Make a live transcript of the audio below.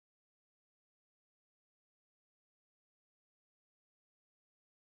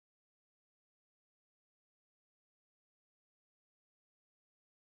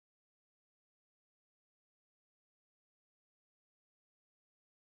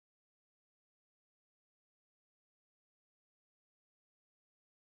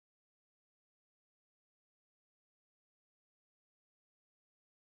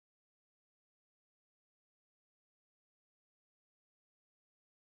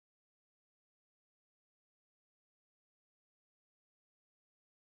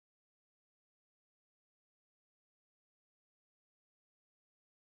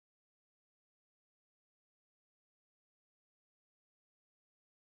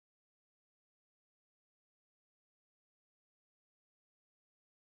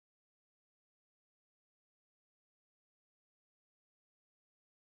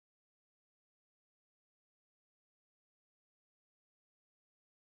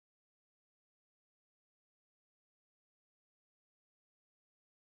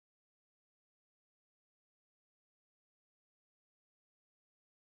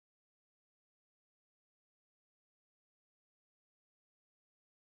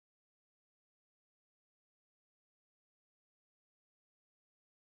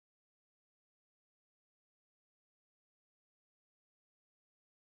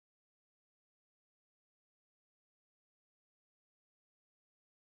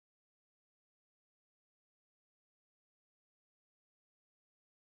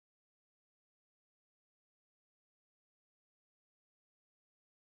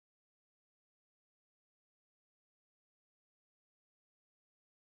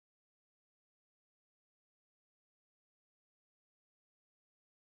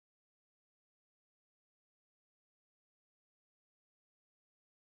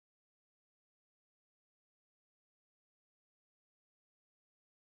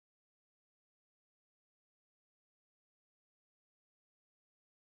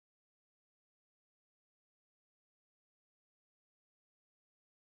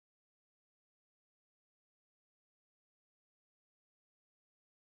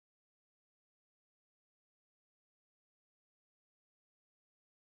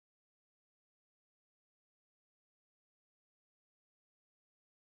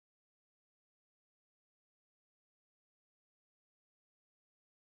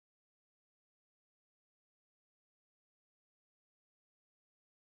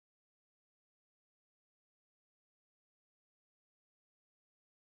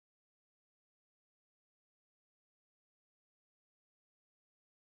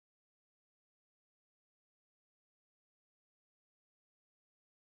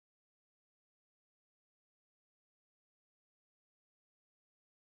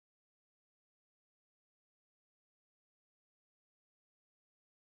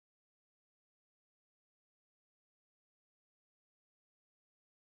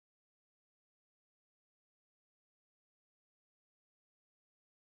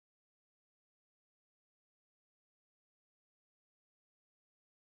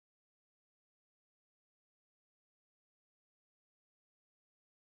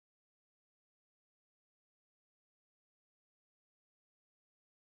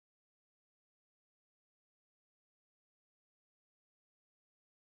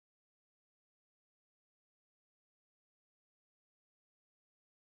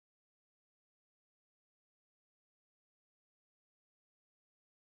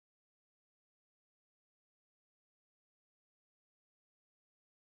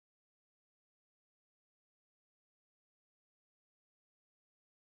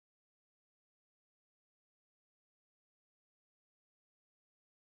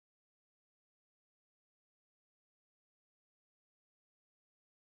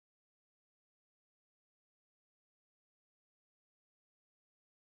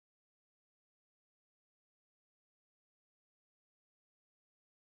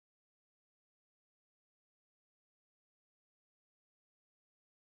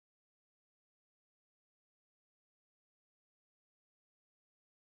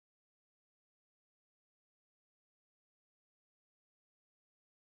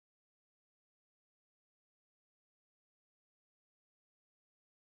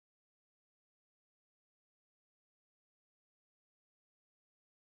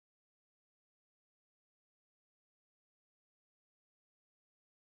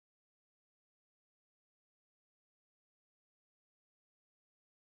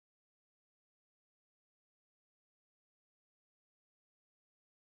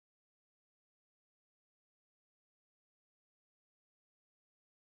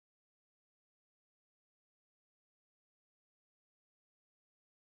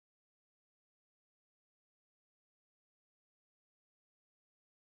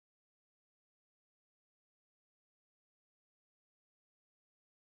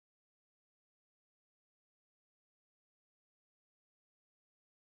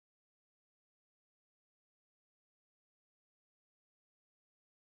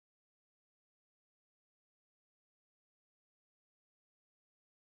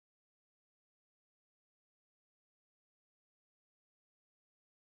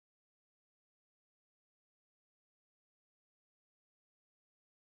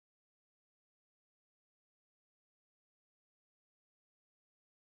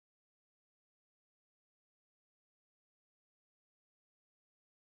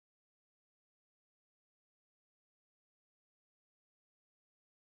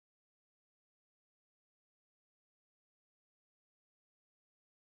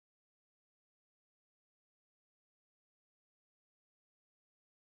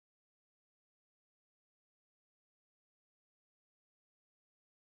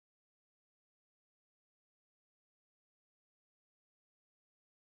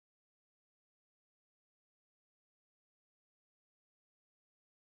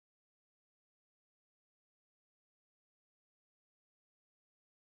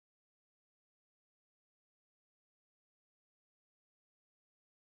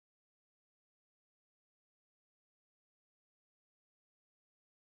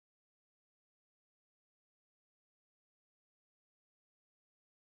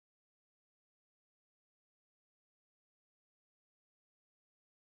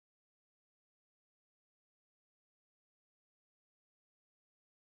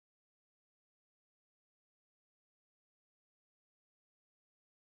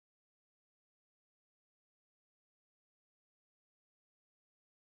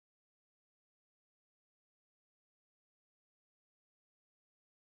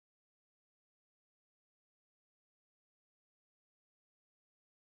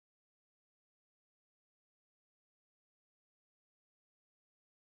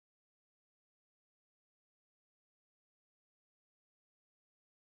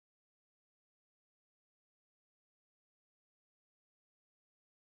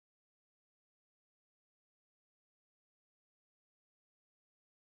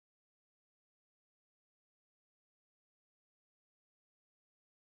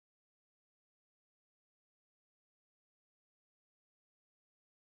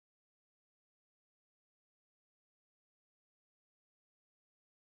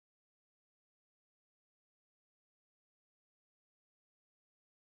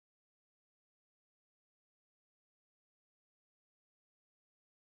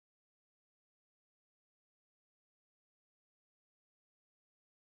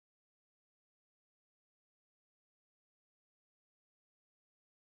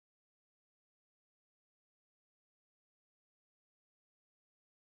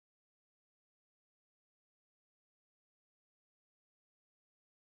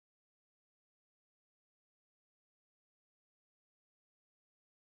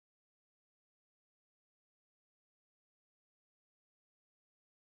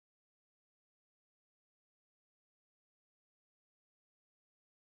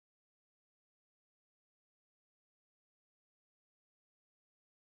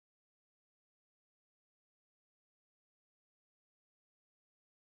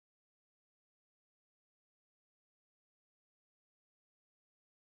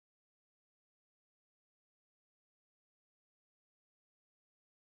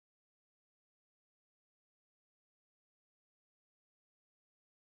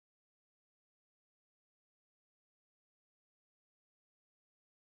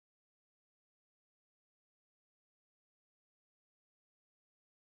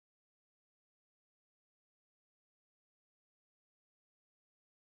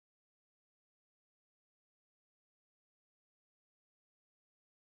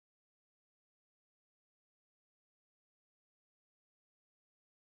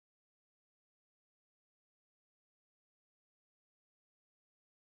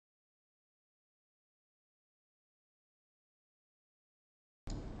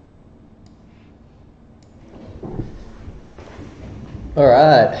All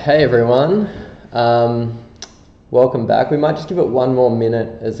right, hey everyone. Welcome back. We might just give it one more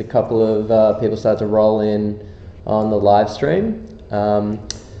minute as a couple of people start to roll in on the live stream.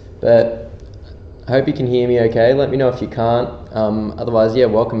 But I hope you can hear me okay. Let me know if you can't. Otherwise, yeah,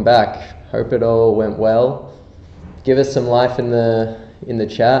 welcome back. Hope it all went well. Give us some life in the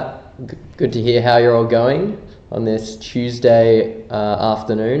chat. Good to hear how you're all going on this Tuesday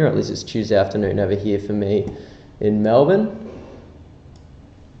afternoon, or at least it's Tuesday afternoon over here for me in Melbourne.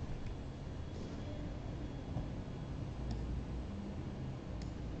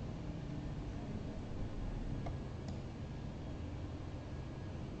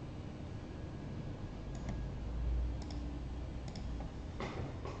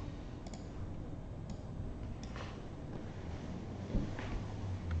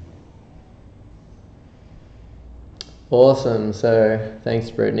 Awesome. So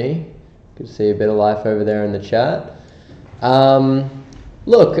thanks, Brittany. Good to see a bit of life over there in the chat.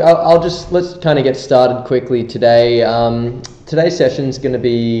 Look, let's kind of get started quickly today. Today's session is going to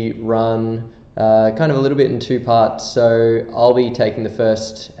be run kind of a little bit in two parts. So I'll be taking the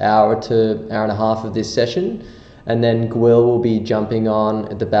first hour to hour and a half of this session, and then Gwil will be jumping on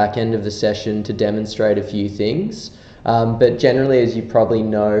at the back end of the session to demonstrate a few things. But generally, as you probably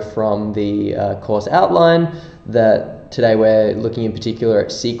know from the course outline, that today we're looking in particular at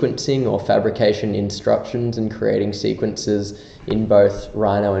sequencing or fabrication instructions and creating sequences in both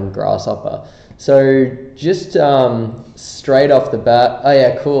Rhino and Grasshopper. So just straight off the bat, oh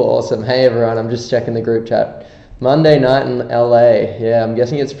yeah, cool, awesome. Hey everyone, I'm just checking the group chat. Monday night in LA, yeah, I'm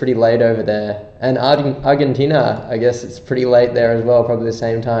guessing it's pretty late over there. And Argentina, I guess it's pretty late there as well, probably the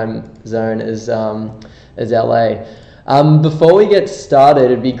same time zone as LA. Before we get started,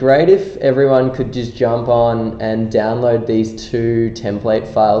 it'd be great if everyone could just jump on and download these two template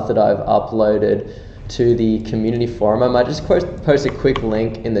files that I've uploaded to the community forum. I might just post a quick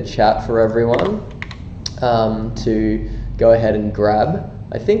link in the chat for everyone to go ahead and grab.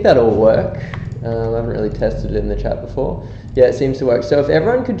 I think that'll work. I haven't really tested it in the chat before. Yeah, it seems to work. So if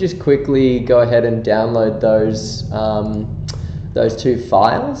everyone could just quickly go ahead and download those two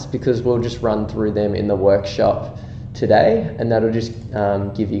files, because we'll just run through them in the workshop today, and that'll just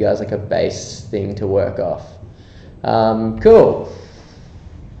give you guys like a base thing to work off. Cool.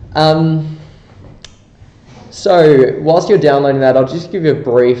 So whilst you're downloading that, I'll just give you a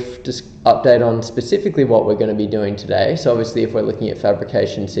brief update on specifically what we're going to be doing today. So obviously if we're looking at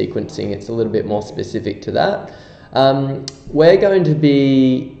fabrication sequencing, it's a little bit more specific to that. We're going to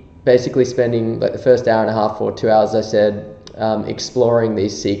be basically spending like the first hour and a half or 2 hours, as I said, exploring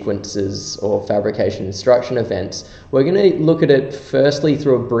these sequences or fabrication instruction events. We're going to look at it firstly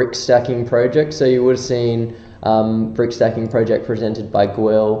through a brick stacking project. So you would have seen brick stacking project presented by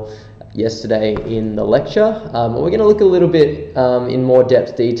Gwil yesterday in the lecture. We're going to look a little bit in more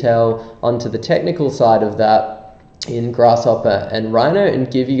depth detail onto the technical side of that in Grasshopper and Rhino,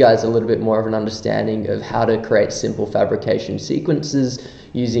 and give you guys a little bit more of an understanding of how to create simple fabrication sequences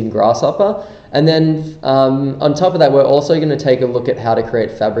using Grasshopper. And then on top of that, we're also going to take a look at how to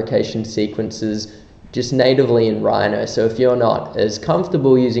create fabrication sequences just natively in Rhino. So if you're not as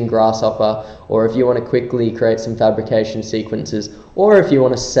comfortable using Grasshopper, or if you want to quickly create some fabrication sequences, or if you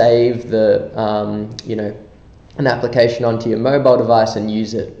want to save the an application onto your mobile device and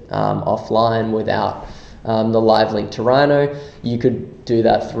use it offline without the live link to Rhino, you could do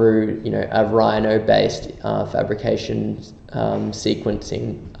that through a Rhino-based fabrication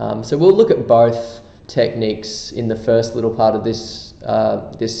sequencing. So we'll look at both techniques in the first little part of this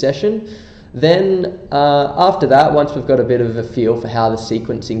session. Then after that, once we've got a bit of a feel for how the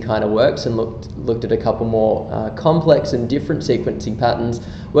sequencing kind of works and looked at a couple more complex and different sequencing patterns,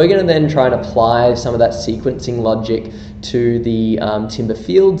 we're going to then try and apply some of that sequencing logic to the timber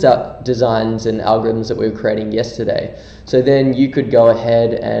fields designs and algorithms that we were creating yesterday. So then you could go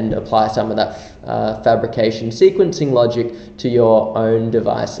ahead and apply some of that fabrication sequencing logic to your own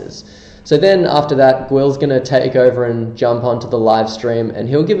devices. So then after that, Gwil's going to take over and jump onto the live stream, and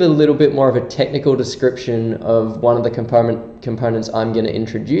he'll give a little bit more of a technical description of one of the components I'm going to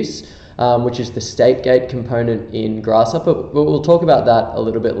introduce, which is the state gate component in Grasshopper. But we'll talk about that a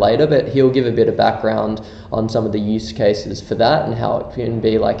little bit later, but he'll give a bit of background on some of the use cases for that and how it can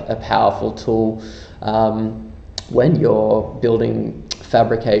be like a powerful tool when you're building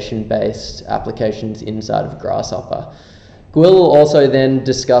fabrication-based applications inside of Grasshopper. Gwil will also then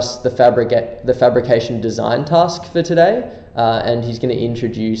discuss the fabrication design task for today, and he's going to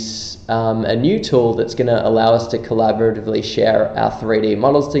introduce a new tool that's going to allow us to collaboratively share our 3D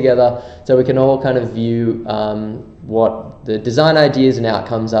models together, so we can all kind of view what the design ideas and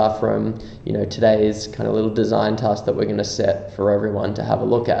outcomes are from today's kind of little design task that we're going to set for everyone to have a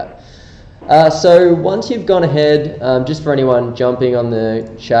look at. So once you've gone ahead, just for anyone jumping on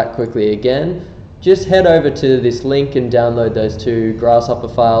the chat quickly again, just head over to this link and download those 2 Grasshopper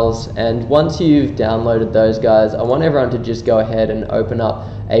files. And once you've downloaded those guys, I want everyone to just go ahead and open up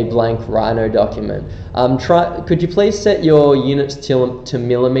a blank Rhino document. Could you please set your units to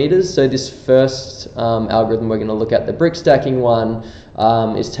millimeters? So this first algorithm we're going to look at, the brick stacking one,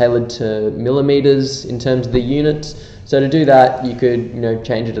 is tailored to millimeters in terms of the units. So to do that, you could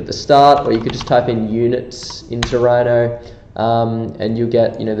change it at the start, or you could just type in units into Rhino. And you'll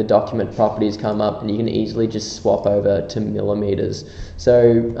get the document properties come up, and you can easily just swap over to millimeters.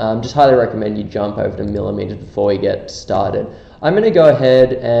 So just highly recommend you jump over to millimeters before we get started. I'm going to go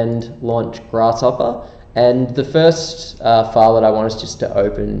ahead and launch Grasshopper, and the first file that I want us just to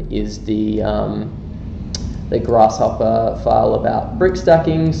open is the Grasshopper file about brick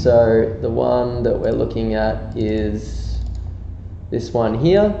stacking. So the one that we're looking at is this one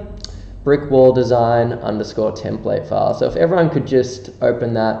here, brick wall design _template file. So if everyone could just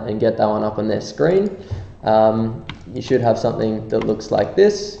open that and get that one up on their screen, you should have something that looks like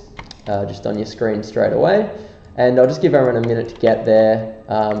this, just on your screen straight away. And I'll just give everyone a minute to get there.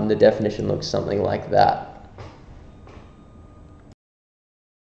 The definition looks something like that.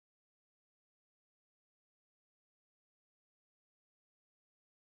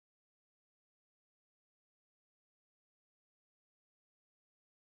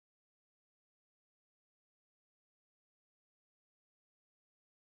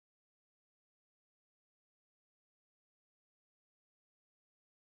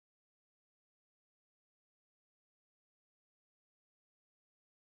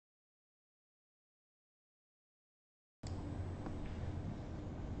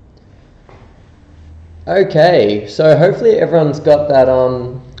 Okay, so hopefully everyone's got that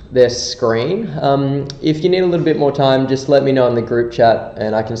on their screen. If you need a little bit more time, just let me know in the group chat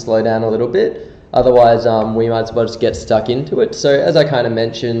and I can slow down a little bit. Otherwise, we might as well just get stuck into it. So as I kind of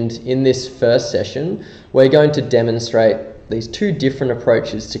mentioned, in this first session, we're going to demonstrate these 2 different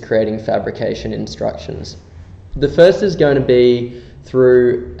approaches to creating fabrication instructions. The first is going to be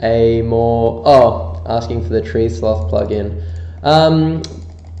through a more, asking for the tree sloth plugin.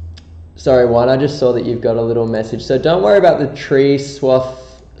 Sorry, Juan, I just saw that you've got a little message. So don't worry about the tree sloth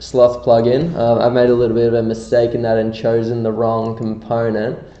plugin. I've made a little bit of a mistake in that and chosen the wrong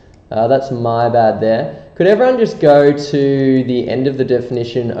component. That's my bad there. Could everyone just go to the end of the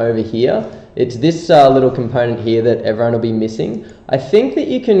definition over here? It's this little component here that everyone will be missing. I think that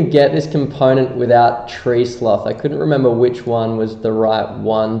you can get this component without tree sloth. I couldn't remember which one was the right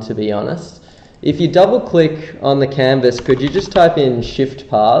one, to be honest. If you double click on the canvas, could you just type in shift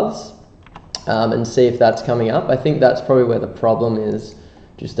paths? And see if that's coming up. I think that's probably where the problem is,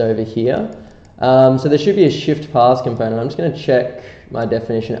 just over here. So there should be a shift paths component. I'm just going to check my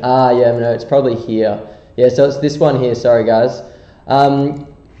definition. Yeah, no, it's probably here. Yeah, so it's this one here. Sorry, guys.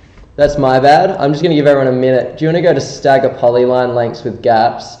 That's my bad. I'm just going to give everyone a minute. Do you want to go to stagger polyline lengths with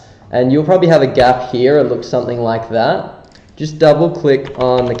gaps? And you'll probably have a gap here. It looks something like that. Just double click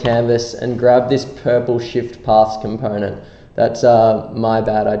on the canvas and grab this purple shift paths component. That's my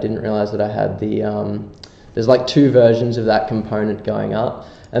bad. I didn't realize that I had the, there's like 2 versions of that component going up.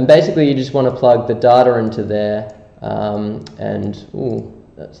 And basically you just want to plug the data into there, and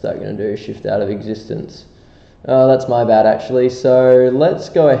that's that going to do, shift out of existence. That's my bad actually. So let's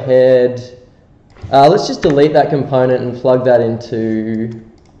go ahead, let's just delete that component and plug that into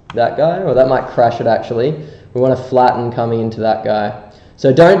that guy, or that might crash it actually. We want to flatten coming into that guy.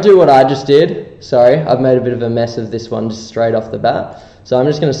 So don't do what I just did. Sorry, I've made a bit of a mess of this one just straight off the bat. So I'm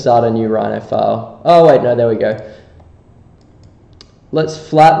just going to start a new Rhino file. Oh wait, no, there we go. Let's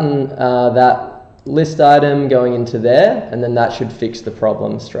flatten that list item going into there, and then that should fix the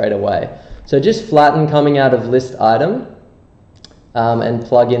problem straight away. So just flatten coming out of list item, and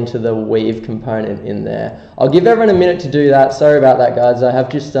plug into the weave component in there. I'll give everyone a minute to do that. Sorry about that, guys. I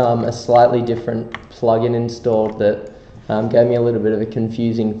have just a slightly different plugin installed that gave me a little bit of a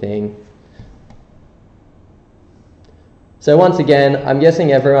confusing thing. So once again, I'm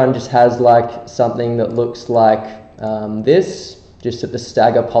guessing everyone just has like something that looks like this, just at the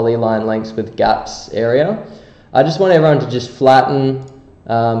stagger polyline lengths with gaps area. I just want everyone to just flatten.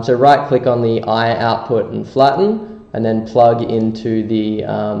 So right click on the eye output and flatten. and then plug into the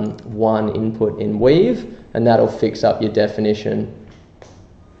one input in weave, and that'll fix up your definition.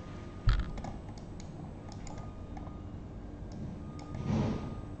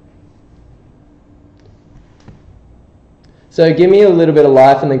 So give me a little bit of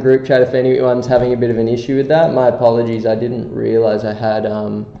life in the group chat if anyone's having a bit of an issue with that. My apologies, I didn't realize I had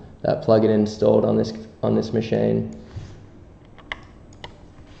that plugin installed on this machine.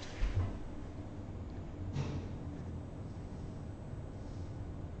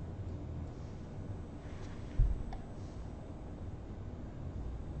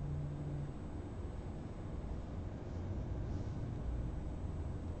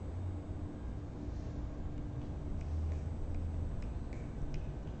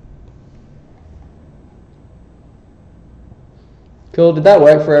 Cool, did that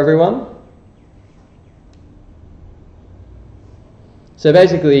work for everyone? So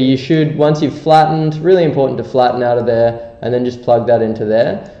basically you should, once you've flattened, really important to flatten out of there, and then just plug that into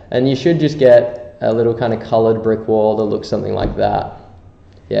there, and you should just get a little kind of colored brick wall that looks something like that.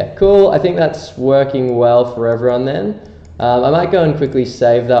 Yeah, cool, I think that's working well for everyone then. I might go and quickly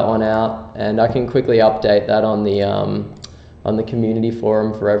save that one out, and I can quickly update that on the community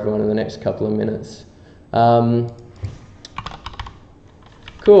forum for everyone in the next couple of minutes.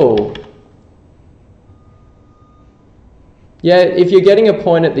 Cool. Yeah, if you're getting a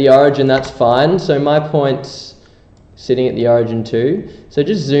point at the origin, that's fine. So my point's sitting at the origin too. So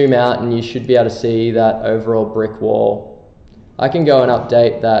just zoom out and you should be able to see that overall brick wall. I can go and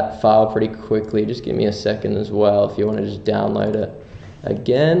update that file pretty quickly. Just give me a second as well if you want to just download it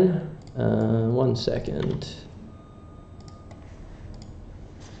again. 1 second.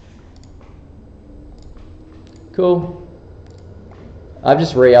 Cool. I've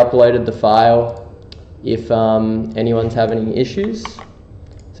just re-uploaded the file if anyone's having any issues.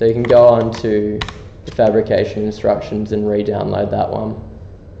 So you can go on to the fabrication instructions and re-download that one.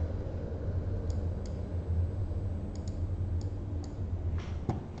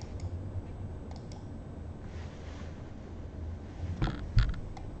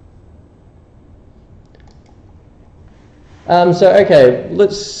 Okay,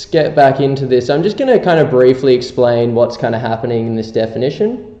 let's get back into this. I'm just going to kind of briefly explain what's kind of happening in this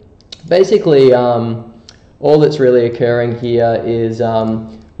definition. Basically, all that's really occurring here is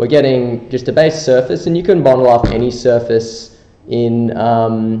we're getting just a base surface, and you can model up any surface in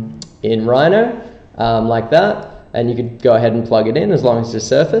Rhino like that, and you could go ahead and plug it in as long as it's a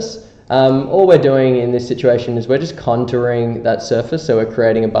surface. All we're doing in this situation is we're just contouring that surface, so we're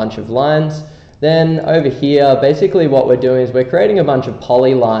creating a bunch of lines. Then over here, basically what we're doing is we're creating a bunch of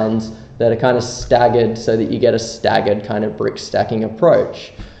polylines that are kind of staggered so that you get a staggered kind of brick stacking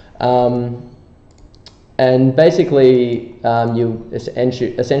approach. And basically you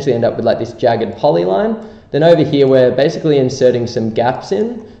essentially end up with like this jagged polyline. Then over here we're basically inserting some gaps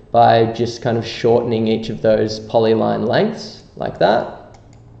in by just kind of shortening each of those polyline lengths like that.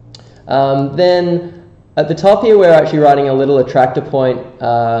 Then at the top here we're actually writing a little attractor point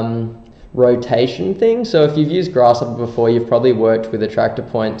rotation thing. So if you've used Grasshopper before, you've probably worked with attractor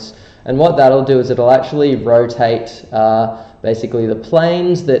points, and what that'll do is it'll actually rotate basically the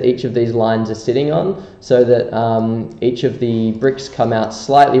planes that each of these lines are sitting on, so that each of the bricks come out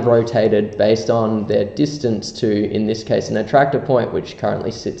slightly rotated based on their distance to, in this case, an attractor point which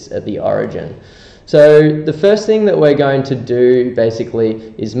currently sits at the origin. So the first thing that we're going to do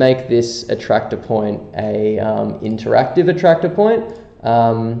basically is make this attractor point a interactive attractor point,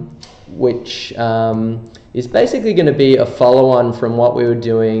 which is basically going to be a follow-on from what we were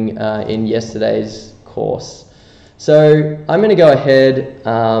doing in yesterday's course. So I'm going to go ahead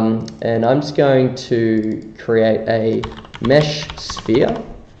and I'm just going to create a mesh sphere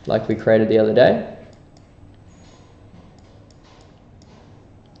like we created the other day.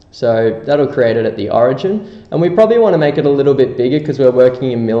 So that'll create it at the origin, and we probably want to make it a little bit bigger because we're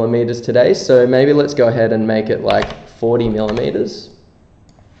working in millimeters today, so maybe let's go ahead and make it like 40 millimeters.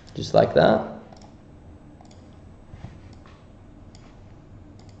 Just like that.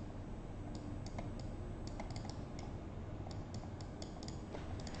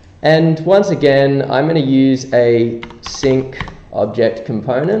 And once again, I'm going to use a sync object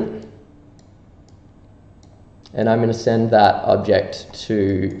component, and I'm going to send that object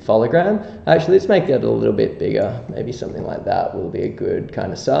to Fologram. Actually, let's make it a little bit bigger. Maybe something like that will be a good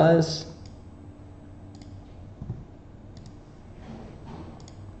kind of size.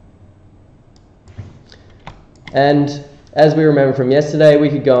 And as we remember from yesterday, we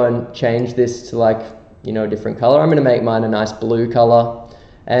could go and change this to like, you know, a different color. I'm going to make mine a nice blue color.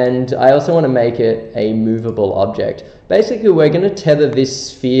 And I also want to make it a movable object. Basically, we're going to tether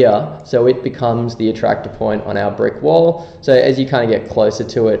this sphere so it becomes the attractor point on our brick wall. So as you kind of get closer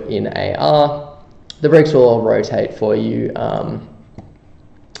to it in AR, the bricks will all rotate for you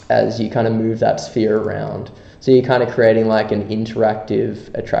as you kind of move that sphere around. So you're kind of creating like an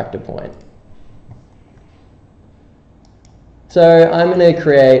interactive attractor point. So I'm going to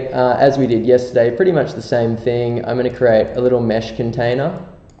create, as we did yesterday, pretty much the same thing. I'm going to create a little mesh container,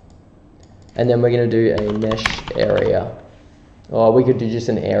 and then we're going to do a mesh area. Or we could do just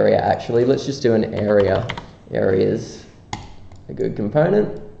an area actually. Let's just do an area. Area's a good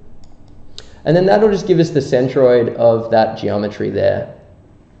component. And then that'll just give us the centroid of that geometry there.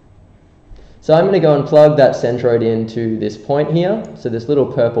 So I'm going to go and plug that centroid into this point here, so this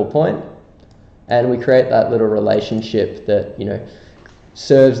little purple point. And we create that little relationship that, you know,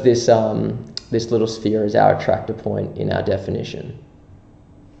 serves this, this little sphere as our attractor point in our definition.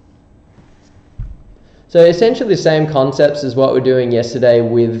 So essentially the same concepts as what we're doing yesterday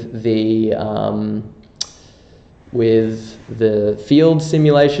with the field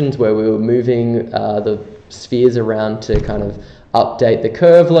simulations, where we were moving the spheres around to kind of update the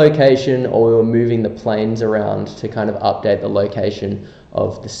curve location, or we were moving the planes around to kind of update the location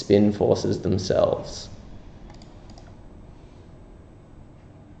of the spin forces themselves.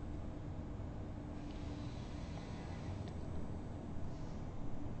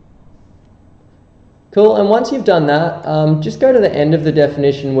 Cool, and once you've done that, just go to the end of the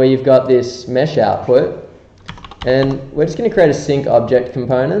definition where you've got this mesh output, and we're just going to create a sync object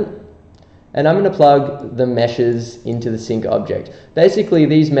component. And I'm going to plug the meshes into the sync object. Basically,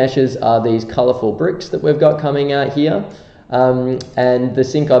 these meshes are these colorful bricks that we've got coming out here. And the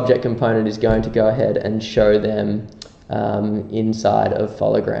sync object component is going to go ahead and show them inside of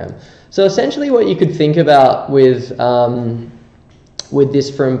Fologram. So essentially what you could think about with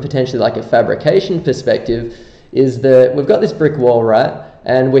this from potentially like a fabrication perspective is that we've got this brick wall, right?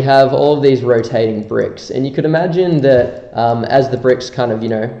 And we have all of these rotating bricks. And you could imagine that as the bricks kind of, you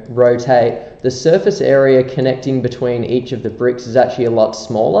know, rotate, the surface area connecting between each of the bricks is actually a lot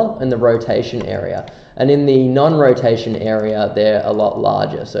smaller than the rotation area. And in the non-rotation area, they're a lot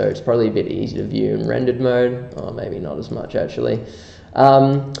larger. So it's probably a bit easier to view in rendered mode, or maybe not as much actually.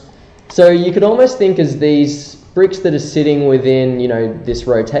 So you could almost think as these bricks that are sitting within, you know, this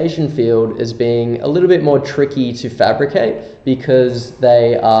rotation field as being a little bit more tricky to fabricate because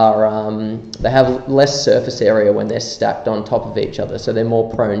they are they have less surface area when they're stacked on top of each other, so they're more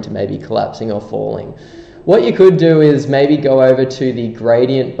prone to maybe collapsing or falling. What you could do is maybe go over to the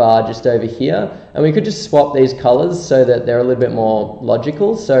gradient bar just over here, and we could just swap these colors so that they're a little bit more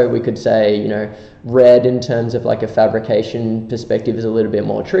logical. So we could say, you know, red in terms of like a fabrication perspective is a little bit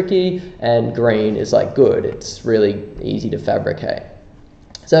more tricky, and green is like good, it's really easy to fabricate.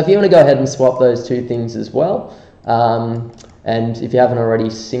 So if you want to go ahead and swap those two things as well, and if you haven't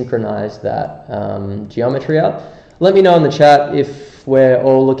already synchronized that geometry up, let me know in the chat if we're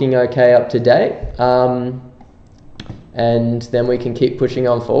all looking okay up to date, and then we can keep pushing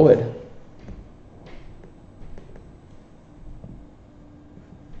on forward.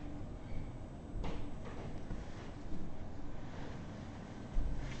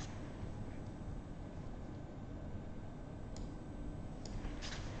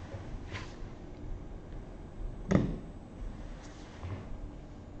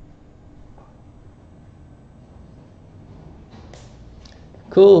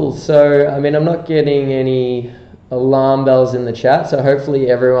 Cool, so I mean, I'm not getting any alarm bells in the chat, so hopefully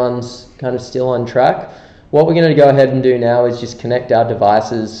everyone's kind of still on track. What we're going to go ahead and do now is just connect our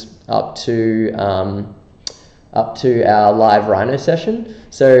devices up to our live Rhino session.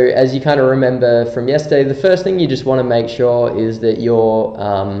 So as you kind of remember from yesterday, the first thing you just want to make sure is that your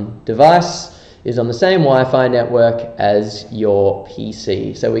device is on the same Wi-Fi network as your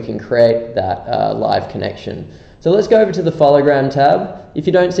PC, so we can create that live connection. So let's go over to the Fologram tab. If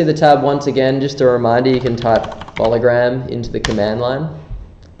you don't see the tab, once again, just a reminder, you can type Fologram into the command line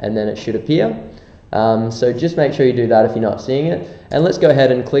and then it should appear. So just make sure you do that if you're not seeing it. And let's go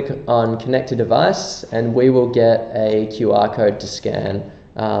ahead and click on connect to device, and we will get a QR code to scan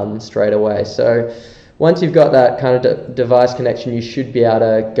straight away. So once you've got that kind of device connection, you should be able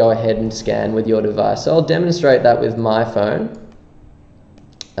to go ahead and scan with your device. So I'll demonstrate that with my phone.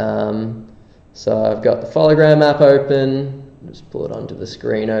 So I've got the Fologram app open, just pull it onto the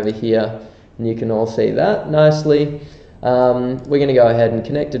screen over here, and you can all see that nicely. We're going to go ahead and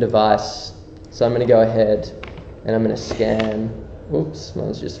connect a device. So I'm going to go ahead and I'm going to scan. Oops,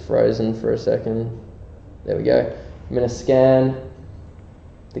 mine's just frozen for a second. There we go. I'm going to scan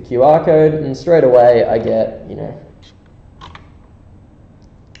the QR code, and straight away I get, you know,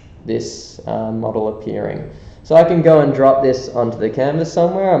 this model appearing. So I can go and drop this onto the canvas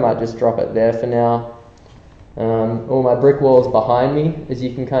somewhere. I might just drop it there for now. All my brick walls behind me, as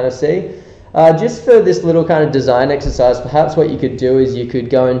you can kind of see. Just for this little kind of design exercise, perhaps what you could do is you could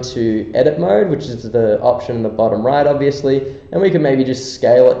go into edit mode, which is the option in the bottom right, obviously, and we could maybe just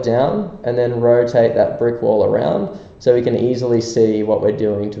scale it down and then rotate that brick wall around so we can easily see what we're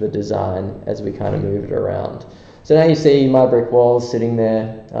doing to the design as we kind of move it around. So now you see my brick walls sitting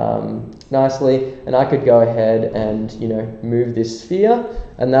there nicely, and I could go ahead and move this sphere,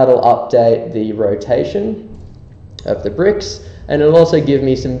 and that'll update the rotation of the bricks, and it'll also give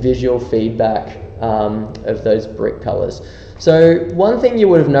me some visual feedback of those brick colors. So one thing you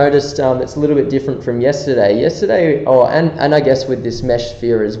would have noticed that's a little bit different from yesterday, and I guess with this mesh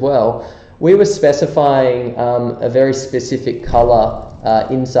sphere as well, we were specifying a very specific color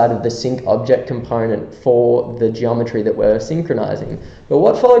inside of the sync object component for the geometry that we're synchronizing. But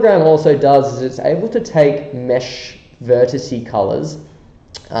what Fologram also does is it's able to take mesh vertice colors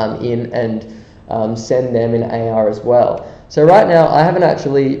in and send them in AR as well. So right now I haven't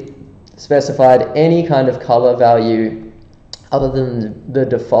actually specified any kind of color value other than the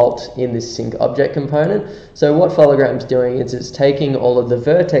default in this sync object component. So what Fologram's doing is it's taking all of the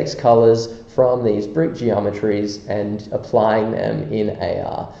vertex colors from these brick geometries and applying them in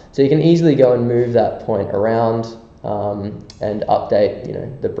AR. So you can easily go and move that point around and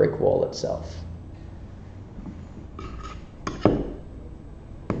update the brick wall itself.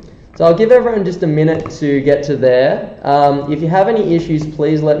 So I'll give everyone just a minute to get to there. If you have any issues,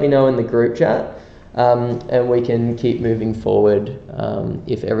 please let me know in the group chat, and we can keep moving forward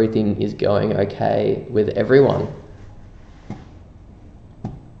if everything is going okay with everyone.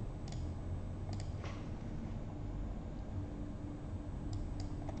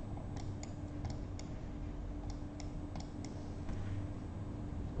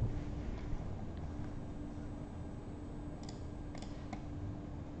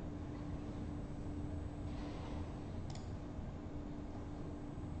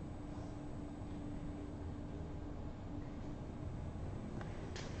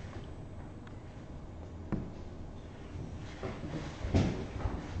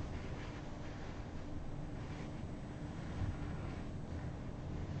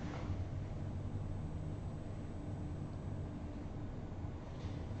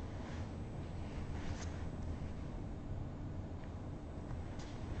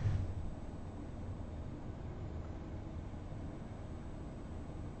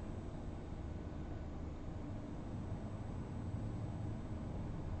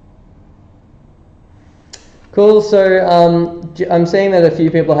 Cool, so I'm seeing that a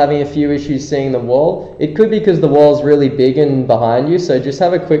few people are having a few issues seeing the wall. It could be because the wall's really big and behind you, so just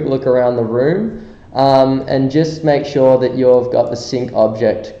have a quick look around the room and just make sure that you've got the sync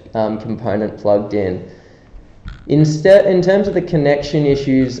object component plugged in. In terms of the connection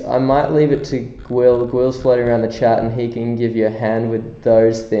issues, I might leave it to Gwil. Gwil's floating around the chat and he can give you a hand with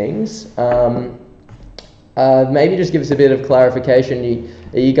those things. Maybe just give us a bit of clarification.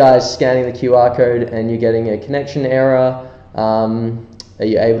 Are you guys scanning the QR code and you're getting a connection error? Are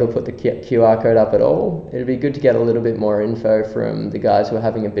you able to put the QR code up at all? It'd be good to get a little bit more info from the guys who are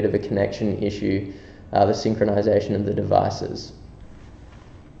having a bit of a connection issue, the synchronization of the devices.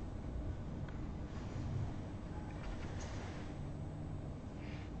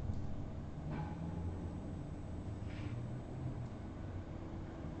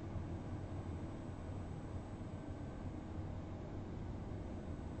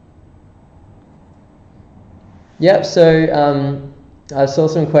 Yep, so I saw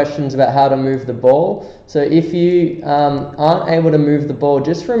some questions about how to move the ball. So if you aren't able to move the ball,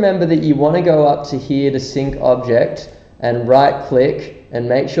 just remember that you want to go up to here to sync object and right click and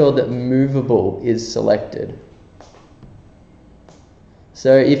make sure that movable is selected.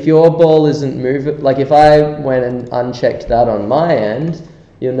 So if your ball isn't moving, like if I went and unchecked that on my end,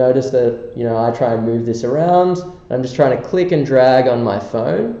 you'll notice that I try and move this around. I'm just trying to click and drag on my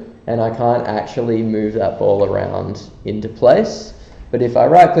phone, and I can't actually move that ball around into place. But if I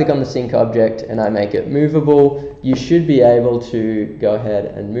right click on the sync object and I make it movable, you should be able to go ahead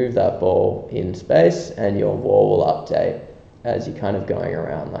and move that ball in space and your wall will update as you're kind of going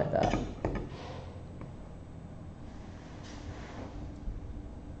around like that.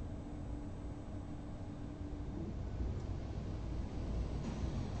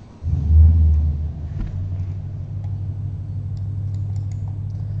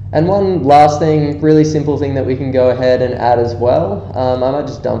 And one last thing, really simple thing that we can go ahead and add as well, I might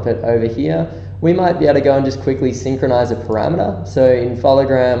just dump it over here. We might be able to go and just quickly synchronize a parameter. So in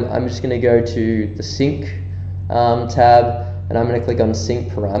Fologram, I'm just going to go to the sync tab, and I'm going to click on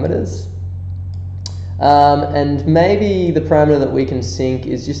sync parameters. And maybe the parameter that we can sync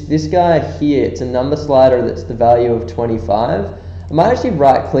is just this guy here. It's a number slider that's the value of 25. I might actually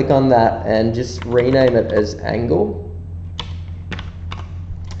right click on that and just rename it as angle.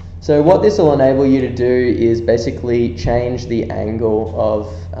 So what this will enable you to do is basically change the angle of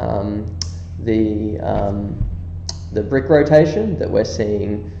the brick rotation that we're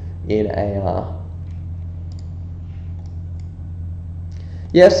seeing in AR.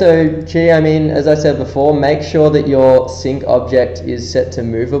 Yeah, so I mean, as I said before, make sure that your sync object is set to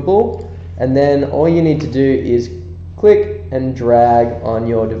movable, and then all you need to do is click and drag on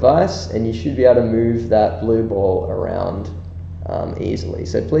your device, and you should be able to move that blue ball around easily.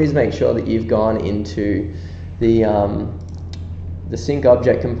 So please make sure that you've gone into the sync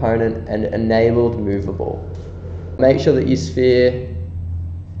object component and enabled movable. Make sure that your sphere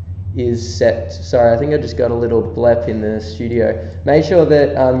is set. Sorry, I think I just got a little blep in the studio. Make sure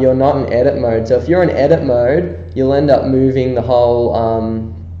that you're not in edit mode. So if you're in edit mode, you'll end up moving the whole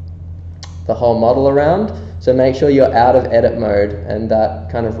model around. So make sure you're out of edit mode and that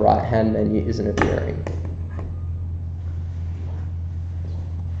kind of right hand menu isn't appearing.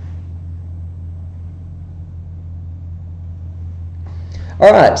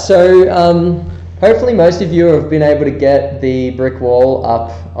 Alright, so hopefully most of you have been able to get the brick wall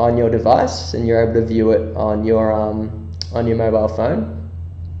up on your device and you're able to view it on your mobile phone.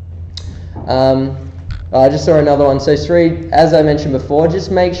 I just saw another one. So Sri, as I mentioned before,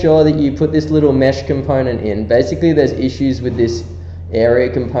 just make sure that you put this little mesh component in. Basically there's issues with this area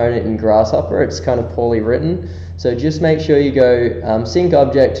component in Grasshopper. It's kind of poorly written. So just make sure you go sync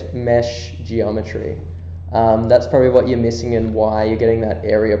object mesh geometry. That's probably what you're missing and why you're getting that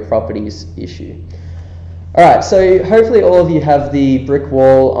area properties issue. Alright, so hopefully all of you have the brick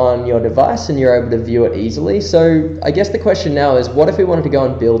wall on your device and you're able to view it easily. So I guess the question now is, what if we wanted to go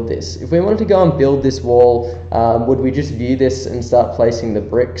and build this? If we wanted to go and build this wall, would we just view this and start placing the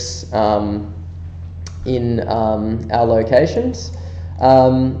bricks in our locations?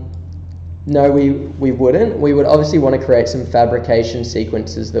 No, we wouldn't. We would obviously want to create some fabrication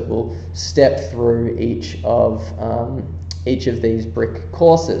sequences that will step through each of these brick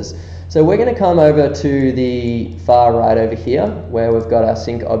courses. So we're going to come over to the far right over here, where we've got our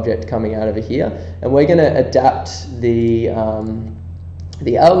sync object coming out over here, and we're going to adapt the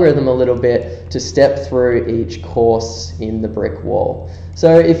algorithm a little bit to step through each course in the brick wall.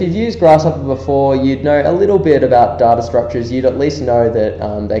 So if you've used Grasshopper before, you'd know a little bit about data structures. You'd at least know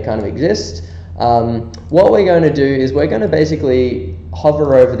that they kind of exist. What we're going to do is we're going to basically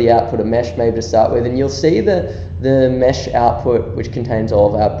hover over the output of mesh maybe to start with, and you'll see that the mesh output, which contains all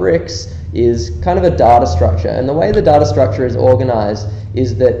of our bricks, is kind of a data structure. And the way the data structure is organized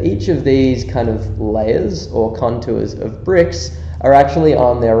is that each of these kind of layers or contours of bricks are actually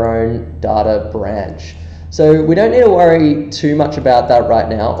on their own data branch. So we don't need to worry too much about that right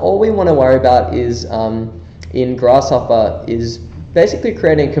now. All we want to worry about is in Grasshopper is basically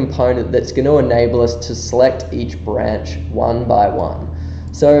creating a component that's going to enable us to select each branch one by one.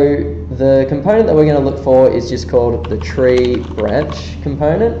 So the component that we're going to look for is just called the tree branch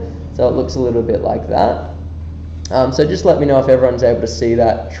component. So it looks a little bit like that. So just let me know if everyone's able to see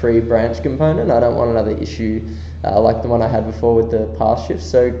that tree branch component. I don't want another issue like the one I had before with the path shift.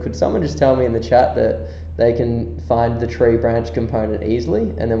 So could someone just tell me in the chat that they can find the tree branch component easily,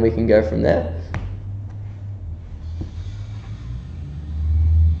 and then we can go from there.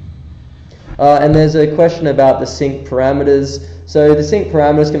 And there's a question about the sync parameters. So the sync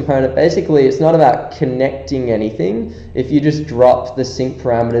parameters component, basically it's not about connecting anything. If you just drop the sync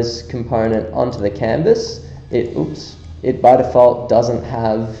parameters component onto the canvas, it by default doesn't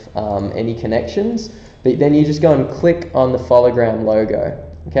have any connections, but then you just go and click on the Fologram logo,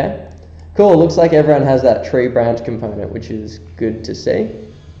 okay? Cool, looks like everyone has that tree branch component, which is good to see.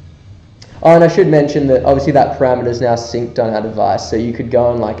 Oh, and I should mention that obviously that parameter is now synced on our device, so you could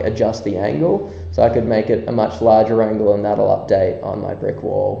go and like adjust the angle. So I could make it a much larger angle and that'll update on my brick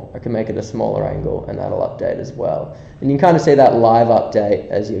wall. I can make it a smaller angle and that'll update as well. And you can kind of see that live update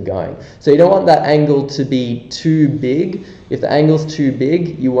as you're going. So you don't want that angle to be too big. If the angle's too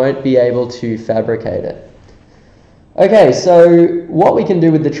big, you won't be able to fabricate it. Okay, so what we can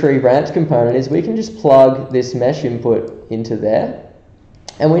do with the tree branch component is we can just plug this mesh input into there.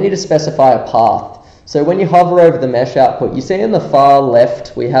 And we need to specify a path. So when you hover over the mesh output, you see in the far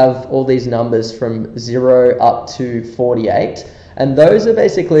left, we have all these numbers from 0 up to 48. And those are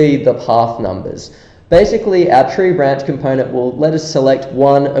basically the path numbers. Basically, our tree branch component will let us select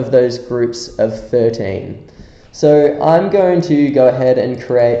one of those groups of 13. So I'm going to go ahead and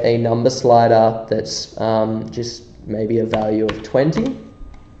create a number slider that's just maybe a value of 20.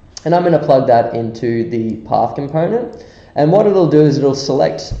 And I'm going to plug that into the path component. And what it'll do is it'll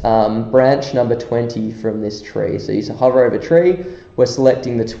select branch number 20 from this tree. So you hover over tree, we're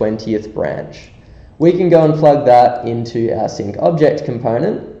selecting the 20th branch. We can go and plug that into our sync object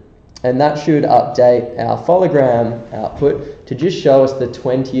component, and that should update our Fologram output to just show us the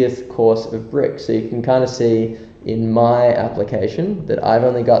 20th course of bricks. So you can kind of see in my application that I've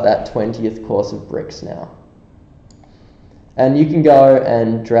only got that 20th course of bricks now. And you can go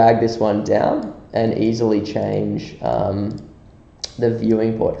and drag this one down and easily change the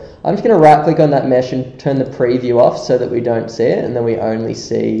viewing port. I'm just going to right click on that mesh and turn the preview off so that we don't see it, and then we only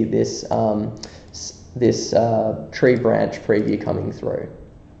see this, tree branch preview coming through.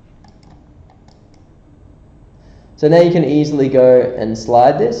 So now you can easily go and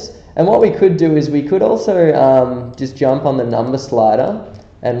slide this. And what we could do is we could also just jump on the number slider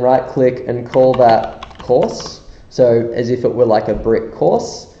and right click and call that course. So as if it were like a brick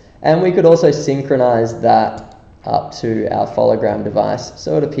course. And we could also synchronize that up to our Fologram device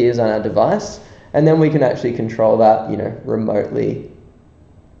so it appears on our device. And then we can actually control that, remotely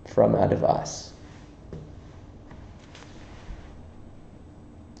from our device.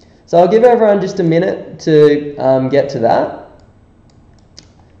 So I'll give everyone just a minute to get to that.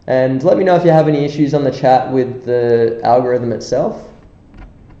 And let me know if you have any issues on the chat with the algorithm itself.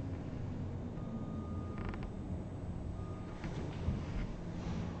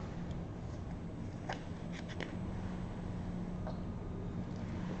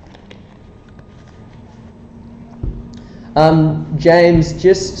 James,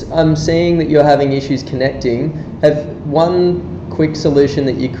 I'm seeing that you're having issues connecting. Have one quick solution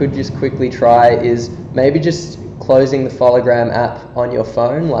that you could just quickly try is maybe just closing the Fologram app on your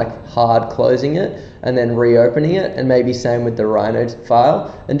phone, like hard closing it and then reopening it, and maybe same with the Rhino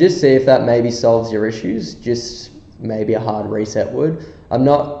file, and just see if that maybe solves your issues. Just maybe a hard reset would. I'm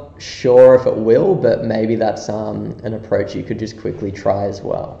not sure if it will, but maybe that's an approach you could just quickly try as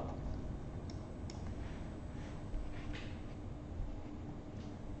well.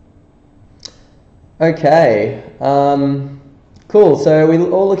 Okay, cool. So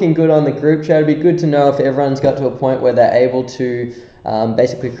we're all looking good on the group chat. It'd be good to know if everyone's got to a point where they're able to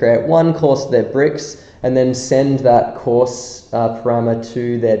basically create one course of their bricks and then send that course parameter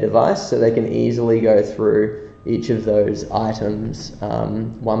to their device so they can easily go through each of those items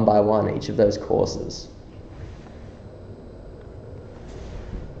one by one, each of those courses.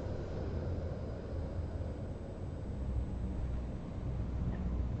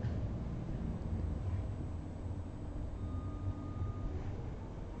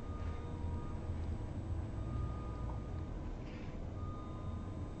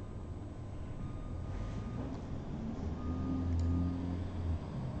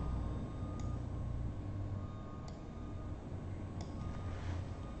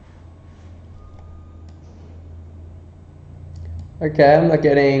 Okay, I'm not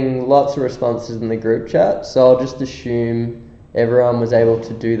getting lots of responses in the group chat, so I'll just assume everyone was able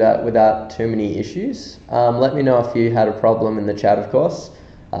to do that without too many issues. Let me know if you had a problem in the chat, of course,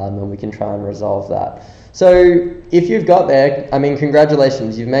 and we can try and resolve that. So if you've got there,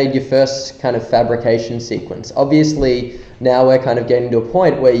 congratulations, you've made your first kind of fabrication sequence. Obviously, now we're kind of getting to a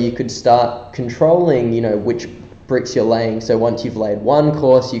point where you could start controlling, which bricks you're laying. So once you've laid one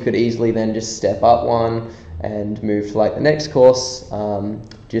course, you could easily then just step up one and move to the next course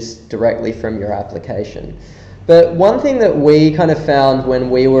just directly from your application. But one thing that we kind of found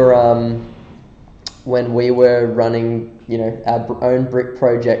when we were running our own brick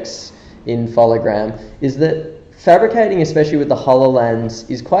projects in Fologram is that fabricating, especially with the HoloLens,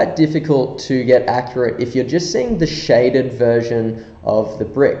 is quite difficult to get accurate if you're just seeing the shaded version of the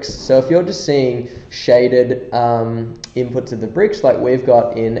bricks. So if you're just seeing shaded inputs of the bricks like we've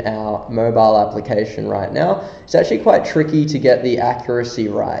got in our mobile application right now, it's actually quite tricky to get the accuracy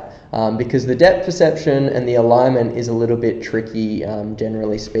right because the depth perception and the alignment is a little bit tricky,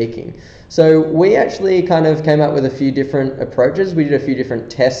 generally speaking. So we actually kind of came up with a few different approaches. We did a few different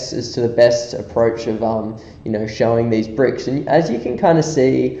tests as to the best approach of showing these bricks. And as you can kind of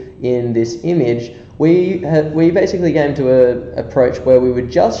see in this image, we basically came to an approach where we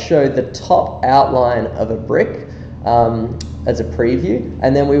would just show the top outline of a brick as a preview,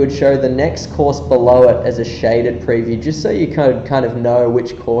 and then we would show the next course below it as a shaded preview, just so you could kind of know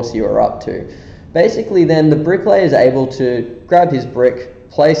which course you are up to. Basically then the bricklayer is able to grab his brick,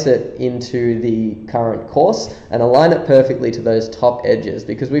 place it into the current course and align it perfectly to those top edges,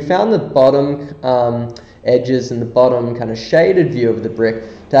 because we found the bottom edges and the bottom kind of shaded view of the brick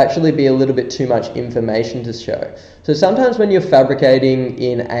to actually be a little bit too much information to show. So sometimes when you're fabricating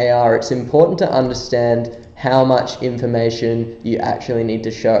in AR, it's important to understand how much information you actually need to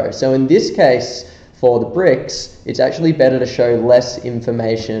show. So in this case, for the bricks, it's actually better to show less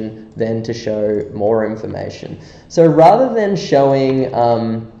information than to show more information. So rather than showing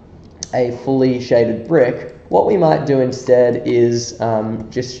a fully shaded brick, what we might do instead is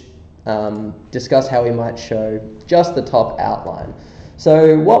just discuss how we might show just the top outline.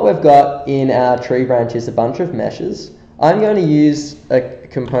 So what we've got in our tree branch is a bunch of meshes. I'm going to use a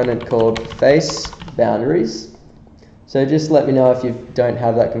component called face boundaries. So just let me know if you don't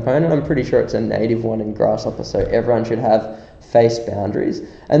have that component. I'm pretty sure it's a native one in Grasshopper, so everyone should have face boundaries.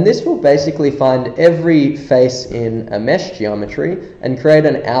 And this will basically find every face in a mesh geometry and create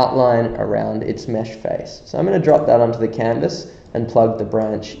an outline around its mesh face. So I'm going to drop that onto the canvas and plug the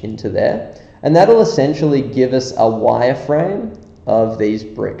branch into there. And that'll essentially give us a wireframe of these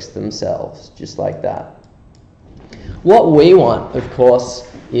bricks themselves, just like that. What we want, of course,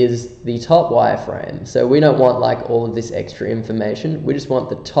 is the top wireframe. So we don't want like all of this extra information. We just want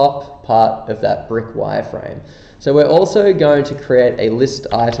the top part of that brick wireframe. So we're also going to create a list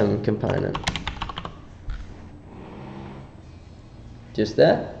item component. Just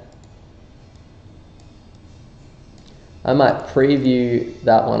there. I might preview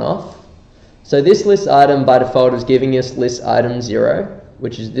that one off. So this list item by default is giving us list item 0,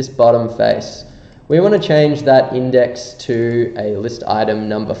 which is this bottom face. We want to change that index to a list item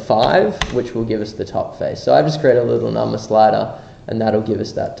number 5, which will give us the top face. So I've just created a little number slider, and that'll give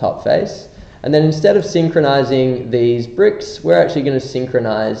us that top face. And then instead of synchronizing these bricks, we're actually going to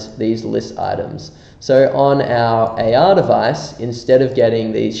synchronize these list items. So on our AR device, instead of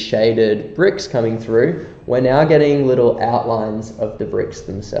getting these shaded bricks coming through, we're now getting little outlines of the bricks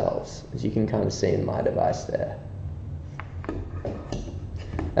themselves, as you can kind of see in my device there.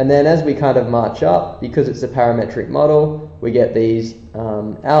 And then as we kind of march up, because it's a parametric model, we get these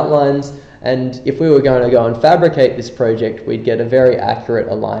outlines. And if we were going to go and fabricate this project, we'd get a very accurate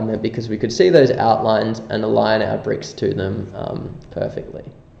alignment because we could see those outlines and align our bricks to them perfectly.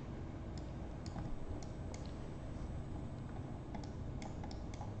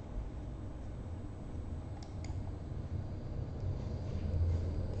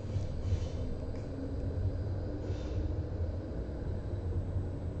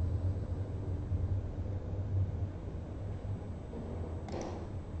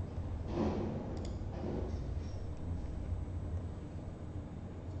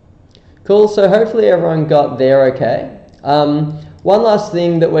 Cool, so hopefully everyone got there okay. One last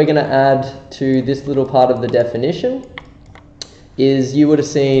thing that we're going to add to this little part of the definition is, you would have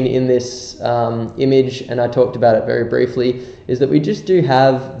seen in this image, and I talked about it very briefly, is that we just do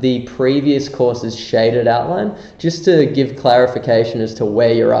have the previous course's shaded outline, just to give clarification as to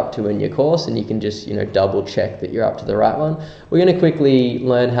where you're up to in your course, and you can just double check that you're up to the right one. We're going to quickly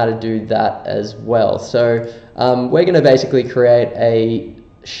learn how to do that as well. So we're going to basically create a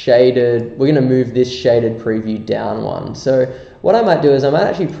shaded, we're going to move this shaded preview down one. So what I might do is I might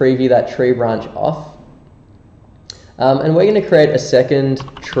actually preview that tree branch off, and we're going to create a second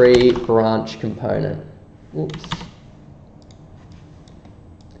tree branch component. Oops.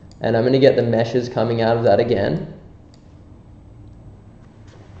 And I'm going to get the meshes coming out of that again.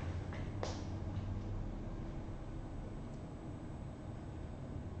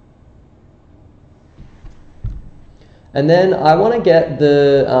 And then I want to get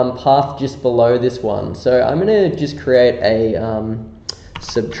the path just below this one. So I'm going to just create a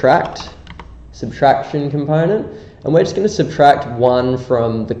subtraction component, and we're just going to subtract 1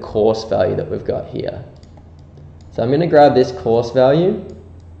 from the course value that we've got here. So I'm going to grab this course value,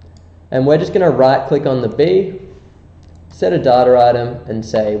 and we're just going to right click on the B, set a data item, and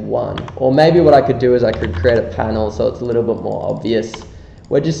say 1. Or maybe what I could do is I could create a panel so it's a little bit more obvious.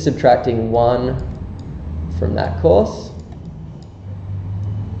 We're just subtracting 1 from that course,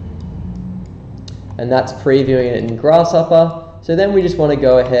 and that's previewing it in Grasshopper. So then we just want to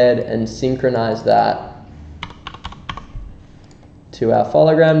go ahead and synchronize that to our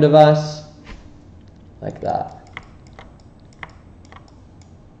Fologram device, like that.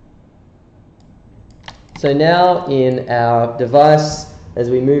 So now in our device, as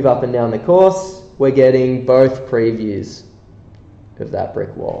we move up and down the course, we're getting both previews of that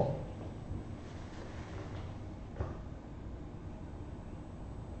brick wall.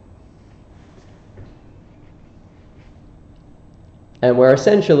 And we're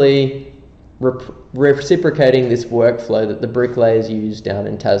essentially reciprocating this workflow that the bricklayers use down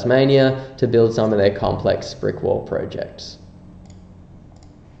in Tasmania to build some of their complex brick wall projects.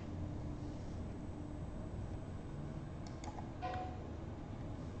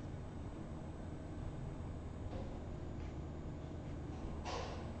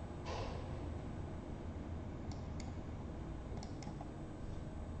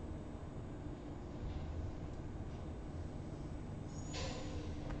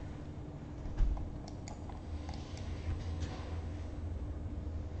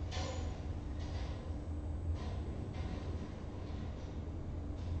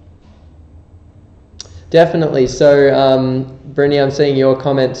 Definitely. So, Brittany, I'm seeing your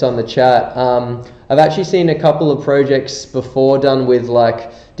comments on the chat. I've actually seen a couple of projects before done with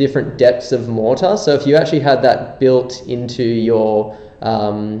like different depths of mortar. So if you actually had that built into your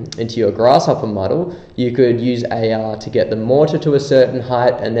grasshopper model, you could use AR to get the mortar to a certain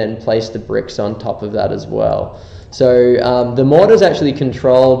height and then place the bricks on top of that as well. So the mortar is actually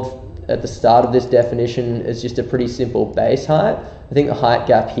controlled at the start of this definition as just a pretty simple base height. I think the height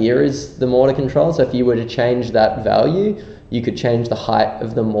gap here is the mortar control. So if you were to change that value, you could change the height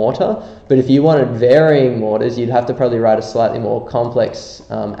of the mortar. But if you wanted varying mortars, you'd have to probably write a slightly more complex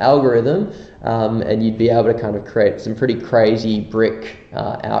algorithm, and you'd be able to kind of create some pretty crazy brick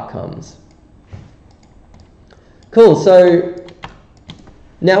outcomes. Cool, so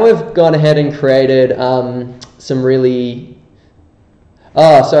now we've gone ahead and created some really...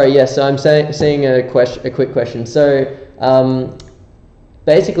 Oh, sorry, yes, so I'm seeing a quick question. So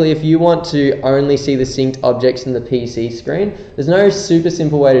basically, if you want to only see the synced objects in the PC screen, there's no super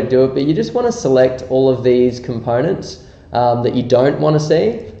simple way to do it, but you just want to select all of these components that you don't want to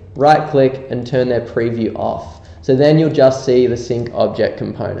see, right-click and turn their preview off. So then you'll just see the sync object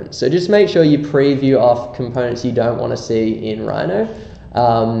components. So just make sure you preview off components you don't want to see in Rhino,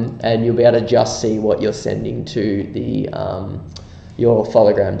 and you'll be able to just see what you're sending to the your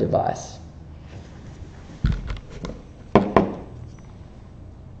Fologram device.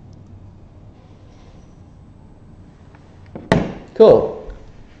 Cool.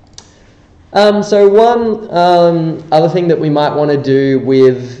 So one other thing that we might want to do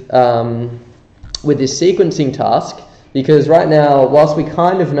with this sequencing task, because right now, whilst we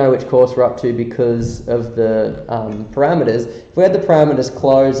kind of know which course we're up to because of the parameters, if we had the parameters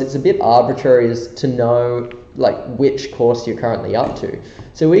closed, it's a bit arbitrary as to know like which course you're currently up to.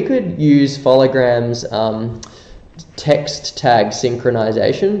 So we could use Fologram's text tag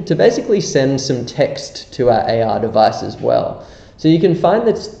synchronization to basically send some text to our AR device as well. So you can find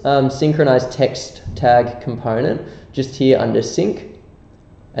this synchronized text tag component just here under sync,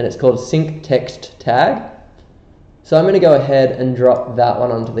 and it's called sync text tag. So I'm going to go ahead and drop that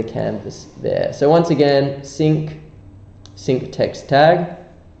one onto the canvas there. So once again, sync text tag.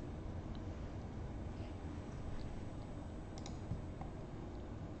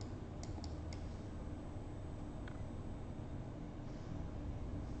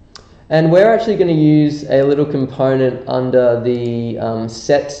 And we're actually going to use a little component under the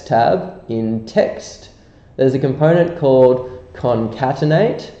sets tab in text. There's a component called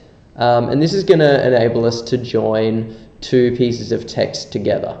concatenate, and this is going to enable us to join two pieces of text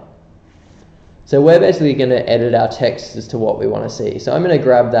together. So we're basically going to edit our text as to what we want to see. So I'm going to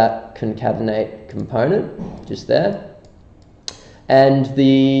grab that concatenate component just there. And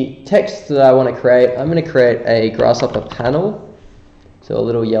the text that I want to create, I'm going to create a grasshopper panel. So a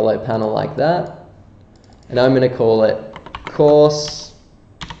little yellow panel like that. And I'm going to call it course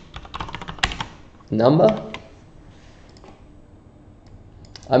number.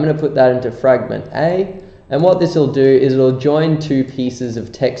 I'm going to put that into fragment A. And what this will do is it'll join two pieces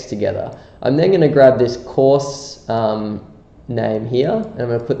of text together. I'm then going to grab this course name here, and I'm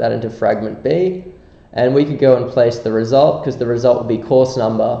going to put that into fragment B. And we could go and place the result, because the result will be course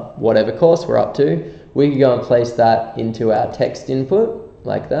number, whatever course we're up to. We could go and place that into our text input,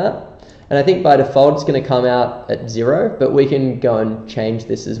 like that. And I think by default it's going to come out at 0, but we can go and change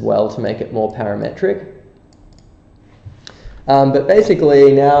this as well to make it more parametric. But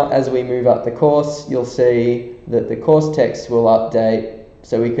basically now, as we move up the course, you'll see that the course text will update,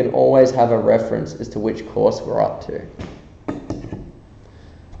 so we can always have a reference as to which course we're up to.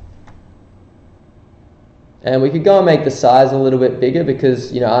 And we could go and make the size a little bit bigger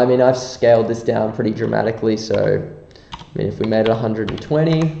because, I've scaled this down pretty dramatically. So, if we made it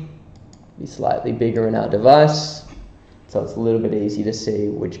 120, it'd be slightly bigger in our device. So it's a little bit easier to see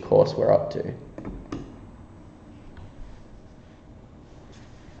which course we're up to.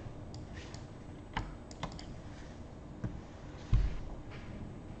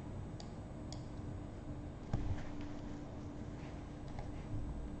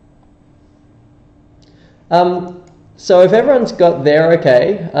 So if everyone's got there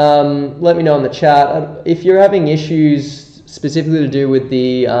okay, let me know in the chat. If you're having issues specifically to do with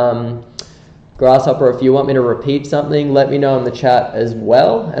the grasshopper, or if you want me to repeat something, let me know in the chat as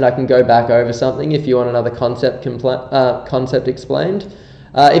well, and I can go back over something if you want another concept explained.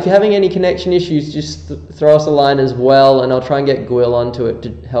 If you're having any connection issues, just throw us a line as well, and I'll try and get Gwil onto it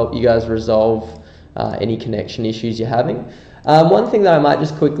to help you guys resolve any connection issues you're having. One thing that I might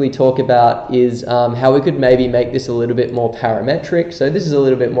just quickly talk about is how we could maybe make this a little bit more parametric. So this is a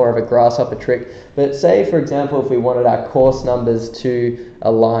little bit more of a grasshopper trick, but say for example if we wanted our course numbers to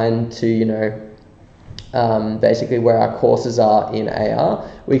align to basically where our courses are in AR,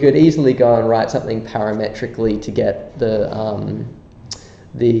 we could easily go and write something parametrically to get the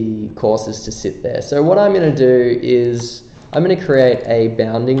courses to sit there. So what I'm going to do is I'm going to create a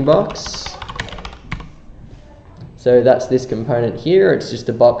bounding box. So that's this component here. It's just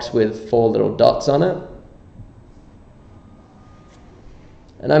a box with 4 little dots on it.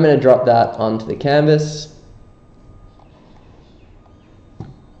 And I'm going to drop that onto the canvas.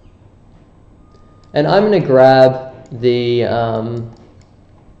 And I'm going to grab the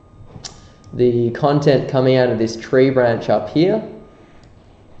content coming out of this tree branch up here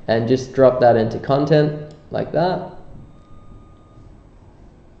and just drop that into content like that.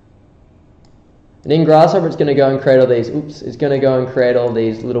 And in Grasshopper, it's going to go and create all these, it's going to go and create all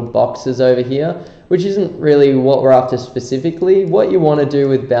these little boxes over here, which isn't really what we're after specifically. What you want to do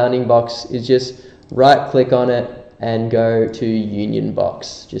with bounding box is just right click on it and go to union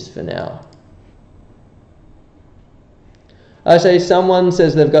box just for now. So someone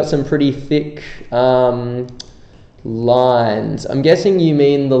says they've got some pretty thick lines. I'm guessing you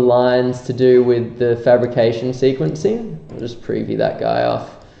mean the lines to do with the fabrication sequencing. I'll just preview that guy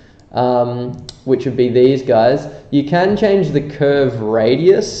off. Which would be these guys. You can change the curve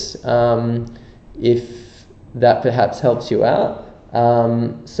radius if that perhaps helps you out.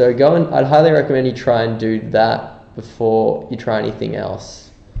 So I'd highly recommend you try and do that before you try anything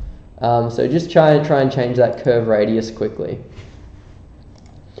else. So just try and change that curve radius quickly.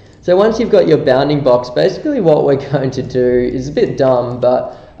 So once you've got your bounding box, basically what we're going to do is a bit dumb,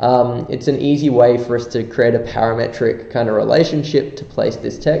 but it's an easy way for us to create a parametric kind of relationship to place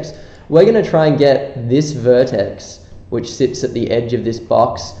this text. We're going to try and get this vertex, which sits at the edge of this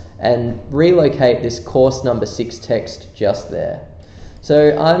box, and relocate this course number 6 text just there.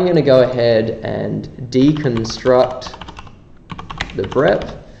 So I'm going to go ahead and deconstruct the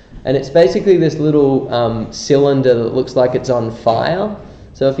brep, and it's basically this little cylinder that looks like it's on fire.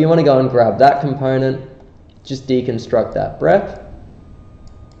 So if you want to go and grab that component, just deconstruct that brep.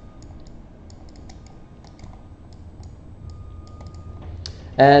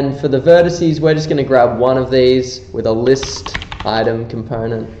 And for the vertices, we're just going to grab one of these with a list item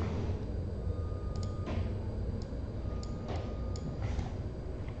component.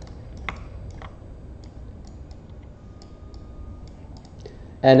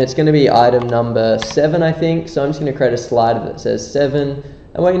 And it's going to be item number 7, I think. So I'm just going to create a slider that says 7.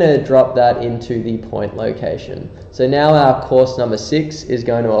 And we're going to drop that into the point location. So now our course number 6 is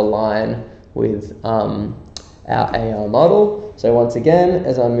going to align with our AR model. So once again,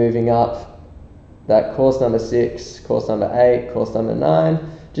 as I'm moving up, that course number 6, course number 8, course number 9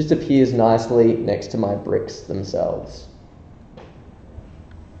 just appears nicely next to my bricks themselves.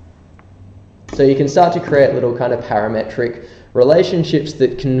 So you can start to create little kind of parametric relationships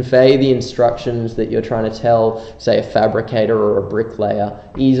that convey the instructions that you're trying to tell, say, a fabricator or a bricklayer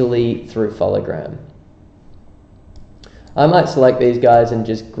easily through Fologram. I might select these guys and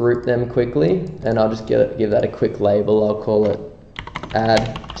just group them quickly, and I'll just give that a quick label. I'll call it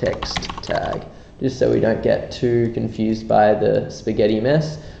add text tag, just so we don't get too confused by the spaghetti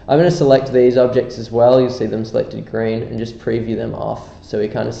mess. I'm going to select these objects as well. You'll see them selected green, and just preview them off so we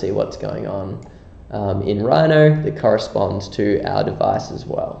kind of see what's going on in Rhino that corresponds to our device as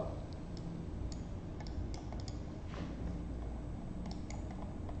well.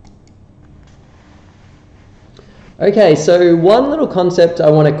 Okay, so one little concept I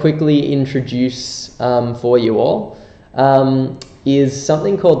want to quickly introduce for you all is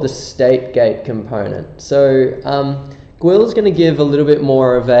something called the state gate component. So Gwil's going to give a little bit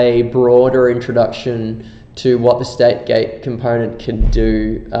more of a broader introduction to what the state gate component can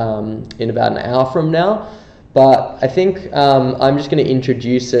do in about an hour from now, but I think I'm just going to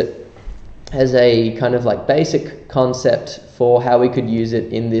introduce it as a kind of like basic concept for how we could use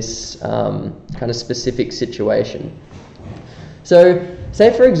it in this kind of specific situation. So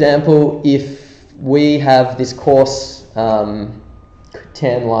say for example, if we have this course 10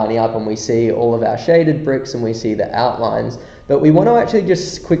 lining up and we see all of our shaded bricks and we see the outlines, but we want to actually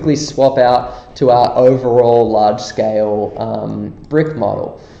just quickly swap out to our overall large scale brick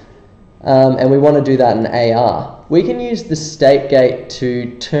model. And we want to do that in AR. We can use the state gate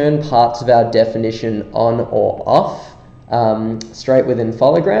to turn parts of our definition on or off straight within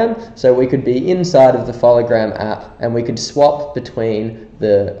Fologram. So we could be inside of the Fologram app and we could swap between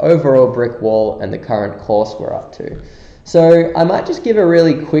the overall brick wall and the current course we're up to. So I might just give a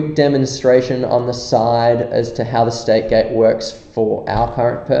really quick demonstration on the side as to how the state gate works for our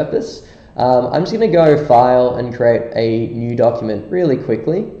current purpose. I'm just going to go File and create a new document really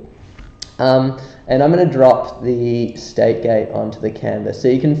quickly. And I'm going to drop the state gate onto the canvas. So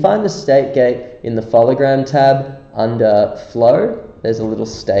you can find the state gate in the Fologram tab under Flow. There's a little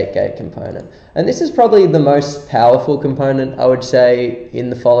state gate component. And this is probably the most powerful component, I would say, in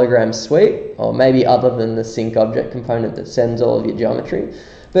the Fologram suite, or maybe other than the sync object component that sends all of your geometry.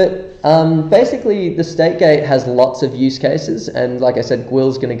 But basically, the state gate has lots of use cases, and like I said,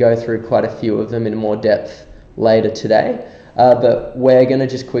 Gwil's going to go through quite a few of them in more depth later today. But we're going to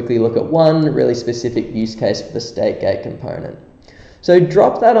just quickly look at one really specific use case for the state gate component. So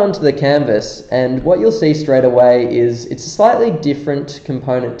drop that onto the canvas, and what you'll see straight away is it's a slightly different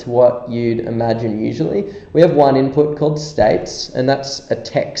component to what you'd imagine usually. We have one input called states, and that's a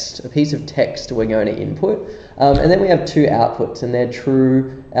piece of text we're going to input. And then we have two outputs, and they're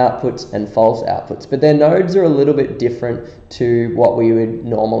true outputs and false outputs. But their nodes are a little bit different to what we would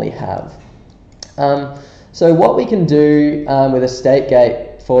normally have. So what we can do with a state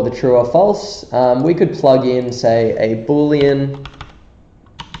gate for the true or false, we could plug in, say, a Boolean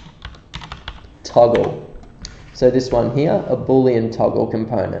toggle. So this one here, a Boolean toggle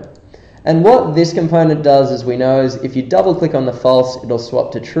component. And what this component does, as we know, is if you double click on the false, it'll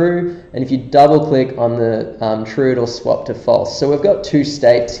swap to true, and if you double click on the true, it'll swap to false. So we've got two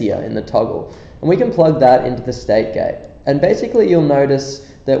states here in the toggle, and we can plug that into the state gate. And basically you'll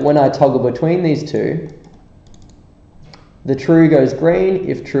notice that when I toggle between these two, the true goes green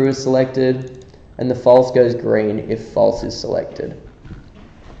if true is selected, and the false goes green if false is selected.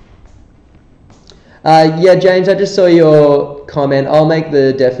 Yeah, James, I just saw your comment. I'll make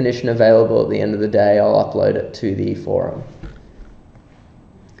the definition available at the end of the day. I'll upload it to the forum.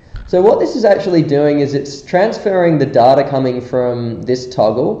 So what this is actually doing is it's transferring the data coming from this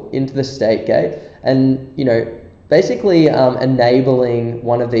toggle into the state gate, and basically enabling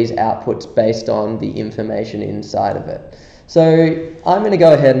one of these outputs based on the information inside of it. So I'm going to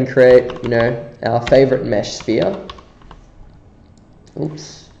go ahead and create, our favorite mesh sphere.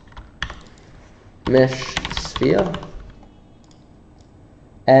 Oops. Mesh sphere.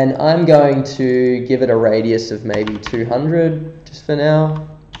 And I'm going to give it a radius of maybe 200 just for now.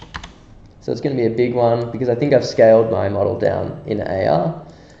 So it's going to be a big one because I think I've scaled my model down in AR.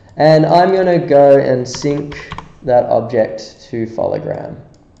 And I'm going to go and sync that object to Fologram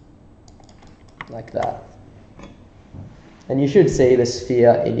like that. And you should see the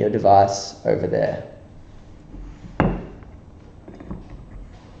sphere in your device over there.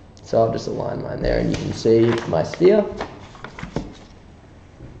 So I'll just align mine there and you can see my sphere.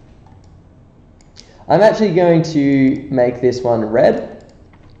 I'm actually going to make this one red.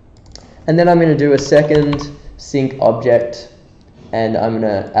 And then I'm going to do a second sync object, and I'm going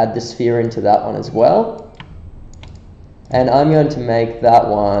to add the sphere into that one as well. And I'm going to make that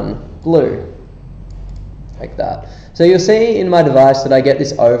one blue, like that. So you'll see in my device that I get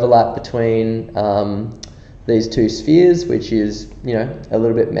this overlap between these two spheres, which is, a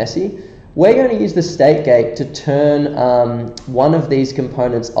little bit messy. We're going to use the state gate to turn one of these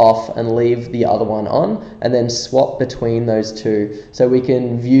components off and leave the other one on, and then swap between those two. So we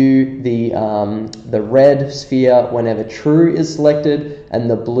can view the red sphere whenever true is selected, and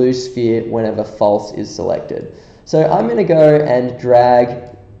the blue sphere whenever false is selected. So I'm going to go and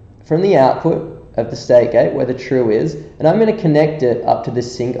drag from the output of the state gate where the true is, and I'm going to connect it up to the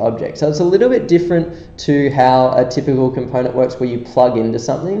sync object. So it's a little bit different to how a typical component works where you plug into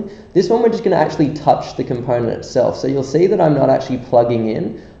something. This one we're just going to actually touch the component itself. So you'll see that I'm not actually plugging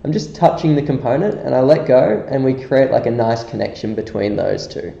in, I'm just touching the component, and I let go and we create like a nice connection between those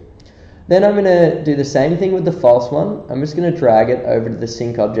two. Then I'm going to do the same thing with the false one. I'm just going to drag it over to the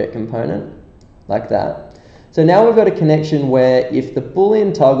sync object component like that. So now we've got a connection where if the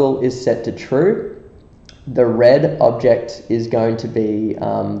Boolean toggle is set to true, the red object is going to be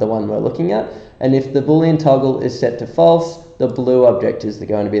the one we're looking at. And if the Boolean toggle is set to false, the blue object is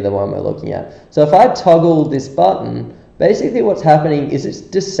going to be the one we're looking at. So if I toggle this button, basically what's happening is it's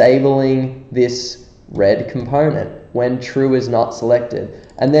disabling this red component when true is not selected.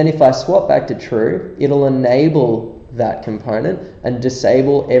 And then if I swap back to true, it'll enable that component and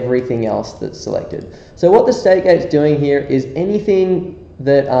disable everything else that's selected. So what the state gate's doing here is anything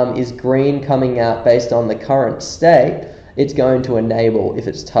that is green coming out based on the current state, it's going to enable if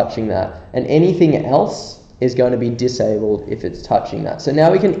it's touching that, and anything else is going to be disabled if it's touching that. So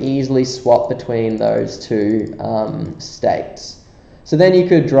now we can easily swap between those two states. So then you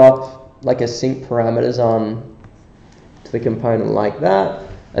could drop like a sync parameters on to the component like that.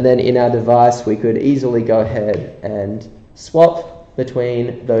 And then in our device, we could easily go ahead and swap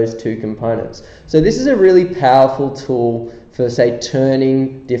between those two components. So this is a really powerful tool for, say,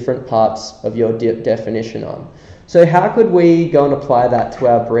 turning different parts of your definition on. So how could we go and apply that to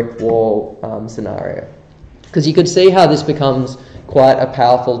our brick wall scenario? Because you could see how this becomes quite a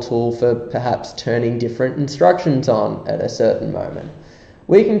powerful tool for perhaps turning different instructions on at a certain moment.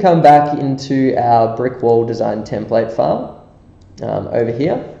 We can come back into our brick wall design template file over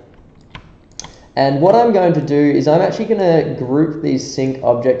here. And what I'm going to do is I'm actually going to group these sync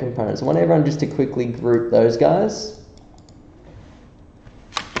object components. I want everyone just to quickly group those guys.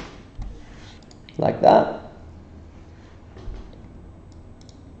 Like that.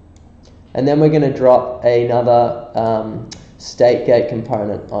 And then we're going to drop another state gate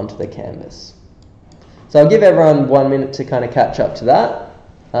component onto the canvas. So I'll give everyone 1 minute to kind of catch up to that.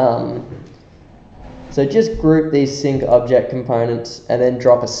 So just group these sync object components and then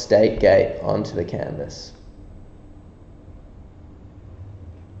drop a state gate onto the canvas.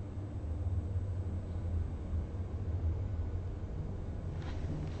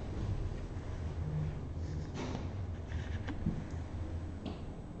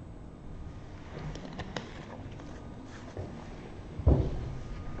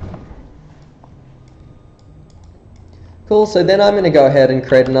 Cool, so then I'm going to go ahead and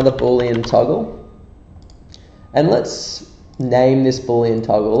create another Boolean toggle. And let's name this Boolean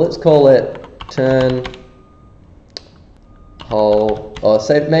toggle. Let's call it turn whole, or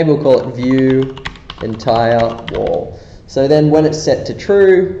say maybe we'll call it view entire wall. So then when it's set to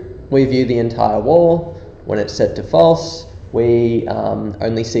true, we view the entire wall. When it's set to false, we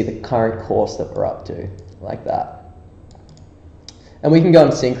only see the current course that we're up to, like that. And we can go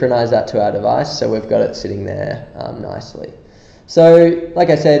and synchronize that to our device, so we've got it sitting there nicely. So,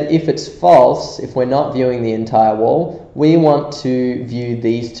 like I said, if it's false, if we're not viewing the entire wall, we want to view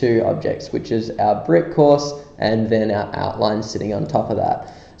these two objects, which is our brick course and then our outline sitting on top of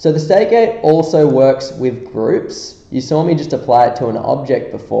that. So the state gate also works with groups. You saw me just apply it to an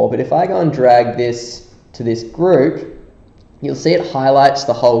object before, but if I go and drag this to this group, you'll see it highlights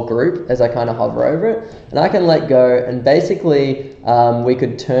the whole group as I kind of hover over it, and I can let go, and basically we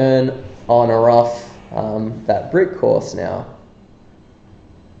could turn on or off that brick course now,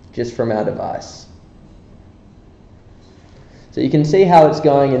 just from our device. So you can see how it's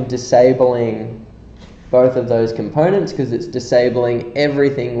going and disabling both of those components because it's disabling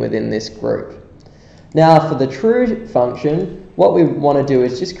everything within this group. Now for the true function, what we want to do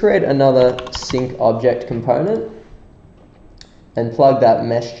is just create another sync object component and plug that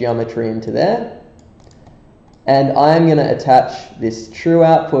mesh geometry into there. And I'm going to attach this true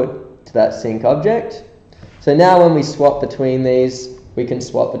output to that sync object. So now when we swap between these, we can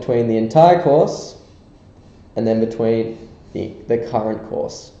swap between the entire course and then between the current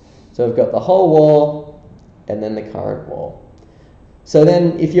course. So we've got the whole wall and then the current wall. So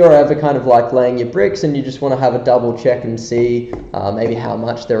then if you're ever kind of like laying your bricks and you just want to have a double check and see maybe how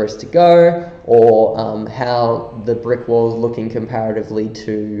much there is to go, or how the brick wall is looking comparatively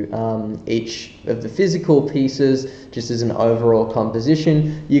to each of the physical pieces, just as an overall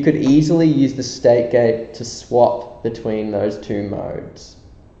composition, you could easily use the state gate to swap between those two modes.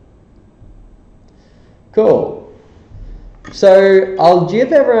 Cool. So I'll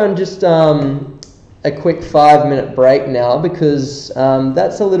give everyone just a quick 5-minute break now, because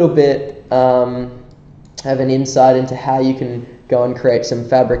that's a little bit of an insight into how you can go and create some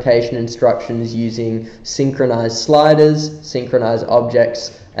fabrication instructions using synchronized sliders, synchronized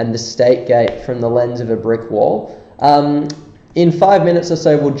objects, and the state gate from the lens of a brick wall. In 5 minutes or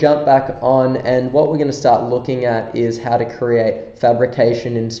so, we'll jump back on, and what we're going to start looking at is how to create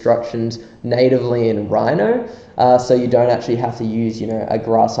fabrication instructions natively in Rhino, so you don't actually have to use, a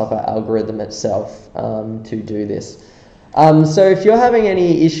Grasshopper algorithm itself to do this. So if you're having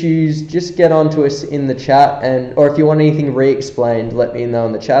any issues, just get on to us in the chat, or if you want anything re-explained, let me know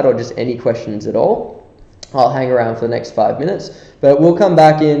in the chat, or just any questions at all. I'll hang around for the next 5 minutes, but we'll come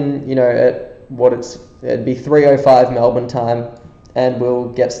back in, at it'd be 3:05 Melbourne time, and we'll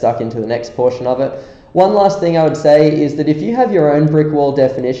get stuck into the next portion of it. One last thing I would say is that if you have your own brick wall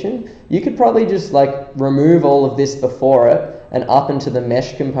definition, you could probably just remove all of this before it and up into the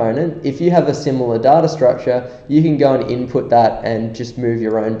mesh component. If you have a similar data structure, you can go and input that and just move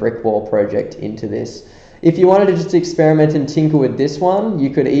your own brick wall project into this. If you wanted to just experiment and tinker with this one, you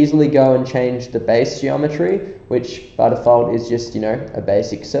could easily go and change the base geometry, which by default is just, a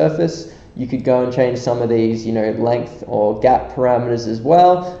basic surface. You could go and change some of these, length or gap parameters as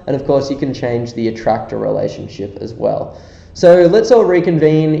well. And of course, you can change the attractor relationship as well. So let's all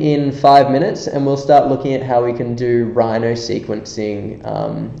reconvene in 5 minutes, and we'll start looking at how we can do Rhino sequencing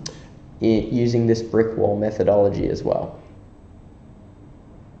using this brick wall methodology as well.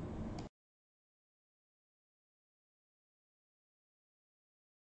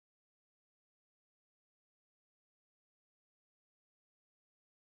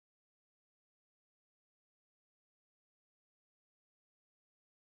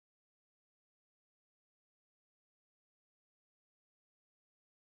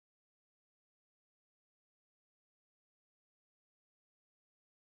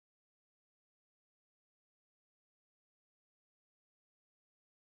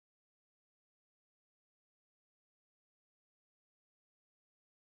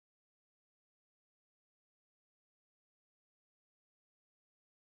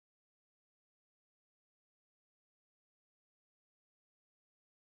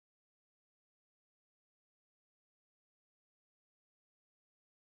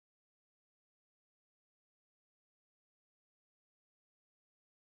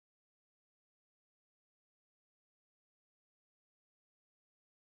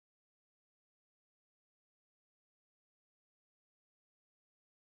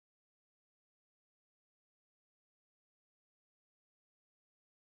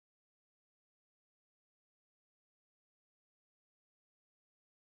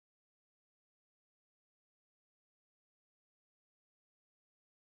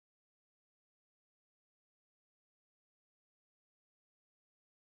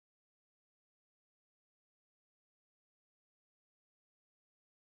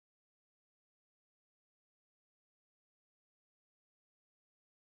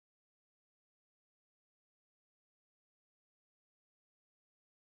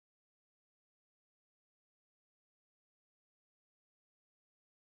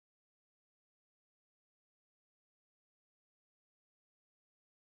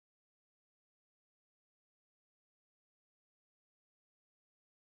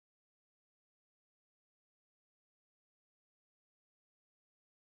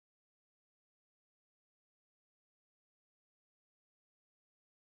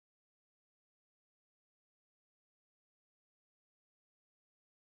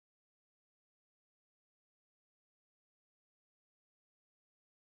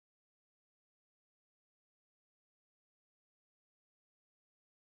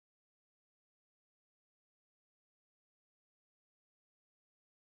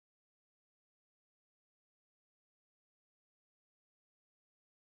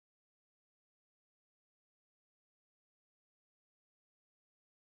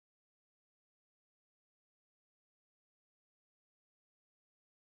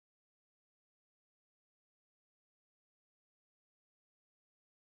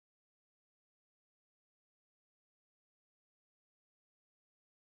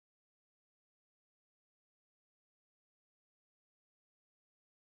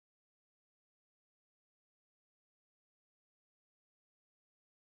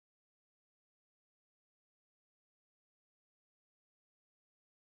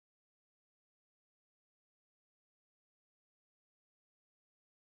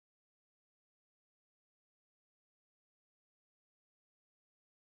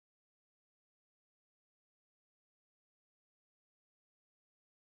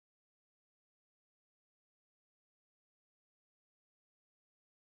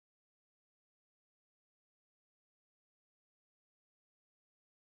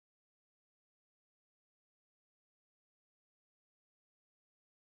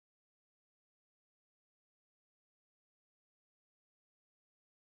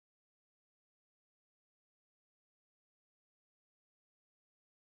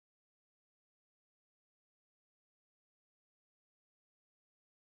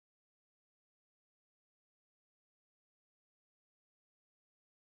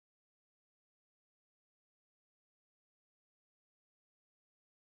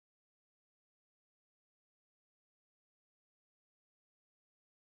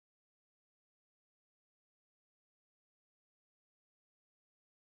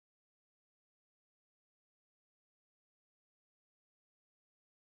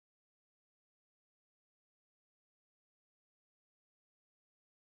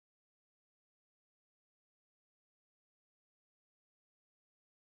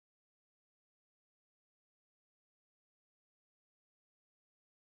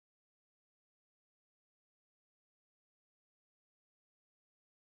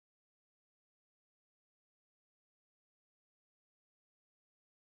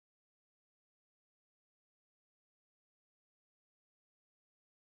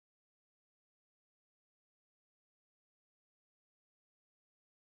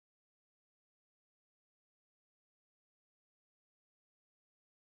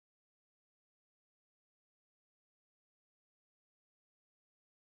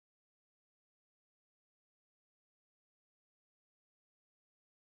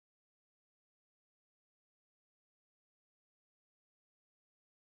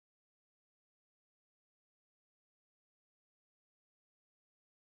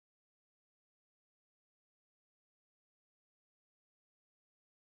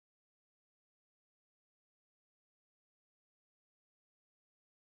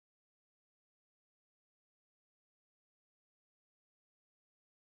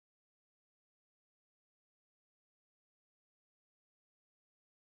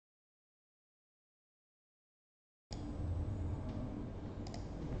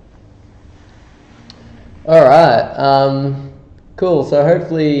 All right. Cool. So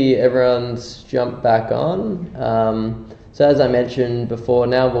hopefully everyone's jumped back on. So as I mentioned before,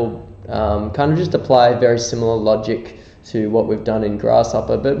 now we'll kind of just apply very similar logic to what we've done in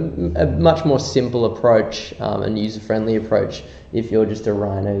Grasshopper, but a much more simple approach and user-friendly approach if you're just a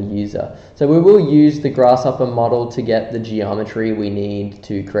Rhino user. So we will use the Grasshopper model to get the geometry we need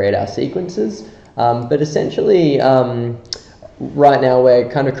to create our sequences, but essentially right now we're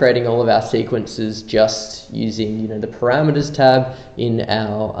kind of creating all of our sequences just using the parameters tab in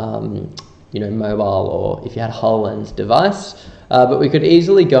our mobile, or if you had a HoloLens device. But we could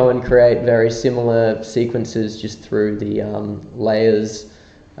easily go and create very similar sequences just through the layers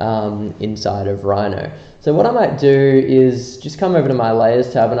inside of Rhino. So what I might do is just come over to my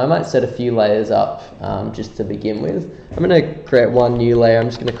layers tab, and I might set a few layers up just to begin with. I'm going to create one new layer. I'm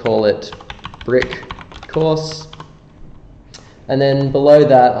just going to call it brick course. And then below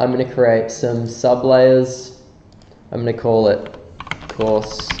that, I'm going to create some sub layers. I'm going to call it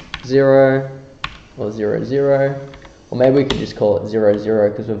course 0 or 0, 0. Or maybe we could just call it 0, 0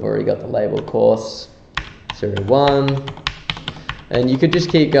 because we've already got the label course 0, 1. And you could just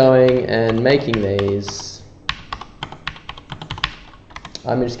keep going and making these.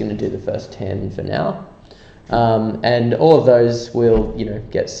 I'm just going to do the first 10 for now. And all of those will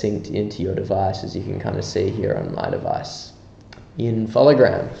get synced into your device, as you can kind of see here on my device in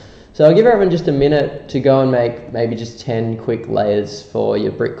Fologram. So I'll give everyone just a minute to go and make maybe just 10 quick layers for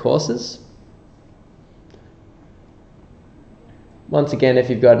your brick courses. Once again, if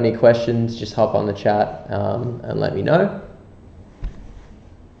you've got any questions, just hop on the chat and let me know.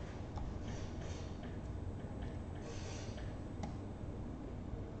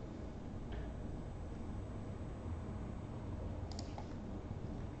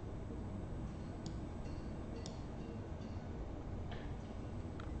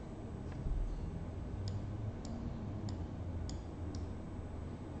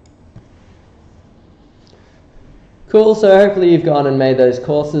 Cool, so hopefully you've gone and made those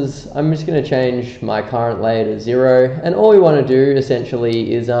courses. I'm just going to change my current layer to 0, and all we want to do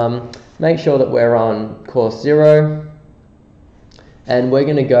essentially is make sure that we're on course 0, and we're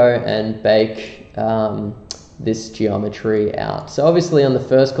going to go and bake this geometry out. So obviously on the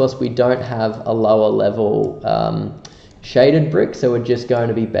first course we don't have a lower level shaded brick, so we're just going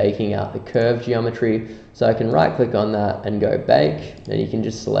to be baking out the curve geometry. So I can right click on that and go bake, and you can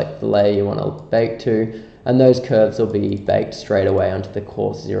just select the layer you want to bake to, and those curves will be baked straight away onto the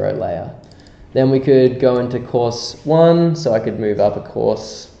course 0 layer. Then we could go into course 1, so I could move up a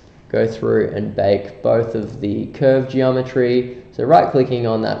course, go through and bake both of the curve geometry. So right clicking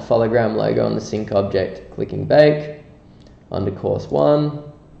on that Fologram logo on the sync object, clicking bake onto course 1,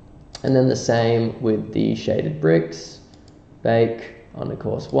 and then the same with the shaded bricks, bake onto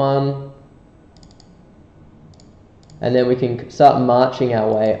course 1, and then we can start marching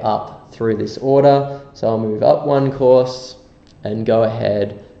our way up through this order. So I'll move up one course and go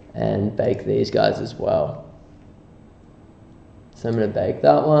ahead and bake these guys as well. So I'm going to bake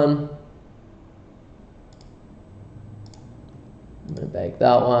that one. I'm going to bake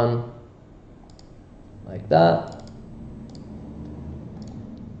that one like that.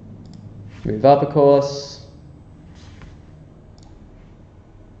 Move up a course.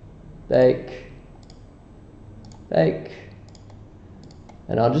 Bake. Bake.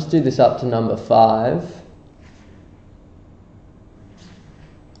 And I'll just do this up to number 5.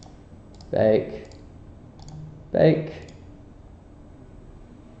 Bake, bake.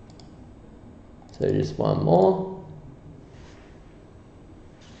 So just one more.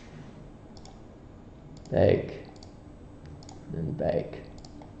 Bake, and bake.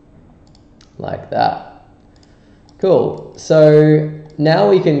 Like that. Cool. So now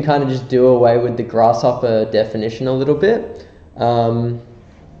we can kind of just do away with the Grasshopper definition a little bit.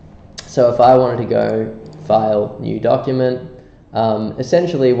 So if I wanted to go File, New Document,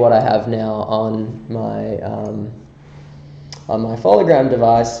 essentially what I have now on my Fologram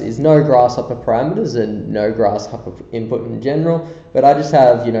device is no Grasshopper parameters and no Grasshopper input in general, but I just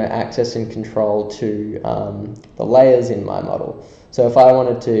have access and control to the layers in my model. So if I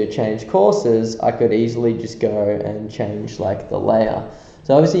wanted to change courses, I could easily just go and change like the layer.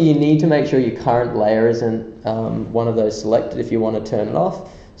 So obviously you need to make sure your current layer isn't one of those selected if you want to turn it off.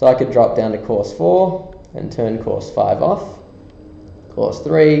 So I could drop down to course 4 and turn course 5 off, course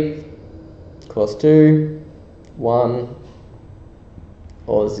 3, course 2, 1,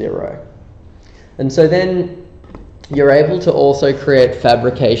 or 0. And so then you're able to also create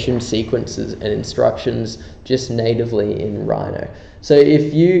fabrication sequences and instructions just natively in Rhino. So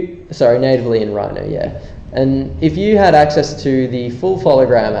if you, natively in Rhino, yeah. And if you had access to the full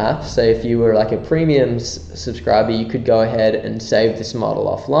Fologram app, so if you were like a premium subscriber, you could go ahead and save this model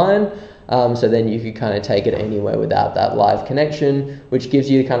offline. So then you could kind of take it anywhere without that live connection, which gives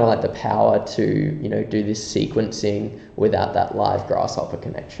you kind of like the power to, you know, do this sequencing without that live Grasshopper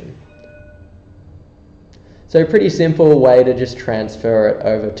connection. So a pretty simple way to just transfer it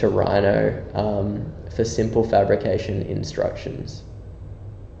over to Rhino for simple fabrication instructions.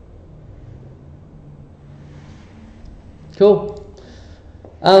 Cool.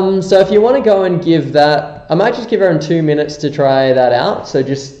 So if you want to go and give that, I might just give everyone 2 minutes to try that out. So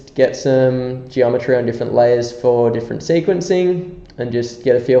just get some geometry on different layers for different sequencing and just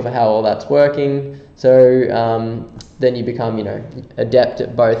get a feel for how all that's working. So then you become, you know, adept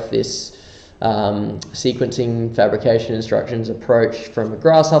at both this sequencing fabrication instructions approach from a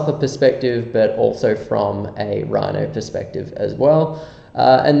Grasshopper perspective, but also from a Rhino perspective as well.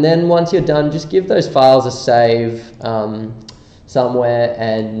 And then once you're done, just give those files a save somewhere,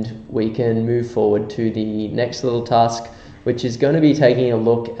 and we can move forward to the next little task, which is going to be taking a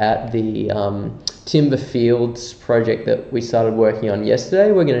look at the timber fields project that we started working on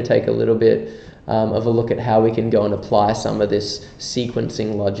yesterday. We're going to take a little bit of a look at how we can go and apply some of this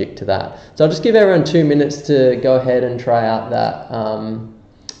sequencing logic to that. So I'll just give everyone 2 minutes to go ahead and try out that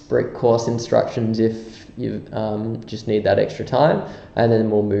brick course instructions if you just need that extra time, and then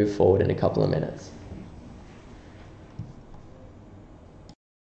we'll move forward in a couple of minutes.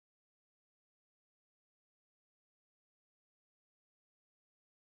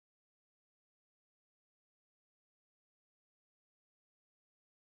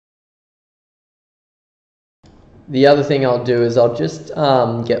 The other thing I'll do is I'll just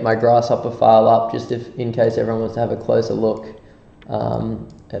get my Grasshopper file up, just in case everyone wants to have a closer look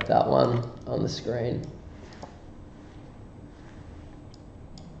at that one on the screen.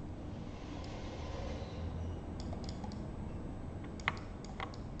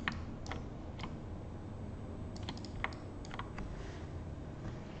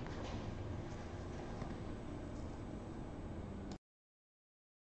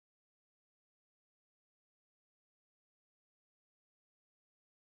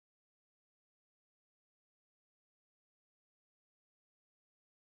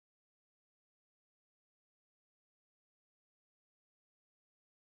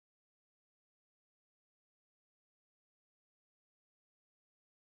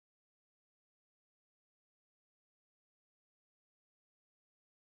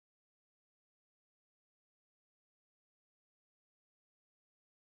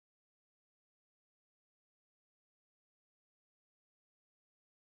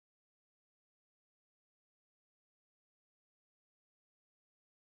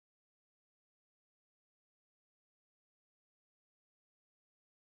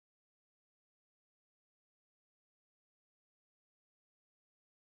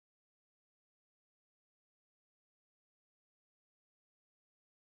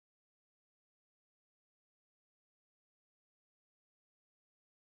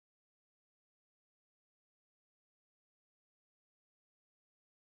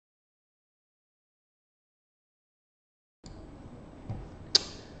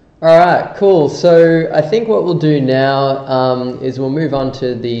 All right, cool. So I think what we'll do now is we'll move on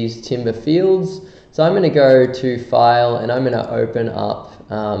to these timber fields. So I'm going to go to File, and I'm going to open up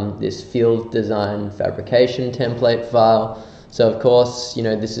this field design fabrication template file. So of course, you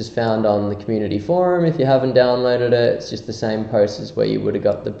know, this is found on the community forum. If you haven't downloaded it, it's just the same post as where you would have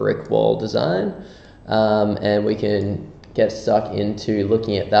got the brick wall design, and we can get stuck into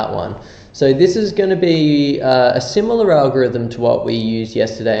looking at that one. So this is going to be a similar algorithm to what we used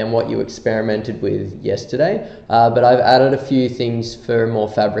yesterday and what you experimented with yesterday, but I've added a few things for more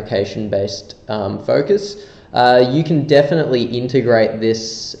fabrication-based focus. You can definitely integrate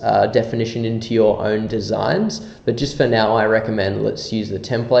this definition into your own designs, but just for now I recommend let's use the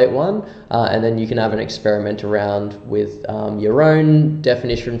template one, and then you can have an experiment around with your own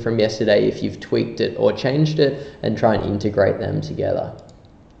definition from yesterday if you've tweaked it or changed it, and try and integrate them together.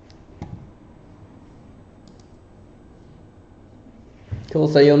 Cool,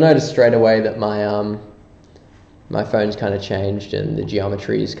 so you'll notice straight away that my my phone's kind of changed and the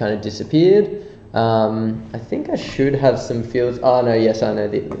geometry's kind of disappeared. I think I should have some fields. Oh no, yes, I know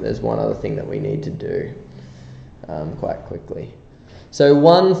there's one other thing that we need to do quite quickly. So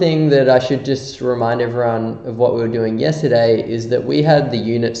one thing that I should just remind everyone of what we were doing yesterday is that we had the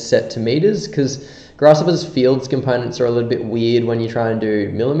units set to meters, because Grasshopper's fields components are a little bit weird when you try and do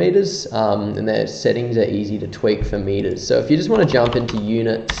millimeters, and their settings are easy to tweak for meters. So if you just want to jump into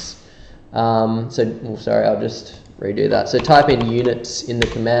units, sorry, I'll just redo that. So type in units in the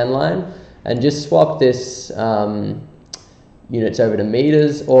command line, and just swap this units over to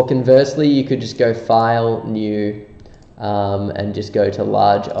meters, or conversely you could just go File, New, and just go to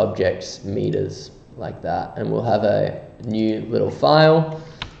Large Objects, Meters, like that, and we'll have a new little file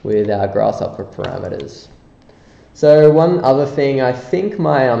with our grasshopper parameters. So one other thing, I think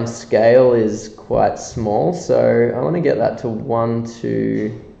my scale is quite small, so I want to get that to 1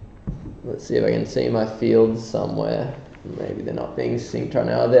 to, let's see if I can see my fields somewhere. Maybe they're not being synced right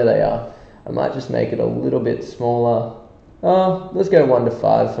now. There they are. I might just make it a little bit smaller. Let's go 1 to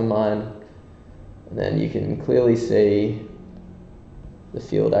 5 for mine. And then you can clearly see the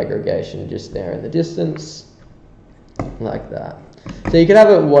field aggregation just there in the distance, like that. So you can have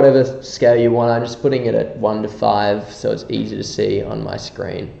it whatever scale you want. I'm just putting it at 1 to 5 so it's easy to see on my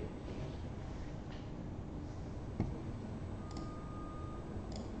screen.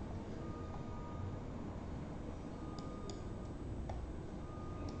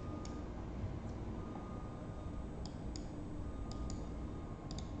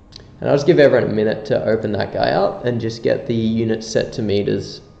 And I'll just give everyone a minute to open that guy up and just get the units set to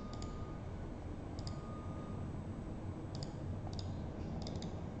meters.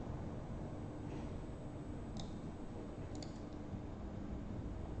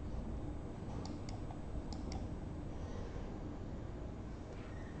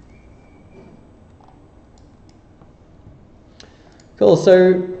 Cool,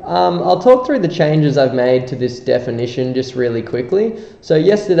 so I'll talk through the changes I've made to this definition just really quickly. So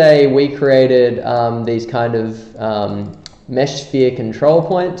yesterday we created these kind of mesh sphere control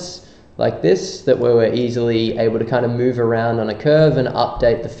points like this that we were easily able to kind of move around on a curve and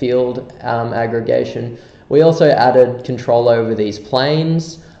update the field aggregation. We also added control over these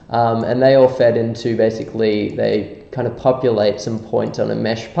planes, and they all fed into, basically they kind of populate some points on a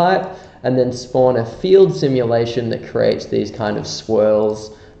mesh pipe and then spawn a field simulation that creates these kind of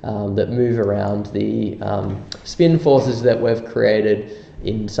swirls that move around the spin forces that we've created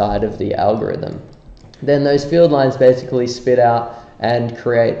inside of the algorithm. Then those field lines basically spit out and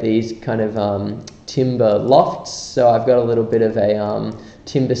create these kind of timber lofts. So I've got a little bit of a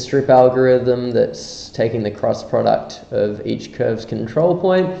timber strip algorithm that's taking the cross product of each curve's control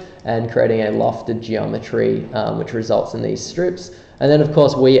point and creating a lofted geometry which results in these strips. And then of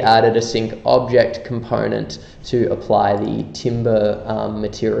course we added a sync object component to apply the timber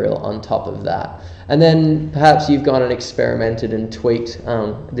material on top of that. And then perhaps you've gone and experimented and tweaked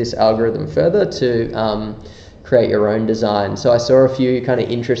this algorithm further to create your own design. So I saw a few kind of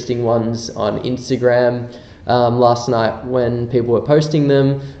interesting ones on Instagram last night when people were posting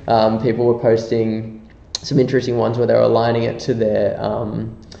them. People were posting some interesting ones where they were aligning it to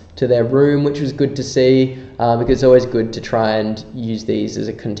their room, which was good to see, because it's always good to try and use these as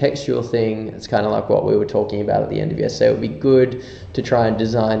a contextual thing. It's kind of like what we were talking about at the end of yesterday. It would be good to try and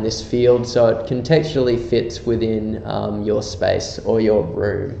design this field so it contextually fits within your space or your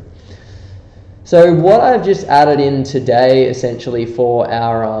room. So what I've just added in today essentially for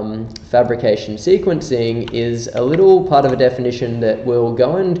our fabrication sequencing is a little part of a definition that will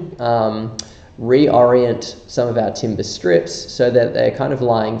go and reorient some of our timber strips so that they're kind of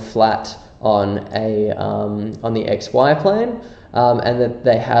lying flat on on the XY plane, and that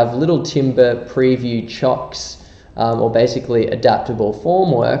they have little timber preview chocks, or basically adaptable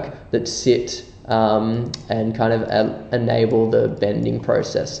formwork that sit and kind of enable the bending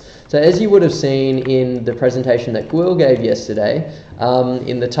process. So as you would have seen in the presentation that Gwil gave yesterday,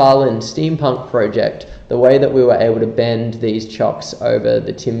 in the Tallinn Steampunk project, the way that we were able to bend these chocks over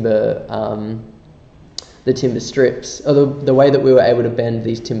the timber strips, or the way that we were able to bend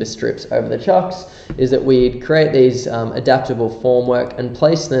these timber strips over the chocks is that we'd create these adaptable formwork and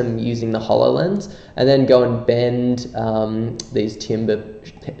place them using the HoloLens, and then go and bend these timber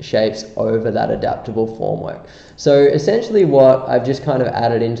shapes over that adaptable formwork. So essentially what I've just kind of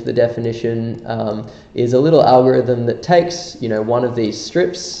added into the definition is a little algorithm that takes, one of these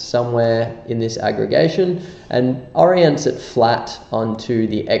strips somewhere in this aggregation and orients it flat onto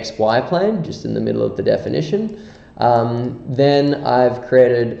the XY plane, just in the middle of the definition. Then I've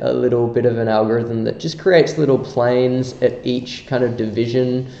created a little bit of an algorithm that just creates little planes at each kind of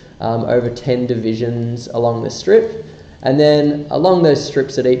division, over 10 divisions along the strip. And then along those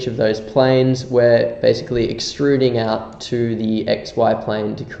strips at each of those planes, we're basically extruding out to the XY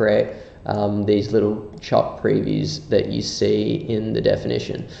plane to create these little chop previews that you see in the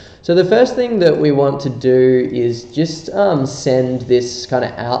definition. So the first thing that we want to do is just send this kind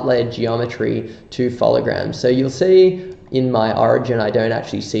of outlaid geometry to Fologram. So you'll see in my origin I don't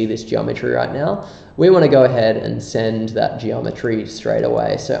actually see this geometry right now, we want to go ahead and send that geometry straight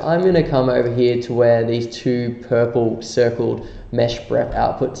away. So I'm going to come over here to where these two purple circled mesh brep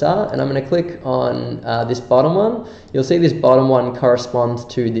outputs are, and I'm going to click on this bottom one. You'll see this bottom one corresponds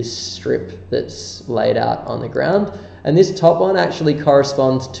to this strip that's laid out on the ground, and this top one actually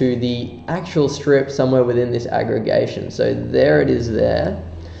corresponds to the actual strip somewhere within this aggregation. So there it is there.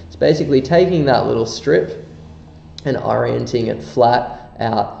 It's basically taking that little strip and orienting it flat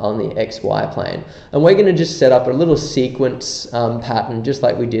out on the XY plane. And we're going to just set up a little sequence pattern just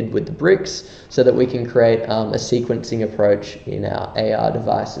like we did with the bricks, so that we can create a sequencing approach in our AR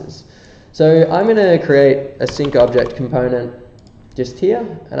devices. So I'm going to create a sync object component just here,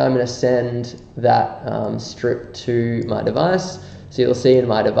 and I'm going to send that strip to my device. So you'll see in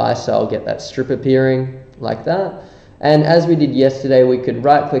my device I'll get that strip appearing like that. And as we did yesterday, we could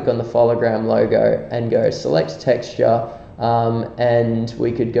right click on the Fologram logo and go select texture, and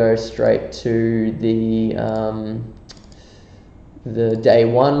we could go straight to the day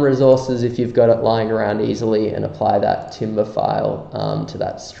one resources if you've got it lying around easily, and apply that timber file to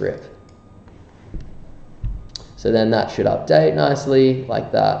that strip. So then that should update nicely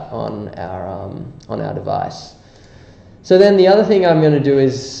like that on our device. So then the other thing I'm going to do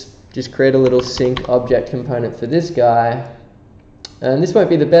is just create a little sync object component for this guy. And this won't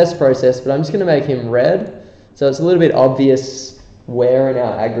be the best process, but I'm just going to make him red. So it's a little bit obvious where in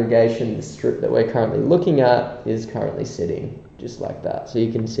our aggregation the strip that we're currently looking at is currently sitting, just like that. So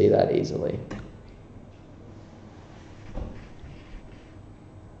you can see that easily.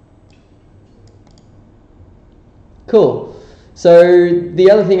 Cool. So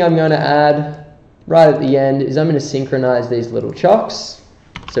the other thing I'm going to add right at the end is I'm going to synchronize these little chocks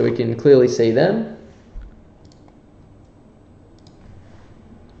so we can clearly see them.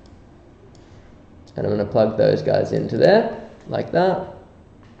 And I'm going to plug those guys into there, like that.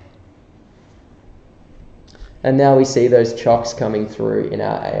 And now we see those chocks coming through in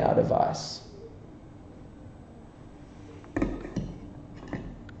our AR device.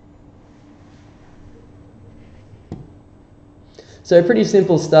 So pretty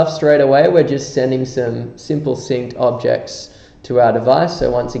simple stuff straight away. We're just sending some simple synced objects to our device.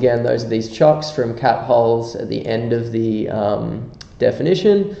 So once again, those are these chocks from cap holes at the end of the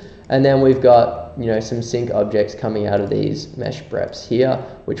definition. And then we've got, you know, some sync objects coming out of these mesh breps here,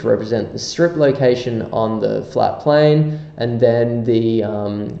 which represent the strip location on the flat plane, and then the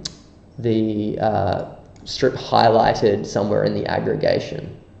strip highlighted somewhere in the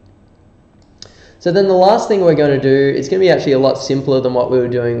aggregation. So then the last thing we're going to do, it's going to be actually a lot simpler than what we were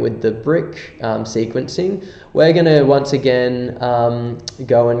doing with the brick sequencing. We're going to once again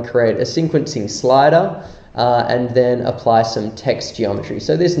go and create a sequencing slider and then apply some text geometry.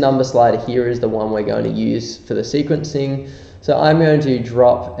 So this number slider here is the one we're going to use for the sequencing. So I'm going to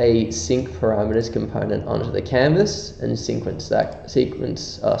drop a sync parameters component onto the canvas and synchronize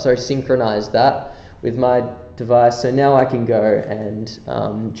that with my device. So now I can go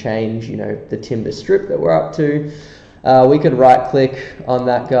and change, you know, the timber strip that we're up to. We could right click on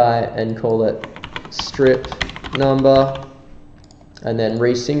that guy and call it strip number, and then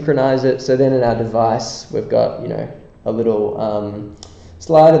resynchronize it. So then in our device we've got, you know, a little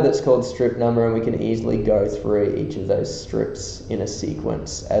slider that's called strip number, and we can easily go through each of those strips in a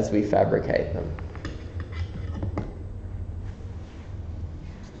sequence as we fabricate them.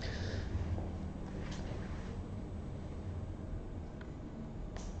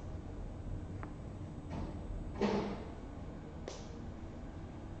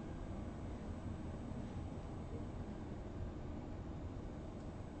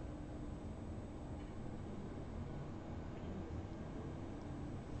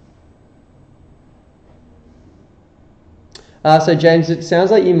 So James, it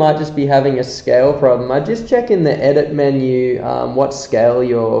sounds like you might just be having a scale problem. I just check in the edit menu what scale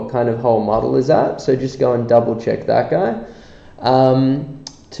your kind of whole model is at. So just go and double check that guy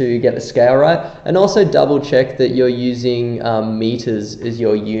to get the scale right. And also double check that you're using meters as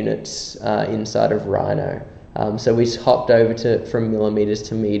your units inside of Rhino. So we hopped over from millimeters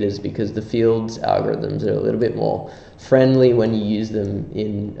to meters because the field's algorithms are a little bit more friendly when you use them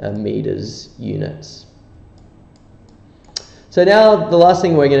in meters units. So now the last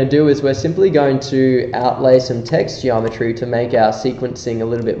thing we're going to do is we're simply going to outlay some text geometry to make our sequencing a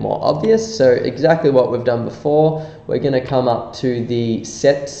little bit more obvious. So exactly what we've done before, we're going to come up to the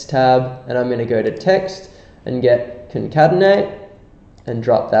Sets tab, and I'm going to go to Text and get Concatenate and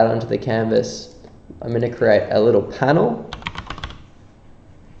drop that onto the canvas. I'm going to create a little panel,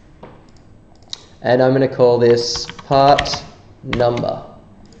 and I'm going to call this part number,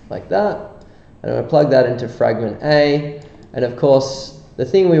 like that. And I'm going to plug that into fragment A, and of course the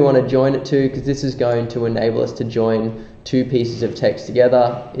thing we want to join it to, because this is going to enable us to join two pieces of text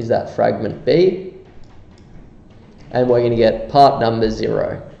together, is that fragment B, and we're going to get part number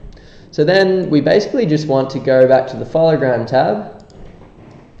 0. So then we basically just want to go back to the Fologram tab,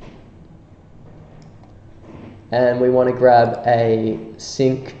 and we want to grab a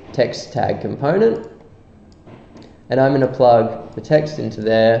sync text tag component, and I'm going to plug the text into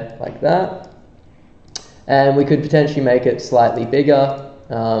there like that. And we could potentially make it slightly bigger,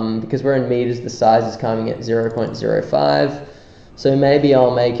 because we're in meters, the size is coming at 0.05. So maybe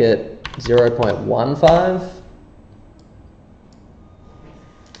I'll make it 0.15.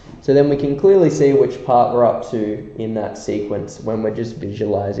 So then we can clearly see which part we're up to in that sequence when we're just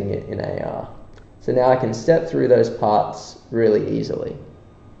visualizing it in AR. So now I can step through those parts really easily.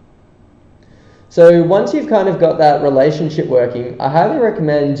 So once you've kind of got that relationship working, I highly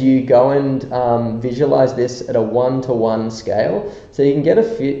recommend you go and visualize this at a 1-to-1 scale, so you can get a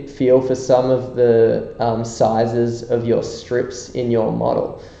feel for some of the sizes of your strips in your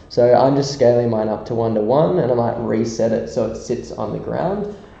model. So I'm just scaling mine up to 1-to-1, and I might reset it so it sits on the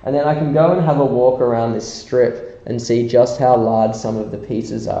ground. And then I can go and have a walk around this strip and see just how large some of the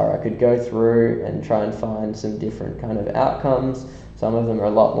pieces are. I could go through and try and find some different kind of outcomes. Some of them are a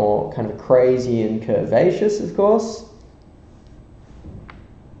lot more kind of crazy and curvaceous, of course.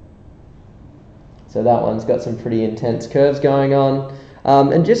 So that one's got some pretty intense curves going on.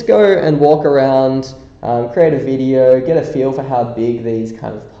 And just go and walk around, create a video, get a feel for how big these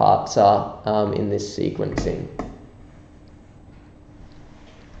kind of parts are in this sequencing.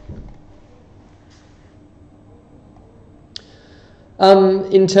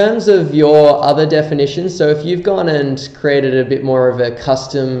 In terms of your other definitions, so if you've gone and created a bit more of a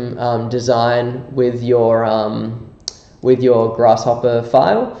custom design with your Grasshopper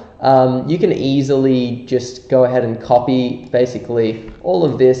file, you can easily just go ahead and copy basically all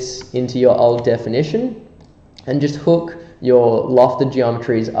of this into your old definition and just hook your lofted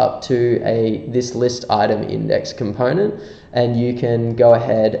geometries up to this list item index component, and you can go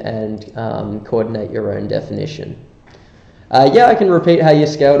ahead and coordinate your own definition. Yeah, I can repeat how you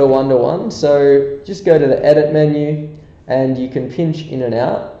scale to 1-to-1. So just go to the edit menu and you can pinch in and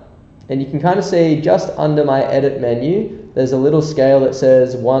out, and you can kind of see just under my edit menu there's a little scale that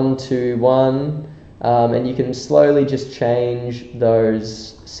says 1-to-1, and you can slowly just change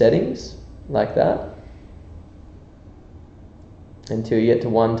those settings like that until you get to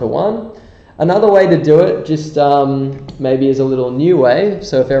 1-to-1. Another way to do it, just maybe is a little new way,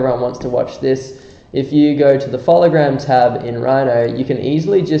 so if everyone wants to watch this, if you go to the Fologram tab in Rhino, you can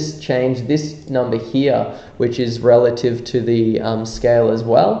easily just change this number here, which is relative to the scale as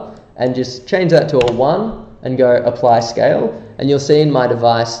well, and just change that to a 1 and go apply scale, and you'll see in my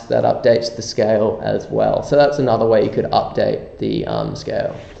device that updates the scale as well. So that's another way you could update the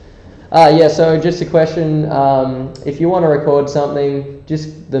scale. Yeah, so just a question, if you want to record something,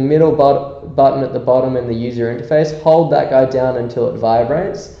 just the middle button at the bottom in the user interface, hold that guy down until it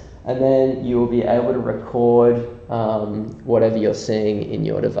vibrates, and then you will be able to record whatever you're seeing in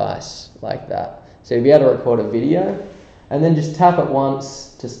your device like that. So you'll be able to record a video, and then just tap it once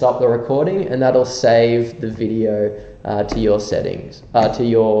to stop the recording, and that'll save the video to your settings, to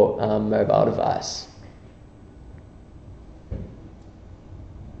your mobile device.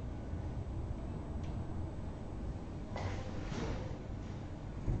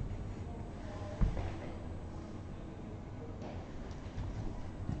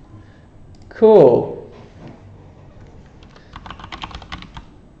 Cool.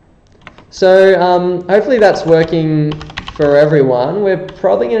 So hopefully that's working for everyone. We're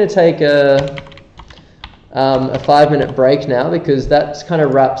probably going to take a 5-minute break now, because that kind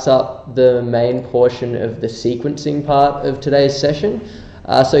of wraps up the main portion of the sequencing part of today's session.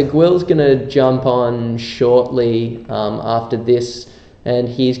 So Gwil's going to jump on shortly after this, and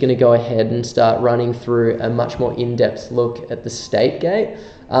he's going to go ahead and start running through a much more in-depth look at the state gate.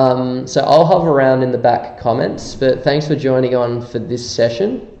 So I'll hover around in the back comments, but thanks for joining on for this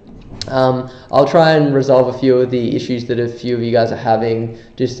session. I'll try and resolve a few of the issues that a few of you guys are having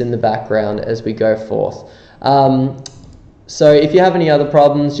just in the background as we go forth. So if you have any other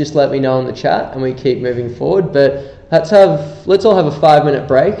problems, just let me know in the chat and we keep moving forward. But let's all have a 5-minute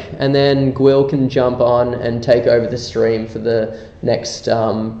break, and then Gwil can jump on and take over the stream for the next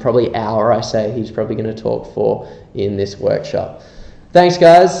probably hour. I say he's probably going to talk for in this workshop. Thanks,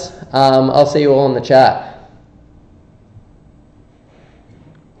 guys. I'll see you all in the chat.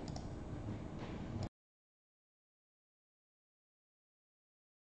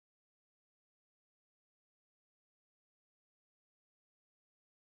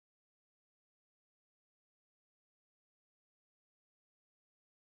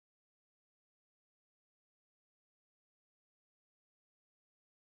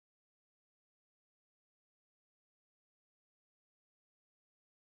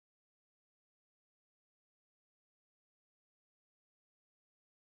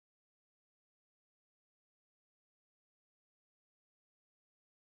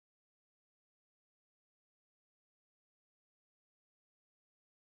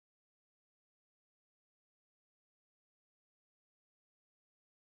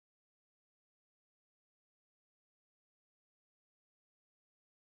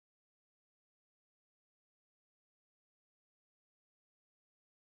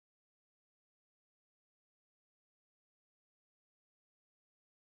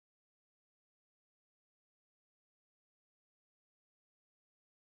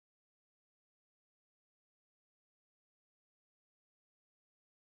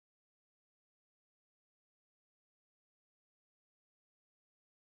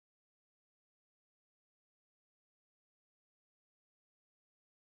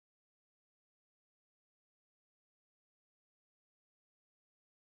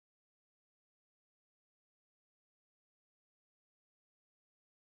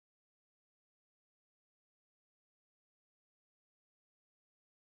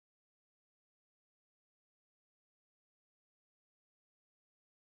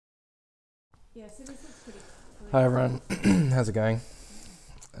 Yeah, so this looks pretty clear. Hi everyone, how's it going?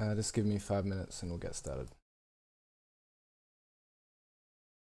 Just give me 5 minutes and we'll get started.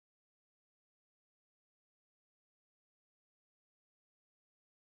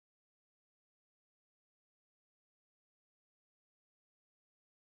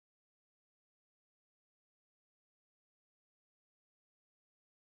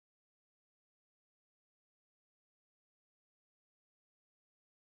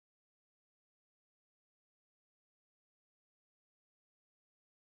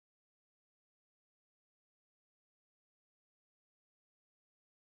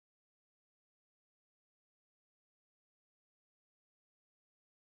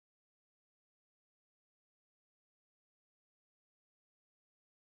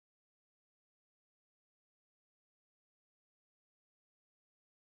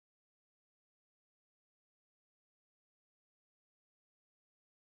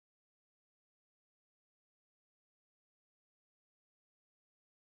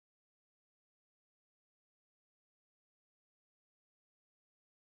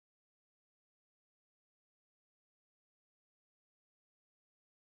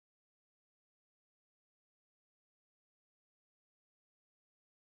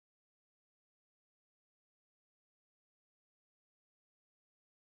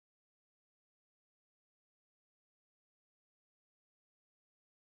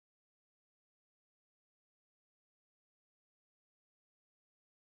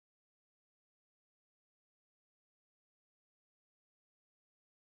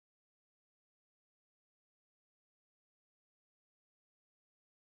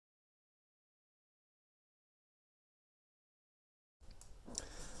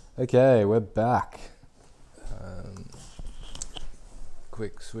 Okay, we're back. Um,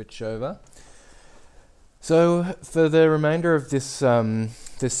 Quick switch over. So for the remainder of this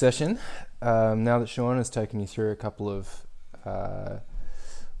session, now that Sean has taken you through a couple of,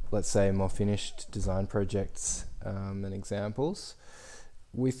 let's say, more finished design projects and examples,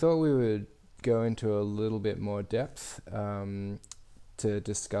 we thought we would go into a little bit more depth to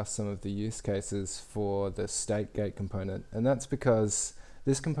discuss some of the use cases for the state gate component. And that's because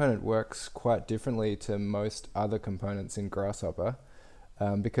this component works quite differently to most other components in Grasshopper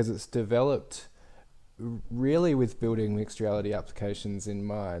because it's developed really with building mixed reality applications in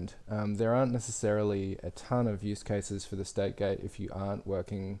mind. There aren't necessarily a ton of use cases for the state gate if you aren't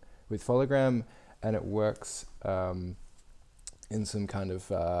working with Fologram, and it works in some kind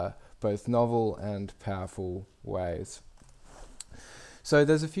of both novel and powerful ways. So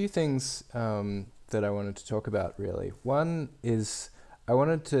there's a few things that I wanted to talk about really. One is I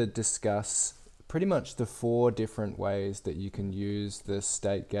wanted to discuss pretty much the 4 different ways that you can use the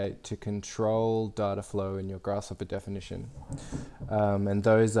state gate to control data flow in your Grasshopper definition. And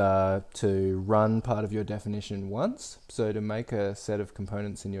those are to run part of your definition once, so to make a set of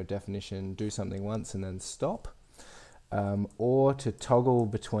components in your definition do something once and then stop, or to toggle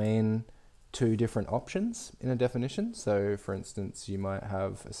between 2 different options in a definition. So for instance, you might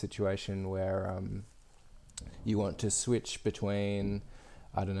have a situation where you want to switch between,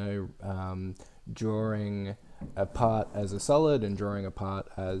 I don't know, drawing a part as a solid and drawing a part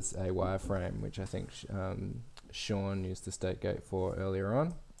as a wireframe, which I think Sean used the state gate for earlier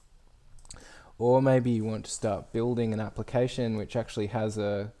on. Or maybe you want to start building an application which actually has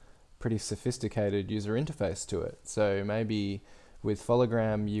a pretty sophisticated user interface to it. So maybe with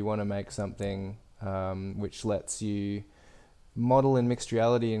Fologram you want to make something which lets you model in mixed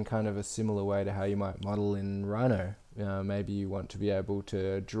reality in kind of a similar way to how you might model in Rhino. Maybe you want to be able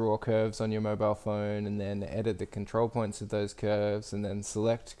to draw curves on your mobile phone and then edit the control points of those curves and then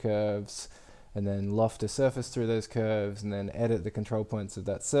select curves and then loft a surface through those curves and then edit the control points of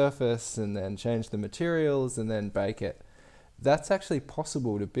that surface and then change the materials and then bake it. That's actually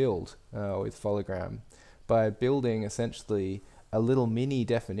possible to build with Fologram by building essentially a little mini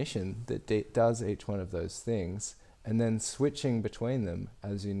definition that does each one of those things and then switching between them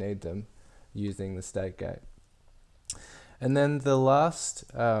as you need them using the state gate. And then the last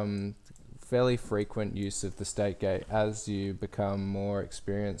fairly frequent use of the state gate as you become more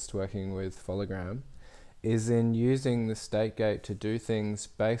experienced working with Fologram is in using the state gate to do things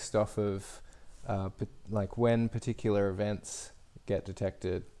based off of like when particular events get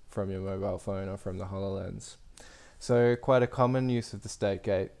detected from your mobile phone or from the HoloLens. So quite a common use of the state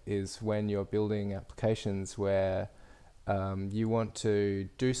gate is when you're building applications where you want to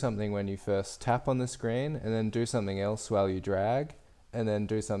do something when you first tap on the screen and then do something else while you drag and then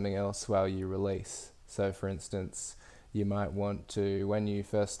do something else while you release. So for instance, you might want to, when you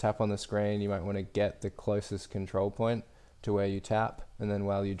first tap on the screen, you might want to get the closest control point to where you tap, and then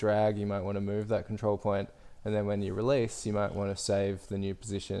while you drag you might want to move that control point, and then when you release you might want to save the new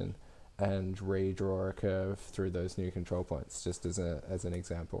position and redraw a curve through those new control points, just as an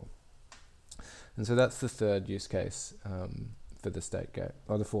example. And so that's the third use case for the state gate,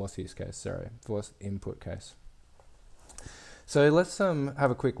 or the fourth use case, sorry, fourth input case. So let's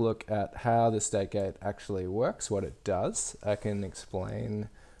have a quick look at how the state gate actually works, what it does. I can explain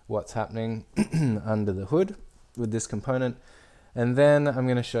what's happening under the hood with this component, and then I'm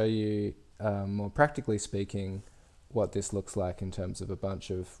going to show you, more practically speaking, what this looks like in terms of a bunch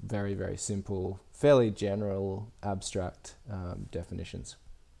of very, very simple, fairly general, abstract definitions.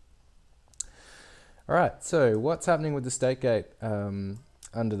 All right, so what's happening with the state gate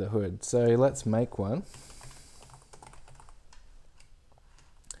under the hood? So let's make one.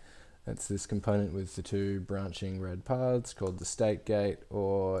 That's this component with the two branching red paths called the state gate,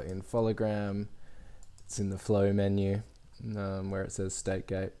 or in Fologram, it's in the flow menu where it says state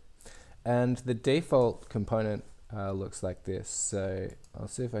gate. And the default component looks like this. So I'll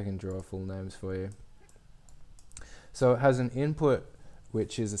see if I can draw full names for you. So it has an input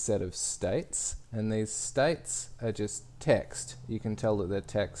which is a set of states, and these states are just text. You can tell that they're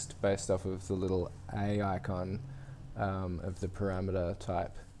text based off of the little A icon of the parameter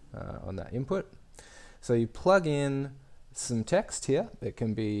type on that input. So you plug in some text here. It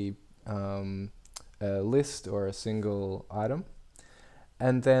can be a list or a single item.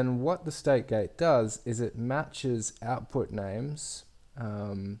 And then what the state gate does is it matches output names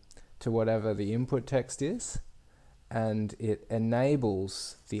to whatever the input text is, and it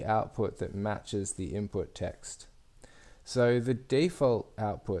enables the output that matches the input text. So the default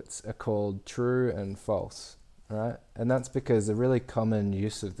outputs are called true and false, right? And that's because a really common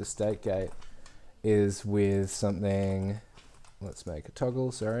use of the state gate is with something, let's make a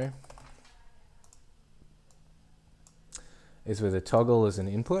toggle, sorry, is with a toggle as an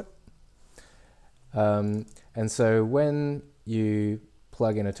input. And so when you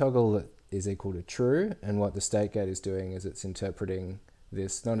plug in a toggle that is equal to true, and what the state gate is doing is it's interpreting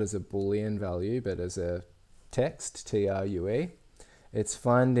this not as a Boolean value but as a text, TRUE. It's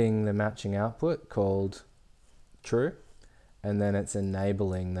finding the matching output called true, and then it's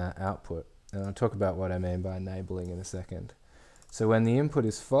enabling that output. And I'll talk about what I mean by enabling in a second. So when the input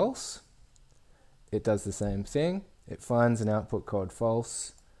is false, it does the same thing. It finds an output called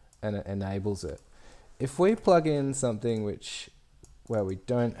false and it enables it. If we plug in something where we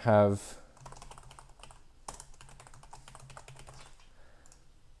don't have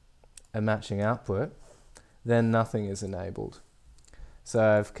a matching output, then nothing is enabled. So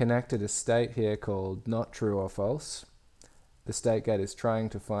I've connected a state here called not true or false. The state gate is trying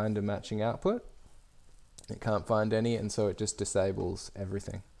to find a matching output. It can't find any, and so it just disables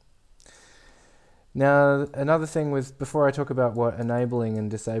everything. Now, another thing before I talk about what enabling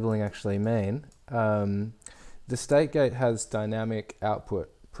and disabling actually mean, the state gate has dynamic output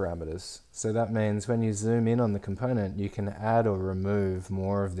parameters. So that means when you zoom in on the component, you can add or remove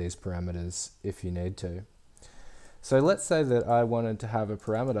more of these parameters if you need to. So let's say that I wanted to have a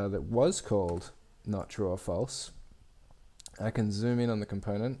parameter that was called not true or false. I can zoom in on the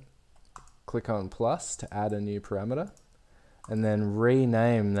component, click on plus to add a new parameter, and then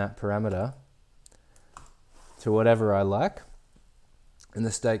rename that parameter to whatever I like, and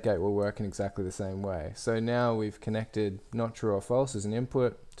the state gate will work in exactly the same way. So now we've connected not true or false as an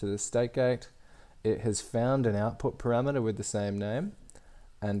input to the state gate. It has found an output parameter with the same name,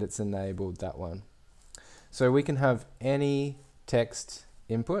 and it's enabled that one. So we can have any text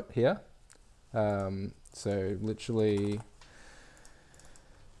input here. So literally,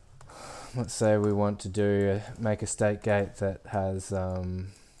 let's say we want to make a state gate that has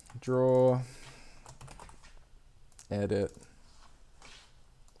draw, edit,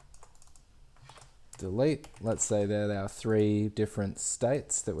 delete. Let's say there are 3 different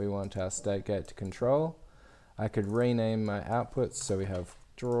states that we want our state gate to control. I could rename my outputs, so we have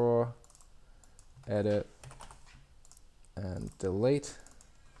draw, edit, and delete.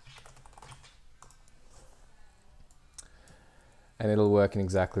 And it'll work in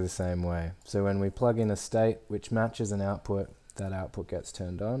exactly the same way. So when we plug in a state which matches an output, that output gets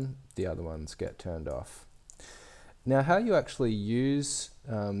turned on, the other ones get turned off. Now, how you actually use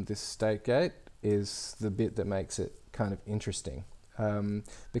this state gate is the bit that makes it kind of interesting.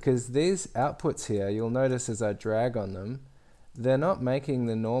 Because these outputs here, you'll notice as I drag on them, they're not making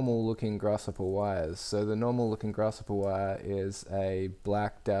the normal looking grasshopper wires. So the normal looking grasshopper wire is a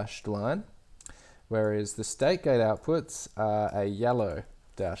black dashed line, whereas the state gate outputs are a yellow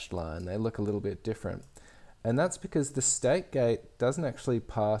dashed line. They look a little bit different. And that's because the state gate doesn't actually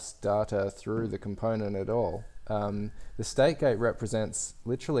pass data through the component at all. the state gate represents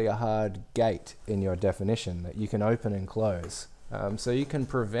literally a hard gate in your definition that you can open and close. So you can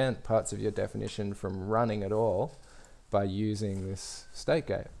prevent parts of your definition from running at all by using this state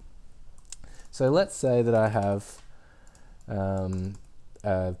gate. So let's say that I have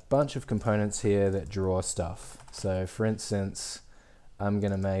a bunch of components here that draw stuff. So for instance, I'm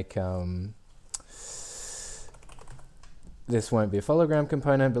going to make, this won't be a Fologram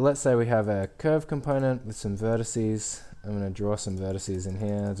component, but let's say we have a curve component with some vertices. I'm going to draw some vertices in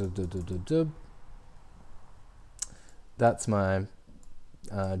here. That's my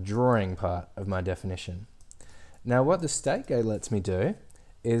drawing part of my definition. Now what the state gate lets me do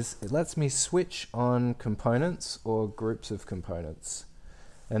is it lets me switch on components or groups of components.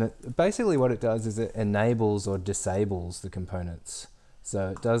 And basically what it does is it enables or disables the components. So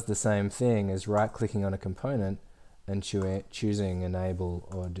it does the same thing as right-clicking on a component and choosing enable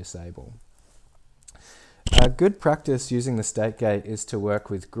or disable. A good practice using the state gate is to work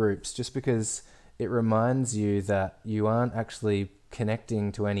with groups, just because it reminds you that you aren't actually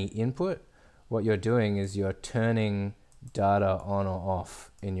connecting to any input. What you're doing is you're turning data on or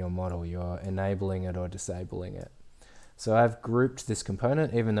off in your model. You're enabling it or disabling it. So I've grouped this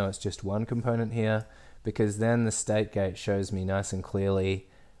component, even though it's just one component here, because then the state gate shows me nice and clearly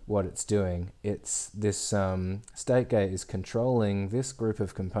what it's doing. It's this state gate is controlling this group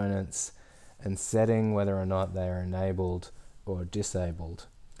of components and setting whether or not they are enabled or disabled.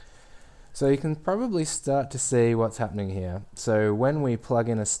 So you can probably start to see what's happening here. So when we plug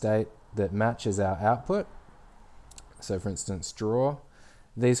in a state that matches our output, so for instance draw,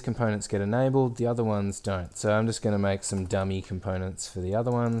 these components get enabled, the other ones don't. So I'm just going to make some dummy components for the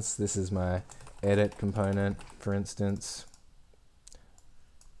other ones. This is my edit component, for instance.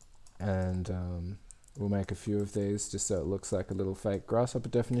 And we'll make a few of these just so it looks like a little fake grasshopper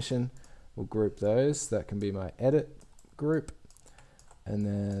definition. We'll group those. That can be my edit group. And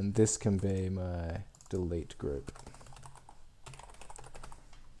then this can be my delete group.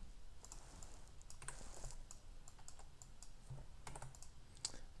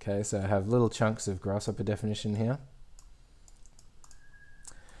 Okay, so I have little chunks of grasshopper definition here.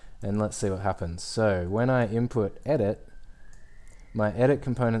 And let's see what happens. So when I input edit, my edit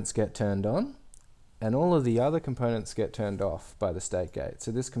components get turned on, and all of the other components get turned off by the state gate.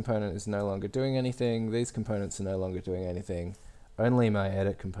 So this component is no longer doing anything, these components are no longer doing anything, only my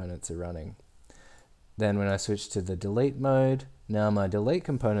edit components are running. Then when I switch to the delete mode, now my delete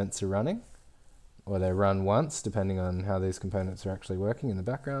components are running, or they run once depending on how these components are actually working in the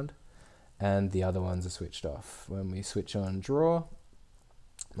background, and the other ones are switched off. When we switch on draw,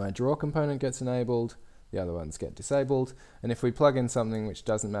 my draw component gets enabled, the other ones get disabled, and if we plug in something which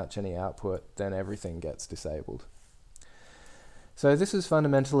doesn't match any output, then everything gets disabled. So this is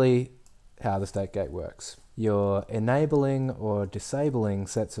fundamentally how the state gate works. You're enabling or disabling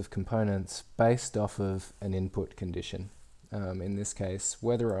sets of components based off of an input condition. In this case,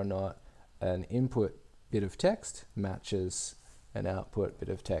 whether or not an input bit of text matches an output bit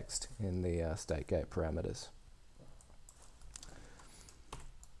of text in the state gate parameters.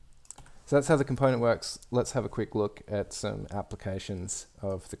 So that's how the component works. Let's have a quick look at some applications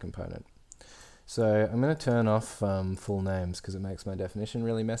of the component. So I'm going to turn off full names because it makes my definition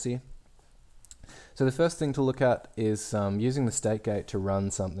really messy. So the first thing to look at is using the state gate to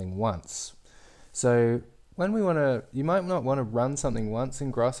run something once. So when we want to, you might not want to run something once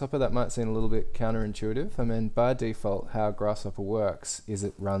in Grasshopper. That might seem a little bit counterintuitive. I mean, by default, how Grasshopper works is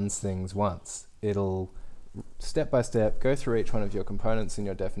it runs things once. It'll step by step go through each one of your components in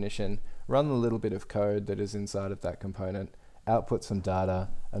your definition, run the little bit of code that is inside of that component, output some data,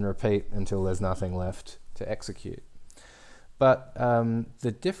 and repeat until there's nothing left to execute. But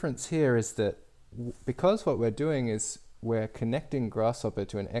the difference here is that because what we're doing is we're connecting Grasshopper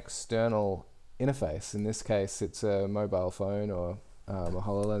to an external interface, in this case it's a mobile phone or a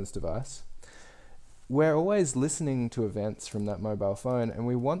HoloLens device, we're always listening to events from that mobile phone, and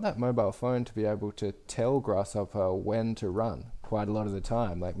we want that mobile phone to be able to tell Grasshopper when to run quite a lot of the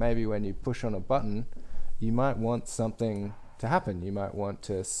time. Like maybe when you push on a button, you might want something to happen. You might want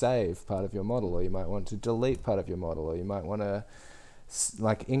to save part of your model, or you might want to delete part of your model, or you might want to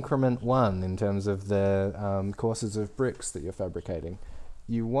like increment 1 in terms of the courses of bricks that you're fabricating.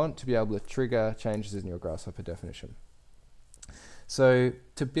 You want to be able to trigger changes in your Grasshopper definition. So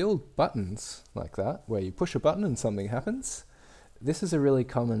to build buttons like that, where you push a button and something happens, this is a really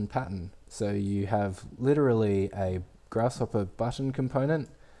common pattern. So you have literally a Grasshopper button component.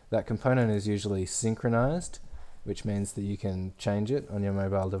 That component is usually synchronized, which means that you can change it on your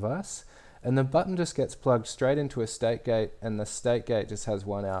mobile device. And the button just gets plugged straight into a state gate, and the state gate just has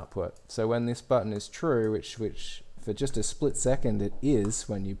one output. So when this button is true, which for just a split second it is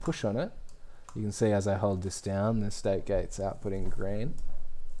when you push on it, you can see as I hold this down, the state gate's outputting green.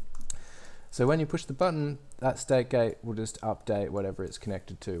 So when you push the button, that state gate will just update whatever it's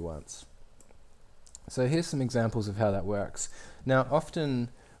connected to once. So here's some examples of how that works. Now often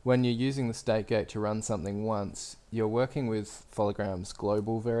when you're using the state gate to run something once, you're working with Fologram's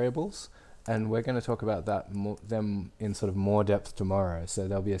global variables, and we're going to talk about them in sort of more depth tomorrow. So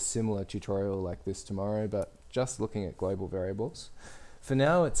there'll be a similar tutorial like this tomorrow, but just looking at global variables. For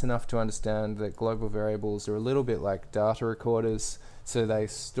now, it's enough to understand that global variables are a little bit like data recorders, so they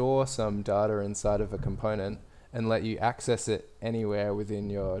store some data inside of a component and let you access it anywhere within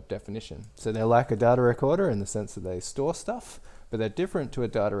your definition. So they're like a data recorder in the sense that they store stuff, but they're different to a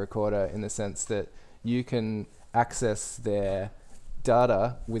data recorder in the sense that you can access their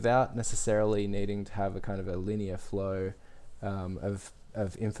data without necessarily needing to have a kind of a linear flow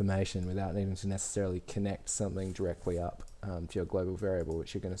of information, without needing to necessarily connect something directly up to your global variable,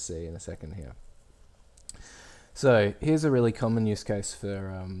 which you're going to see in a second here. So here's a really common use case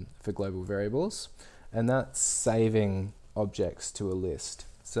for global variables, and that's saving objects to a list.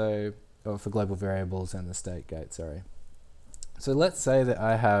 So, or for global variables and the state gate, sorry. So let's say that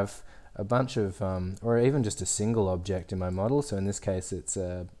I have a bunch of, or even just a single object in my model. So in this case, it's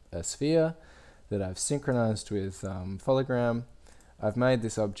a sphere that I've synchronized with Fologram. I've made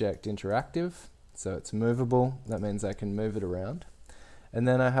this object interactive, so it's movable. That means I can move it around. And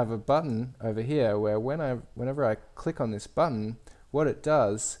then I have a button over here where whenever I click on this button, what it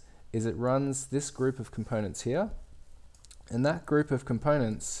does is it runs this group of components here, and that group of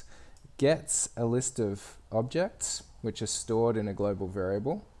components gets a list of objects which are stored in a global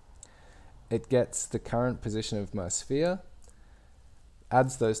variable. It gets the current position of my sphere,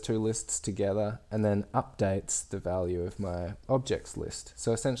 adds those two lists together, and then updates the value of my objects list.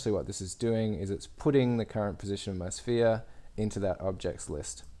 So essentially what this is doing is it's putting the current position of my sphere into that objects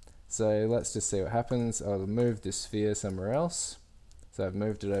list. So let's just see what happens. I'll move this sphere somewhere else. So I've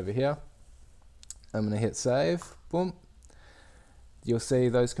moved it over here. I'm going to hit save. Boom. You'll see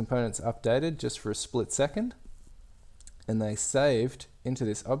those components updated just for a split second, and they saved into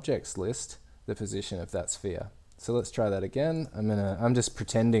this objects list the position of that sphere. So let's try that again. I'm just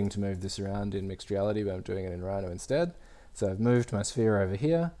pretending to move this around in mixed reality, but I'm doing it in Rhino instead. So I've moved my sphere over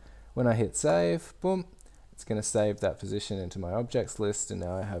here. When I hit save, boom, it's going to save that position into my objects list, and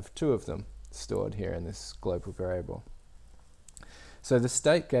now I have two of them stored here in this global variable. So the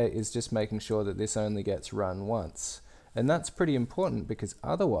state gate is just making sure that this only gets run once. And that's pretty important, because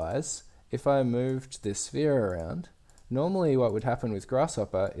otherwise, if I moved this sphere around, normally what would happen with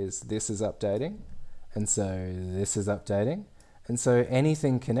Grasshopper is this is updating, and so this is updating, and so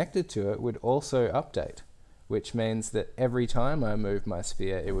anything connected to it would also update, which means that every time I move my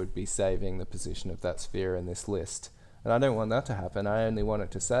sphere, it would be saving the position of that sphere in this list. And I don't want that to happen. I only want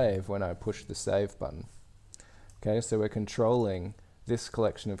it to save when I push the save button. Okay, so we're controlling this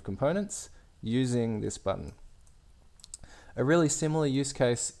collection of components using this button. A really similar use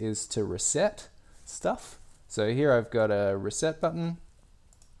case is to reset stuff. So here I've got a reset button.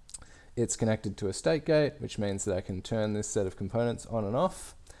 It's connected to a state gate, which means that I can turn this set of components on and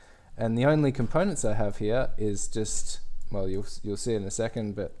off. And the only components I have here is just, well, you'll see it in a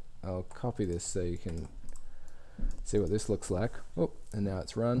second, but I'll copy this so you can see what this looks like. Oh, and now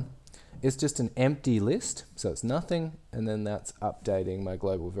it's run. It's just an empty list, so it's nothing, and then that's updating my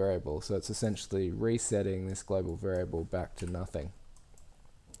global variable. So it's essentially resetting this global variable back to nothing.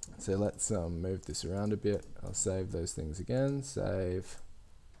 So let's move this around a bit. I'll save those things again. Save.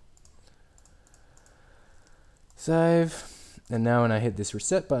 Save. And now when I hit this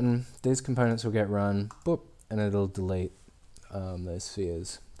reset button, these components will get run, boop, and it'll delete those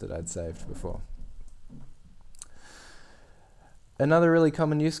spheres that I'd saved before. Another really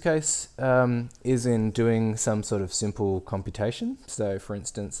common use case is in doing some sort of simple computation. So for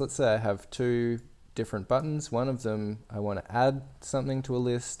instance, let's say I have two different buttons. One of them I want to add something to a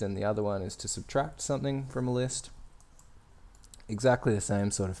list, and the other one is to subtract something from a list. Exactly the same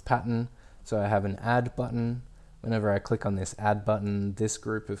sort of pattern. So I have an add button. Whenever I click on this add button, this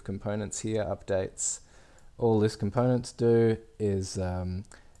group of components here updates. All this components do is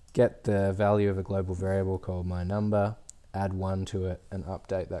get the value of a global variable called my number, add 1 to it, and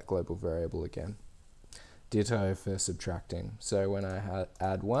update that global variable again. Ditto for subtracting. So when I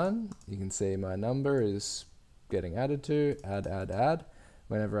add 1, you can see my number is getting added to, add, add, add.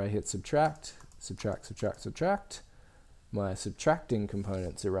 Whenever I hit subtract, subtract, subtract, subtract, my subtracting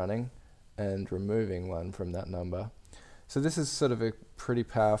components are running and removing 1 from that number. So this is sort of a pretty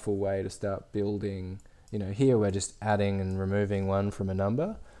powerful way to start building. Here we're just adding and removing one from a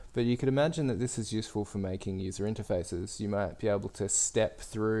number, but you could imagine that this is useful for making user interfaces. You might be able to step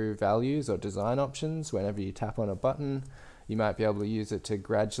through values or design options whenever you tap on a button. You might be able to use it to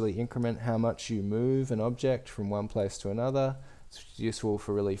gradually increment how much you move an object from one place to another. It's useful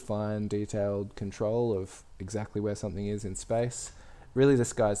for really fine, detailed control of exactly where something is in space. Really, the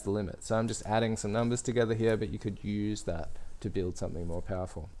sky's the limit. So I'm just adding some numbers together here, but you could use that to build something more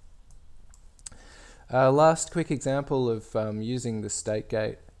powerful. Last quick example of using the state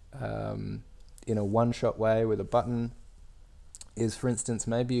gate in a one-shot way with a button is, for instance,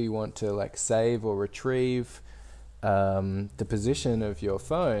 maybe you want to save or retrieve the position of your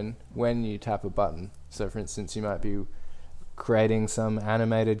phone when you tap a button. So for instance, you might be creating some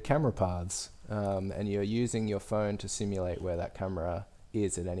animated camera paths, and you're using your phone to simulate where that camera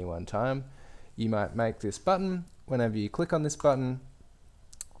is at any one time. You might make this button. Whenever you click on this button,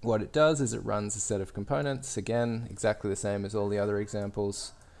 what it does is it runs a set of components, again exactly the same as all the other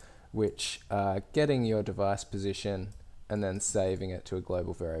examples, which are getting your device position and then saving it to a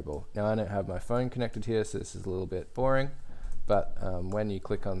global variable. Now I don't have my phone connected here, so this is a little bit boring, but when you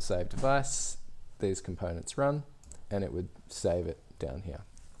click on Save Device, these components run and it would save it down here.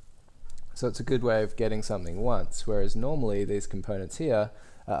 So it's a good way of getting something once, whereas normally these components here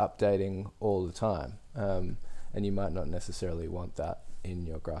are updating all the time, and you might not necessarily want that in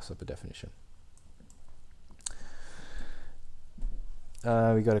your Grasshopper definition.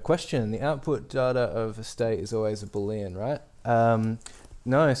 We got a question. The output data of a state is always a Boolean, right?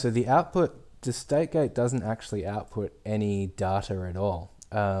 No, so the state gate doesn't actually output any data at all.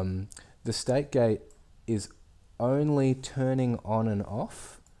 The state gate is only turning on and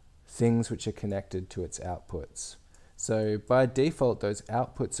off things which are connected to its outputs. So by default, those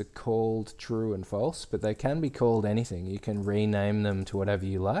outputs are called true and false, but they can be called anything. You can rename them to whatever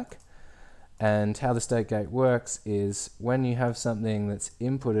you like. And how the state gate works is when you have something that's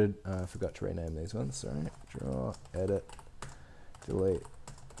inputted, I forgot to rename these ones, sorry. Draw, edit, delete,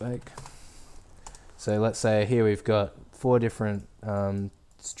 bake. So let's say here we've got 4 different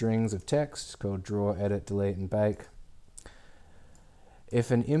strings of text called draw, edit, delete, and bake. If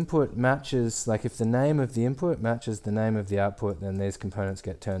an input matches, if the name of the input matches the name of the output, then these components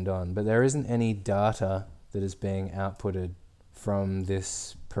get turned on. But there isn't any data that is being outputted from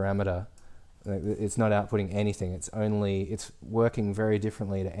this parameter. It's not outputting anything. It's working very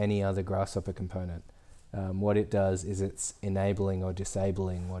differently to any other Grasshopper component. What it does is it's enabling or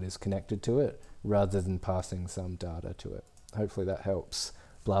disabling what is connected to it rather than passing some data to it. Hopefully that helps.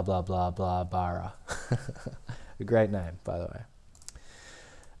 Blah, blah, blah, blah, bara. A great name, by the way.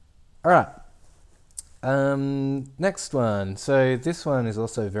 All right. Next one. So this one is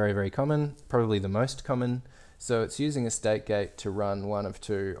also very, very common, probably the most common. So it's using a state gate to run one of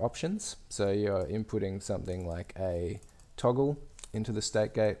 2 options. So you're inputting something like a toggle into the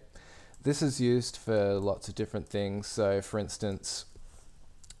state gate. This is used for lots of different things. So for instance,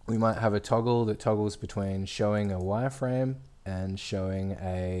 we might have a toggle that toggles between showing a wireframe and showing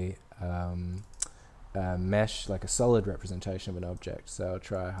a mesh, like a solid representation of an object. So I'll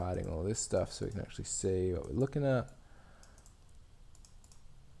try hiding all this stuff so we can actually see what we're looking at.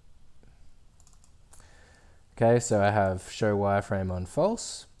 Okay, so I have show wireframe on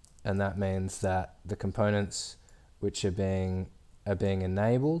false, and that means that the components which are being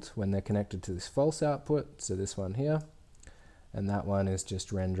enabled when they're connected to this false output, so this one here, and that one is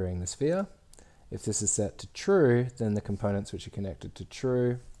just rendering the sphere. If this is set to true, then the components which are connected to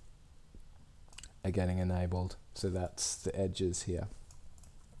true are getting enabled. So that's the edges here.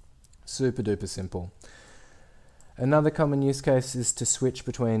 Super duper simple. Another common use case is to switch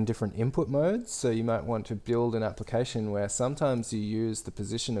between different input modes. So you might want to build an application where sometimes you use the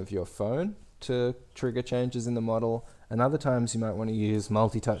position of your phone to trigger changes in the model, and other times you might want to use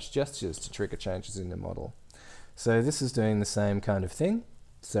multi-touch gestures to trigger changes in the model. So this is doing the same kind of thing.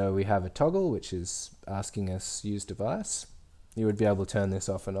 So we have a toggle which is asking us use device. You would be able to turn this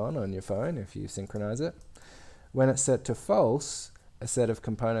off and on your phone if you synchronize it. When it's set to false, a set of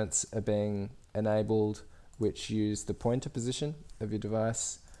components are being enabled which use the pointer position of your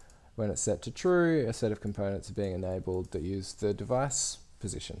device. When it's set to true, a set of components are being enabled that use the device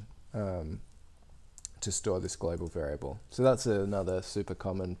position to store this global variable. So that's another super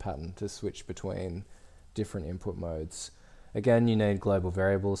common pattern to switch between different input modes. Again, you need global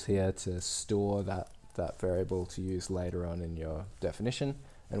variables here to store that variable to use later on in your definition,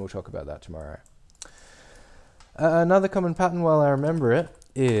 and we'll talk about that tomorrow. Another common pattern, while I remember it,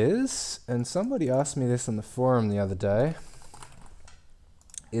 is, and somebody asked me this on the forum the other day,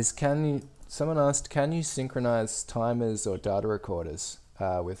 is someone asked, can you synchronize timers or data recorders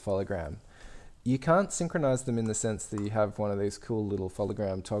with Fologram? You can't synchronize them in the sense that you have one of these cool little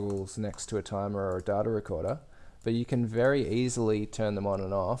Fologram toggles next to a timer or a data recorder, but you can very easily turn them on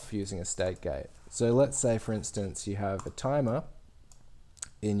and off using a state gate. So let's say, for instance, you have a timer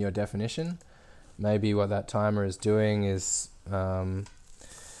in your definition. Maybe what that timer is doing is, I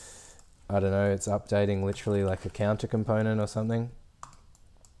don't know, it's updating literally like a counter component or something.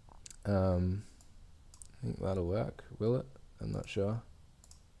 I think that'll work, will it? I'm not sure.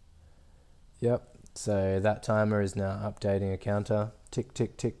 Yep, so that timer is now updating a counter, tick,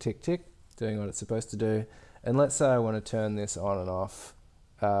 tick, tick, tick, tick, doing what it's supposed to do. And let's say I want to turn this on and off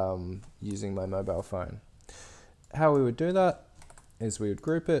using my mobile phone. How we would do that is we would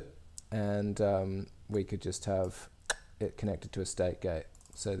group it, and we could just have it connected to a state gate.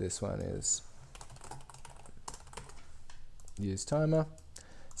 So this one is use timer.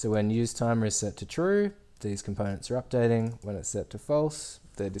 So when use timer is set to true, these components are updating. When it's set to false,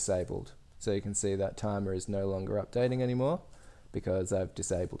 they're disabled. So you can see that timer is no longer updating anymore because I've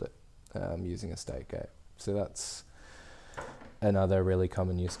disabled it using a state gate. So that's another really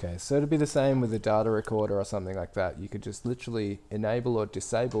common use case. So it'd be the same with a data recorder or something like that. You could just literally enable or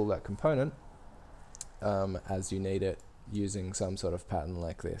disable that component as you need it using some sort of pattern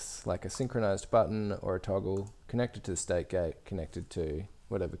like this, like a synchronized button or a toggle connected to the state gate, connected to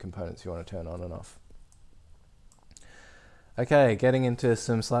whatever components you want to turn on and off. Okay, getting into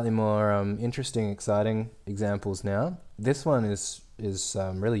some slightly more interesting, exciting examples now. This one is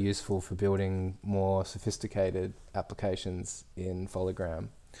really useful for building more sophisticated applications in Fologram.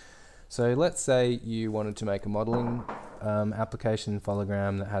 So let's say you wanted to make a modeling application in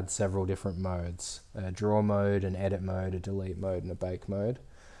Fologram that had several different modes: a draw mode, an edit mode, a delete mode, and a bake mode.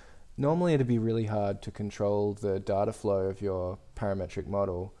 Normally it'd be really hard to control the data flow of your parametric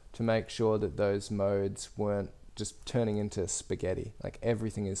model to make sure that those modes weren't just turning into spaghetti, like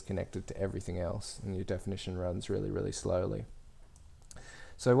everything is connected to everything else and your definition runs really, really slowly.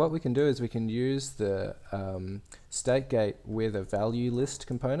 So what we can do is we can use the state gate with a value list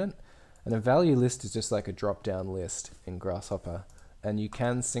component, and a value list is just like a drop-down list in Grasshopper, and you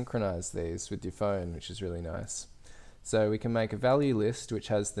can synchronize these with your phone, which is really nice. So we can make a value list which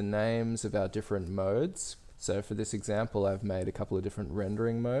has the names of our different modes. So for this example, I've made a couple of different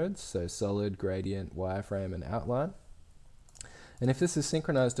rendering modes, so solid, gradient, wireframe, and outline. And if this is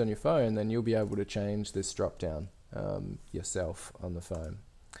synchronized on your phone, then you'll be able to change this drop-down yourself on the phone.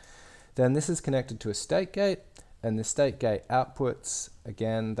 Then this is connected to a state gate, and the state gate outputs,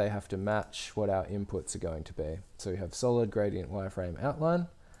 again, they have to match what our inputs are going to be. So we have solid, gradient, wireframe, outline,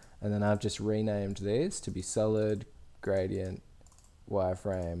 and then I've just renamed these to be solid, gradient,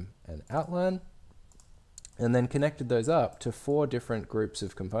 wireframe, and outline, and then connected those up to 4 different groups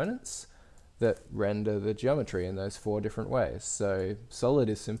of components that render the geometry in those 4 different ways. So solid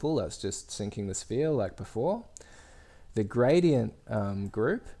is simple, that's just syncing the sphere like before. The gradient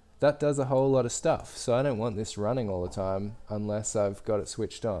group, that does a whole lot of stuff. So I don't want this running all the time unless I've got it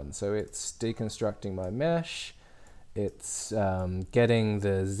switched on. So it's deconstructing my mesh, it's getting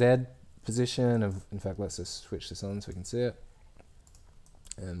the Z position of, in fact, let's just switch this on so we can see it.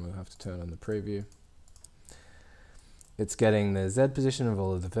 And we'll have to turn on the preview. It's getting the Z position of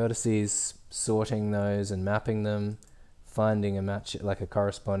all of the vertices, sorting those and mapping them, finding a match, like a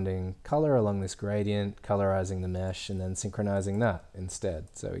corresponding color along this gradient, colorizing the mesh, and then synchronizing that instead.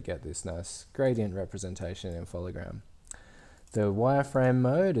 So we get this nice gradient representation in Fologram. The wireframe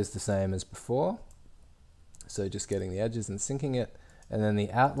mode is the same as before. So just getting the edges and syncing it. And then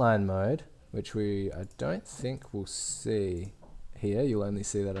the outline mode, which I don't think we'll see here, you'll only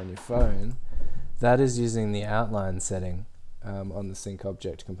see that on your phone. That is using the outline setting on the sync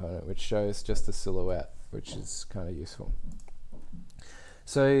object component, which shows just the silhouette, which is kind of useful.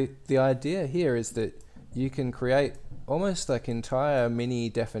 So the idea here is that you can create almost like entire mini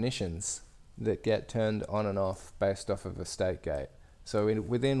definitions that get turned on and off based off of a state gate. So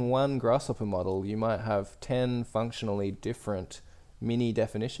within one Grasshopper model, you might have 10 functionally different mini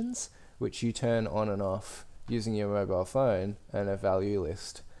definitions, which you turn on and off using your mobile phone and a value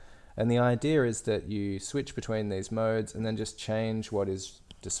list. And the idea is that you switch between these modes and then just change what is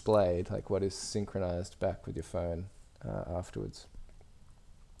displayed, like what is synchronized back with your phone afterwards.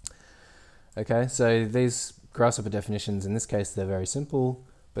 Okay, so these Grasshopper definitions, in this case, they're very simple,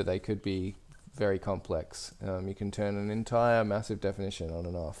 but they could be very complex. You can turn an entire massive definition on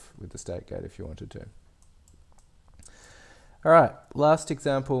and off with the state gate if you wanted to. All right, last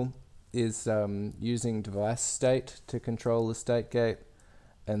example is using device state to control the state gate.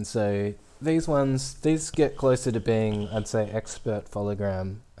 And so these get closer to being, I'd say, expert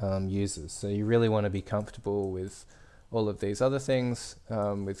Fologram users. So you really want to be comfortable with all of these other things,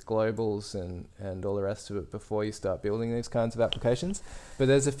 with globals and all the rest of it before you start building these kinds of applications. But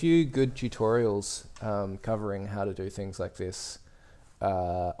there's a few good tutorials covering how to do things like this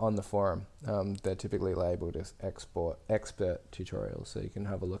on the forum. They're typically labeled as expert tutorials, so you can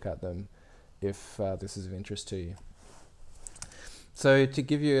have a look at them if this is of interest to you. So to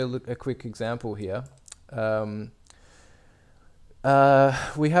give you a quick example here,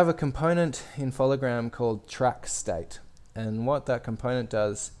 we have a component in Fologram called track state, and what that component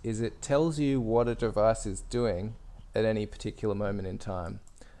does is it tells you what a device is doing at any particular moment in time,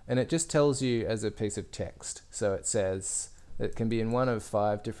 and it just tells you as a piece of text. So it says it can be in one of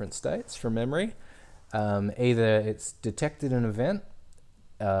 5 different states from memory. Either it's detected an event,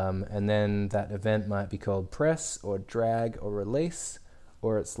 and then that event might be called press or drag or release,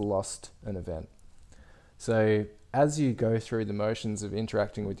 or it's lost an event. So as you go through the motions of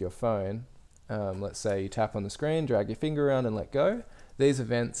interacting with your phone, let's say you tap on the screen, drag your finger around and let go, these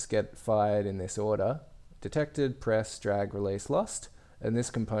events get fired in this order: detected, press, drag, release, lost, and this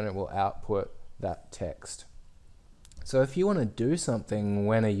component will output that text. So if you want to do something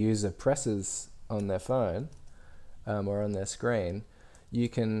when a user presses on their phone or on their screen, you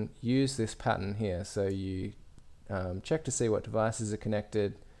can use this pattern here. So you check to see what devices are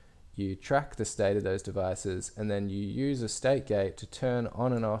connected, you track the state of those devices, and then you use a state gate to turn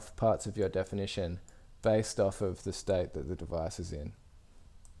on and off parts of your definition based off of the state that the device is in.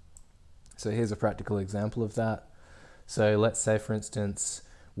 So here's a practical example of that. So let's say, for instance,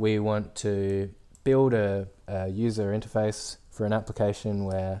 we want to build a user interface for an application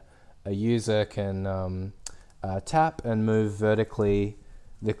where a user can tap and move vertically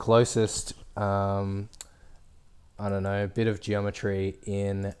the closest I don't know, bit of geometry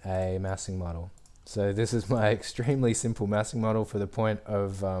in a massing model. So this is my extremely simple massing model for the point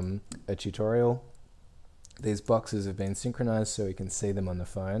of a tutorial. These boxes have been synchronized so we can see them on the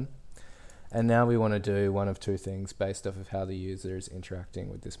phone. And now we want to do one of 2 things based off of how the user is interacting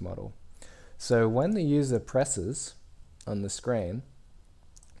with this model. So when the user presses on the screen,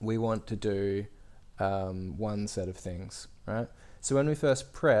 we want to do one set of things, right? So when we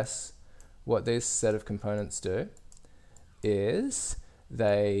first press, what this set of components do is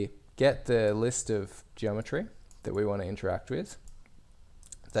they get the list of geometry that we want to interact with.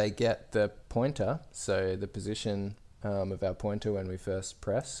 They get the pointer, so the position of our pointer when we first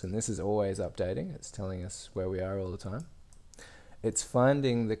press, and this is always updating. It's telling us where we are all the time. It's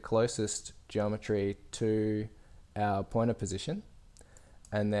finding the closest geometry to our pointer position,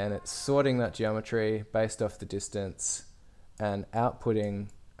 and then it's sorting that geometry based off the distance and outputting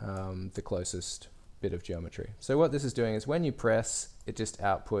the closest bit of geometry. So what this is doing is when you press, it just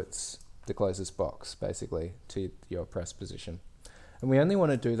outputs the closest box basically to your press position. And we only want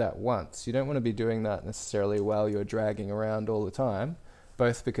to do that once. You don't want to be doing that necessarily while you're dragging around all the time,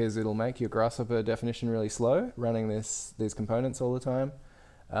 both because it'll make your grasshopper definition really slow, running these components all the time,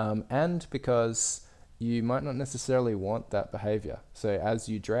 and because you might not necessarily want that behavior. So as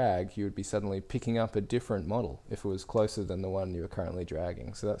you drag, you would be suddenly picking up a different model if it was closer than the one you're currently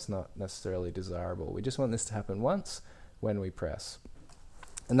dragging. So that's not necessarily desirable. We just want this to happen once when we press.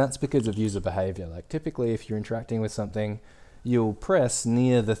 And that's because of user behavior. Like typically if you're interacting with something, you'll press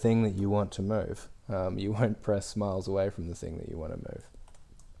near the thing that you want to move. You won't press miles away from the thing that you want to move.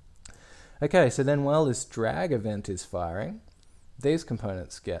 Okay, so then while this drag event is firing, these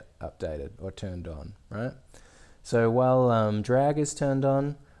components get updated or turned on, right? So while drag is turned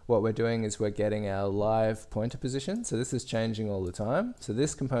on, what we're doing is we're getting our live pointer position. So this is changing all the time. So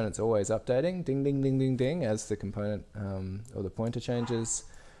this component's always updating, ding, ding, ding, ding, ding, as the component or the pointer changes.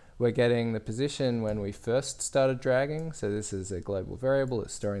 We're getting the position when we first started dragging. So this is a global variable,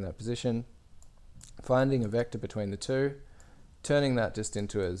 it's storing that position. Finding a vector between the two, turning that just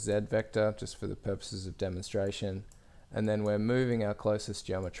into a Z vector, just for the purposes of demonstration. And then we're moving our closest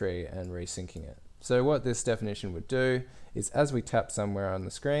geometry and resyncing it. So what this definition would do is as we tap somewhere on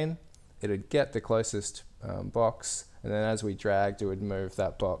the screen, it would get the closest box, and then as we dragged, it would move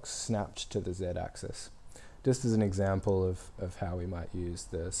that box snapped to the Z axis. Just as an example of how we might use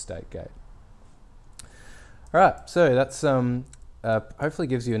the state gate. All right, so that's hopefully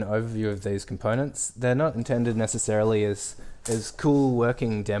gives you an overview of these components. They're not intended necessarily as cool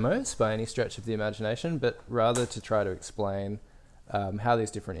working demos by any stretch of the imagination, but rather to try to explain how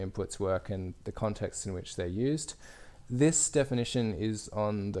these different inputs work and the context in which they're used. This definition is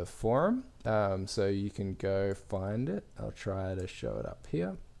on the forum, so you can go find it. I'll try to show it up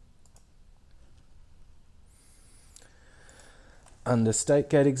here. Under state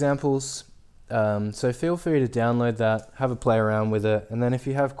gate examples, So feel free to download that, have a play around with it, and then if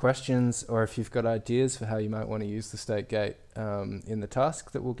you have questions or if you've got ideas for how you might want to use the state gate in the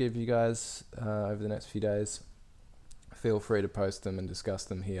task that we'll give you guys over the next few days, feel free to post them and discuss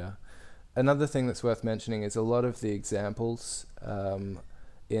them here. Another thing that's worth mentioning is a lot of the examples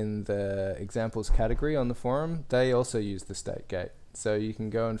in the examples category on the forum, they also use the state gate. So you can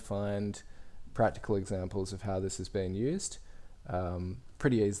go and find practical examples of how this has been used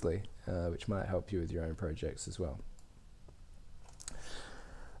pretty easily, which might help you with your own projects as well.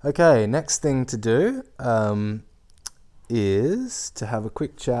 Okay, next thing to do is to have a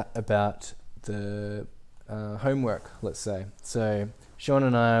quick chat about the homework, let's say. So Sean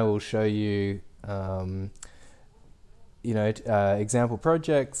and I will show you example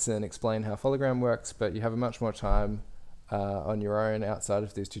projects and explain how Fologram works, but you have much more time on your own outside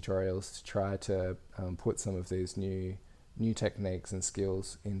of these tutorials to try to put some of these new techniques and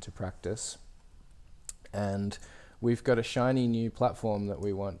skills into practice. And we've got a shiny new platform that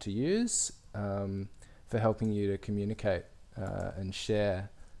we want to use for helping you to communicate and share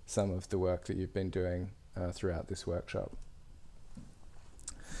some of the work that you've been doing throughout this workshop.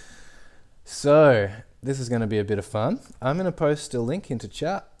 So this is going to be a bit of fun. I'm going to post a link into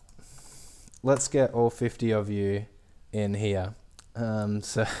chat. Let's get all 50 of you in here.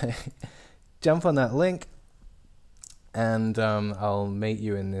 So jump on that link and I'll meet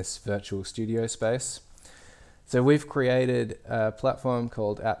you in this virtual studio space. So we've created a platform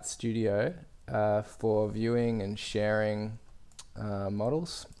called @Studio for viewing and sharing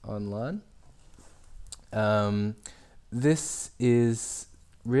models online. This is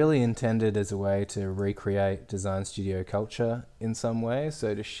really intended as a way to recreate design studio culture in some way,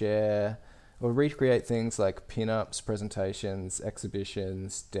 so to share or recreate things like pin-ups, presentations,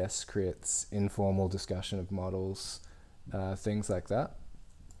 exhibitions, desk crits, informal discussion of models, things like that.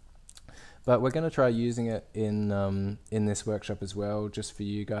 But we're going to try using it in this workshop as well, just for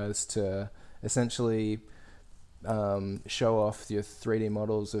you guys to essentially show off your 3D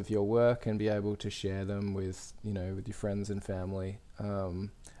models of your work and be able to share them with with your friends and family,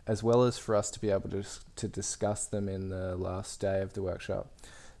 as well as for us to be able to discuss them in the last day of the workshop.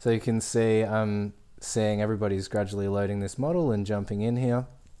 So you can see I'm seeing everybody's gradually loading this model and jumping in here.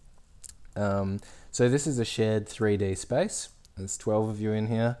 So this is a shared 3D space. There's 12 of you in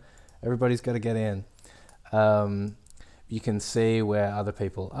here. Everybody's got to get in. You can see where other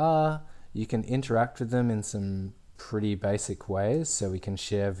people are. You can interact with them in some pretty basic ways, so we can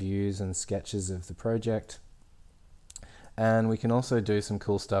share views and sketches of the project. And we can also do some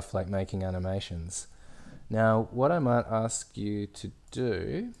cool stuff like making animations. Now, what I might ask you to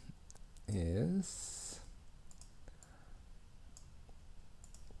do is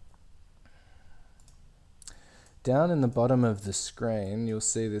down in the bottom of the screen, you'll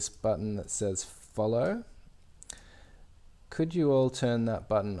see this button that says follow. Could you all turn that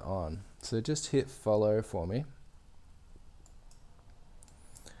button on? So just hit follow for me.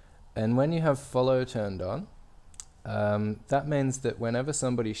 And when you have follow turned on, that means that whenever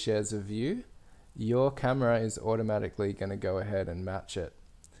somebody shares a view, your camera is automatically going to go ahead and match it.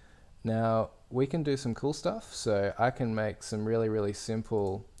 Now, we can do some cool stuff. So I can make some really, really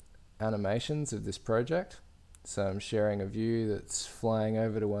simple animations of this project. So I'm sharing a view that's flying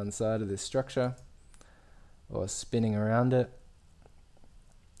over to one side of this structure or spinning around it.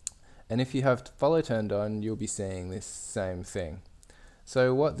 And if you have follow turned on, you'll be seeing this same thing.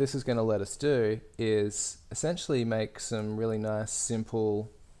 So what this is going to let us do is essentially make some really nice,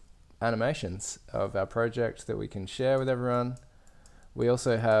 simple animations of our project that we can share with everyone. We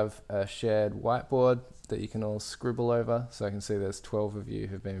also have a shared whiteboard that you can all scribble over. So I can see there's 12 of you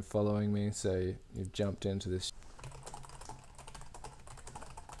who've been following me, so you've jumped into this.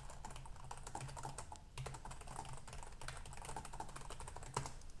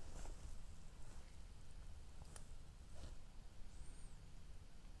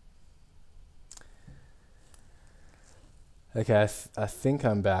 Okay, I think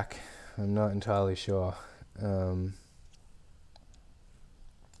I'm back. I'm not entirely sure. I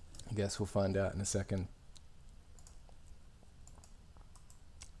guess we'll find out in a second.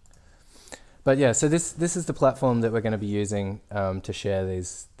 But yeah, so this is the platform that we're going to be using to share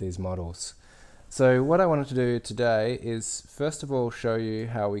these models. So what I wanted to do today is first of all show you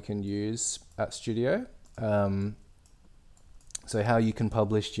how we can use @Studio. So how you can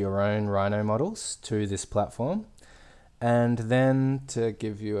publish your own Rhino models to this platform. And then to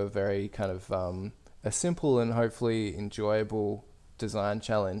give you a very kind of a simple and hopefully enjoyable design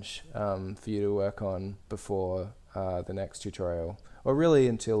challenge for you to work on before the next tutorial, or really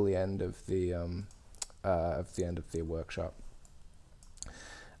until the end of the workshop.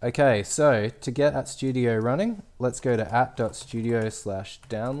 Okay, so to get AtStudio running, let's go to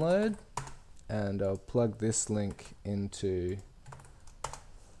at.studio/download, and I'll plug this link into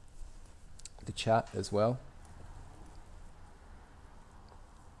the chat as well.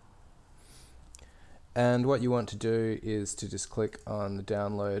 And what you want to do is to just click on the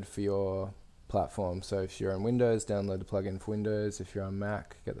download for your platform. So if you're on Windows, download the plugin for Windows. If you're on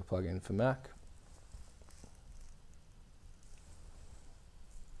Mac, get the plugin for Mac.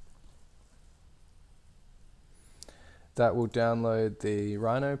 That will download the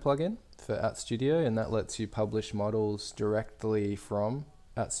Rhino plugin for AtStudio, and that lets you publish models directly from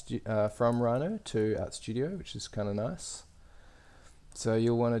Rhino to AtStudio, which is kind of nice. So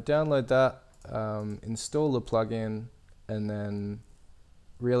you'll want to download that, install the plugin, and then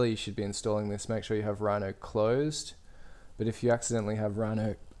really you should be installing this. Make sure you have Rhino closed, but if you accidentally have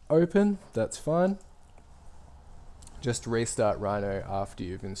Rhino open, that's fine. Just restart Rhino after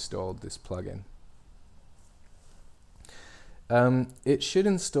you've installed this plugin. It should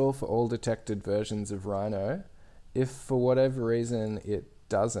install for all detected versions of Rhino. If for whatever reason it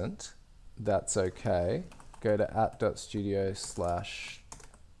doesn't, that's okay. Go to at.studio/,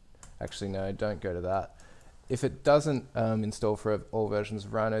 actually no, don't go to that. If it doesn't install for all versions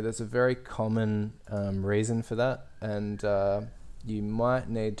of Rhino, there's a very common reason for that, and you might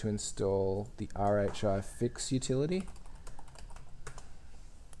need to install the RHI fix utility,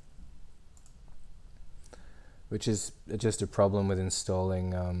 which is just a problem with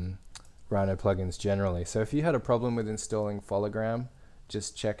installing Rhino plugins generally. So if you had a problem with installing Fologram,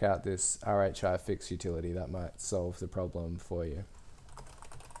 just check out this RHI fix utility. That might solve the problem for you.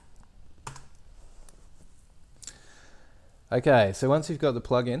 Okay, so once you've got the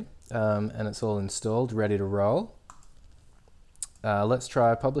plugin and it's all installed, ready to roll, let's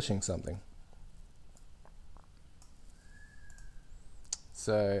try publishing something.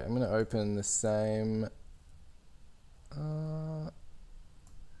 So I'm going to open the same,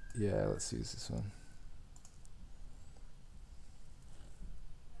 yeah, let's use this one.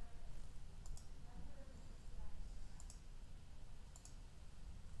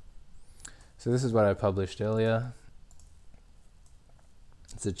 So this is what I published earlier.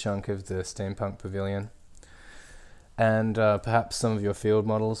 It's a chunk of the Steampunk Pavilion. And perhaps some of your field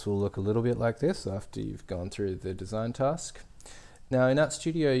models will look a little bit like this after you've gone through the design task. Now in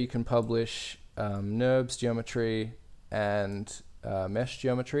AtStudio you can publish NURBS geometry and mesh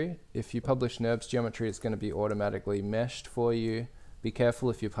geometry. If you publish NURBS geometry, it's going to be automatically meshed for you. Be careful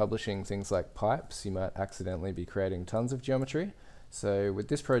if you're publishing things like pipes, you might accidentally be creating tons of geometry. So with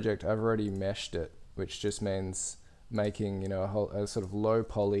this project I've already meshed it, which just means making, you know, a sort of low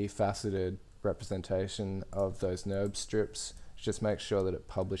poly faceted representation of those NURBS strips. Just make sure that it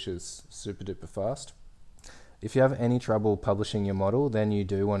publishes super duper fast. If you have any trouble publishing your model, then you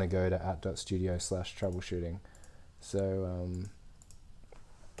do want to go to at.studio/troubleshooting. So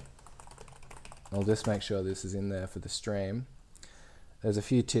I'll just make sure this is in there for the stream. There's a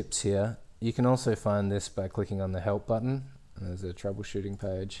few tips here. You can also find this by clicking on the help button, and there's a troubleshooting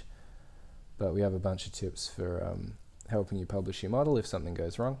page. But we have a bunch of tips for helping you publish your model if something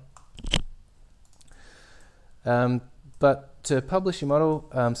goes wrong. But to publish your model,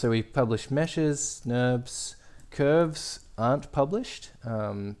 so we publish meshes, NURBS, curves aren't published.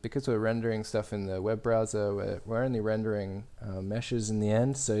 Because we're rendering stuff in the web browser, we're only rendering meshes in the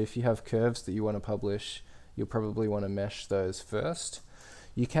end. So if you have curves that you want to publish, you'll probably want to mesh those first.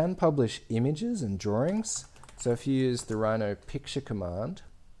 You can publish images and drawings. So if you use the Rhino picture command,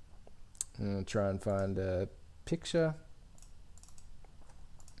 I'm going to try and find a picture.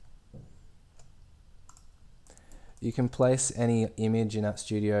 You can place any image in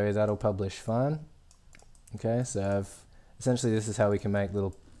AtStudio, that'll publish fine. Okay, so essentially this is how we can make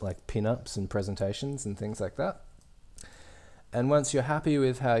little like pin-ups and presentations and things like that. And once you're happy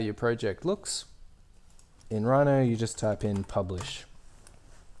with how your project looks, in Rhino you just type in publish.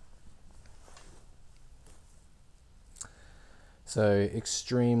 So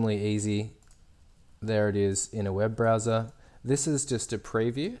extremely easy. There it is in a web browser. This is just a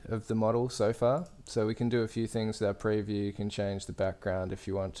preview of the model so far. So we can do a few things with our preview. You can change the background if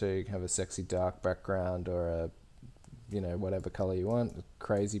you want to. You can have a sexy dark background or a, you know, whatever color you want, a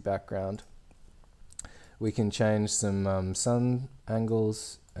crazy background. We can change some sun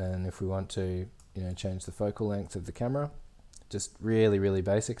angles, and if we want to, you know, change the focal length of the camera. Just really, really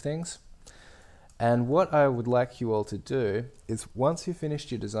basic things. And what I would like you all to do is once you've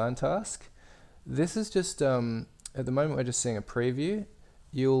finished your design task, this is just, at the moment we're just seeing a preview,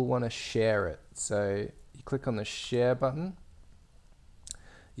 you'll want to share it. So you click on the share button.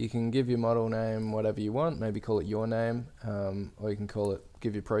 You can give your model name whatever you want, maybe call it your name, or you can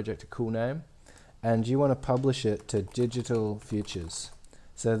give your project a cool name. And you want to publish it to Digital Futures.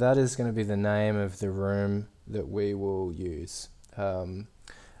 So that is going to be the name of the room that we will use.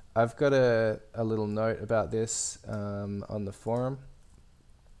 I've got a little note about this on the forum.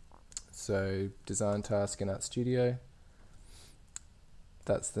 So Design Task in Art Studio.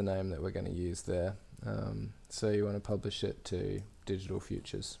 That's the name that we're going to use there. So you want to publish it to Digital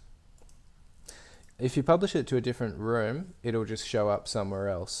Futures. If you publish it to a different room, it'll just show up somewhere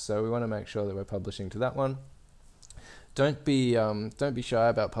else. So we want to make sure that we're publishing to that one. Don't be shy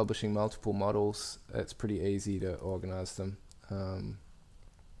about publishing multiple models. It's pretty easy to organize them.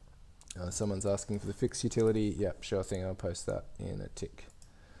 Someone's asking for the fixed utility. Yep, sure thing. I'll post that in a tick.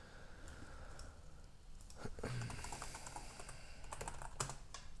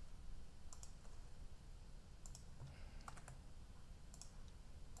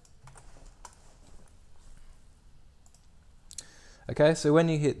 Okay, so when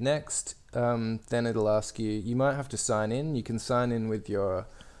you hit next, then it'll ask you, you might have to sign in. You can sign in with your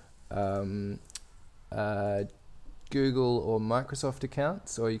Google or Microsoft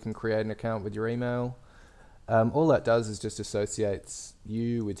accounts, or you can create an account with your email. All that does is just associates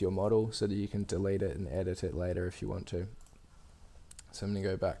you with your model so that you can delete it and edit it later if you want to. So I'm going to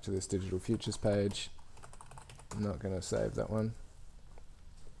go back to this Digital Futures page. I'm not going to save that one.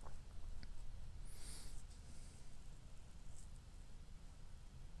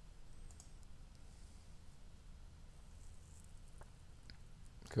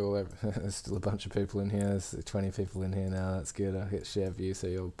 Cool. There's still a bunch of people in here. There's 20 people in here now. That's good. I'll hit share view so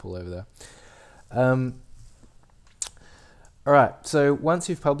you'll pull over there. All right. So once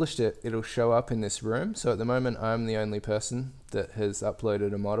you've published it, it'll show up in this room. So at the moment, I'm the only person that has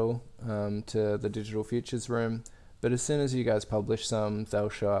uploaded a model to the Digital Futures room. But as soon as you guys publish some, they'll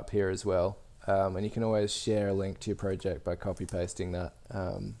show up here as well. And you can always share a link to your project by copy pasting that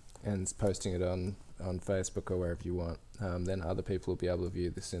and posting it on Facebook or wherever you want. Then other people will be able to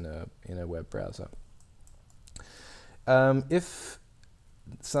view this in a web browser. If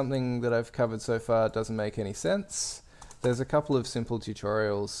something that I've covered so far doesn't make any sense, there's a couple of simple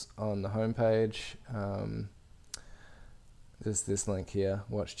tutorials on the homepage. There's this link here,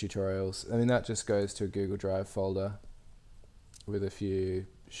 watch tutorials. I mean, that just goes to a Google Drive folder with a few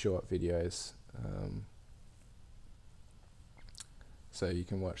short videos. So you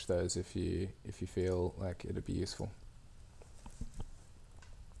can watch those if you feel like it'd be useful.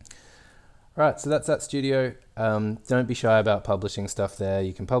 Alright, so that's that studio. Don't be shy about publishing stuff there.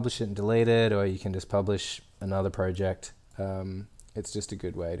 You can publish it and delete it, or you can just publish another project. It's just a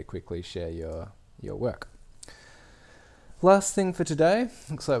good way to quickly share your work. Last thing for today,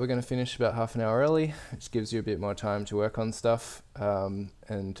 looks like we're going to finish about half an hour early, which gives you a bit more time to work on stuff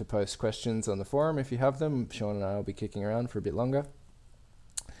and to post questions on the forum if you have them. Sean and I will be kicking around for a bit longer.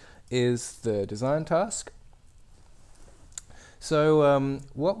 Is the design task. So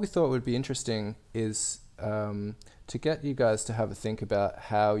what we thought would be interesting is to get you guys to have a think about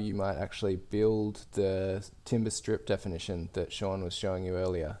how you might actually build the timber strip definition that Sean was showing you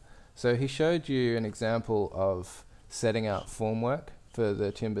earlier. So he showed you an example of setting out formwork for the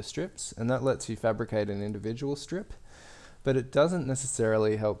timber strips, and that lets you fabricate an individual strip, but it doesn't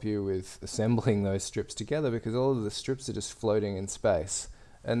necessarily help you with assembling those strips together because all of the strips are just floating in space.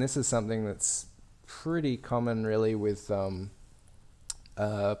 And this is something that's pretty common really with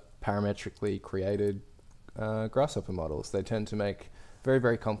parametrically created grasshopper models. They tend to make very,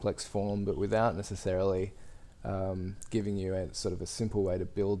 very complex form, but without necessarily giving you a sort of a simple way to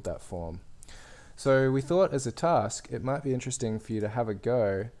build that form. So we thought as a task, it might be interesting for you to have a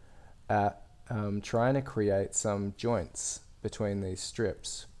go at trying to create some joints between these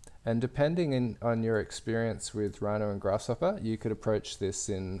strips. And depending on your experience with Rhino and Grasshopper, you could approach this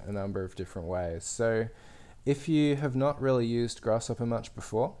in a number of different ways. So if you have not really used Grasshopper much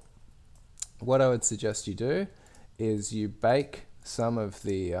before, what I would suggest you do is you bake some of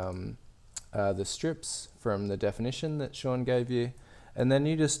the strips from the definition that Sean gave you, and then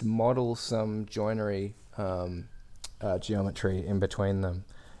you just model some joinery geometry in between them.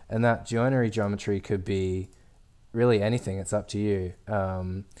 And that joinery geometry could be really anything, it's up to you.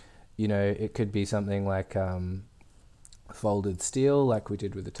 You know, it could be something like folded steel, like we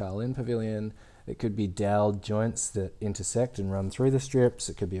did with the Tile-In Pavilion. It could be doweled joints that intersect and run through the strips.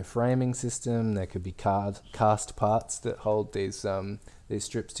 It could be a framing system. There could be cast parts that hold these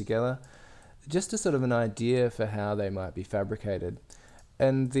strips together. Just a sort of an idea for how they might be fabricated.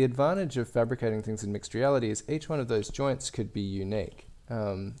 And the advantage of fabricating things in mixed reality is each one of those joints could be unique.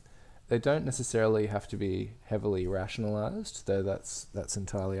 they don't necessarily have to be heavily rationalized, though that's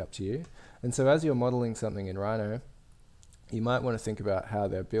entirely up to you. And so as you're modeling something in Rhino, you might want to think about how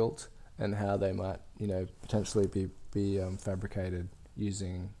they're built and how they might, potentially be fabricated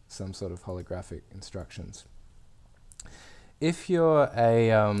using some sort of holographic instructions. If you're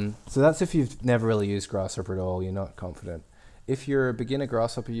so that's if you've never really used Grasshopper at all, you're not confident. If you're a beginner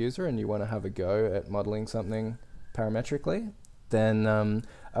Grasshopper user and you want to have a go at modeling something parametrically, then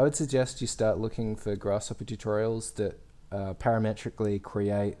I would suggest you start looking for Grasshopper tutorials that parametrically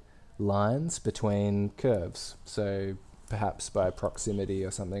create lines between curves. So perhaps by proximity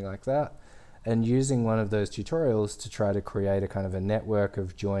or something like that, and using one of those tutorials to try to create a kind of a network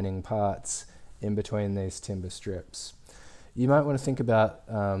of joining parts in between these timber strips. You might want to think about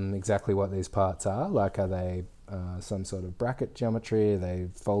exactly what these parts are. Like, are they some sort of bracket geometry? Are they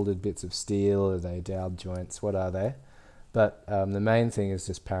folded bits of steel? Are they doweled joints? What are they? But the main thing is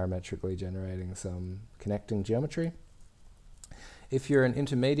just parametrically generating some connecting geometry. If you're an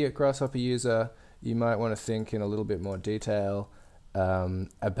intermediate Grasshopper user, you might want to think in a little bit more detail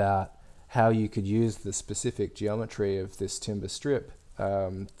about how you could use the specific geometry of this timber strip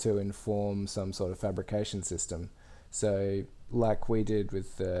to inform some sort of fabrication system. So like we did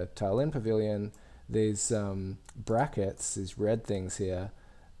with the Tile-In Pavilion, these brackets, these red things here,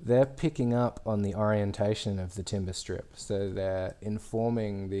 they're picking up on the orientation of the timber strip. So they're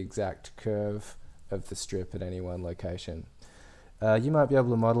informing the exact curve of the strip at any one location. You might be able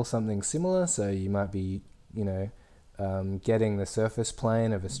to model something similar, so you might be, getting the surface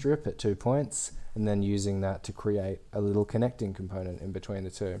plane of a strip at 2 points and then using that to create a little connecting component in between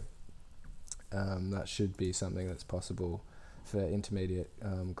the two. That should be something that's possible for intermediate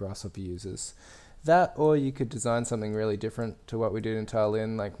Grasshopper users. That, or you could design something really different to what we did in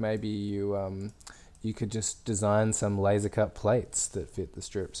Tile-In, like maybe you could just design some laser cut plates that fit the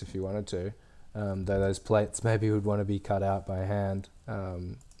strips if you wanted to, though those plates maybe would want to be cut out by hand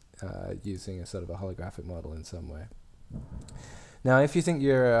using a sort of a holographic model in some way. Now, if you think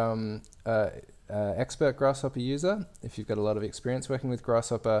you're an expert Grasshopper user, if you've got a lot of experience working with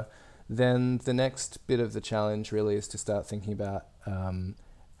Grasshopper, then the next bit of the challenge really is to start thinking about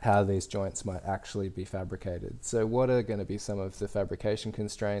how these joints might actually be fabricated. So what are going to be some of the fabrication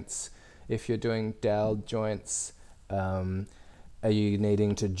constraints? If you're doing doweled joints, are you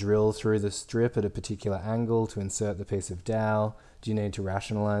needing to drill through the strip at a particular angle to insert the piece of dowel? Do you need to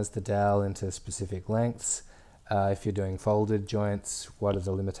rationalize the dowel into specific lengths? If you're doing folded joints, what are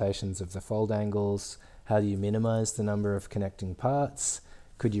the limitations of the fold angles? How do you minimize the number of connecting parts?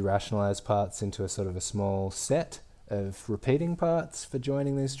 Could you rationalize parts into a sort of a small set of repeating parts for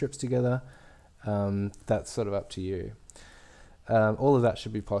joining these strips together? That's sort of up to you. All of that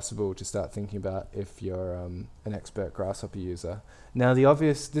should be possible to start thinking about if you're an expert Grasshopper user. Now,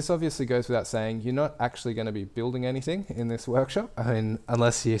 this obviously goes without saying, you're not actually going to be building anything in this workshop. I mean,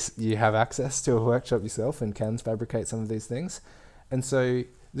 unless you have access to a workshop yourself and can fabricate some of these things. And so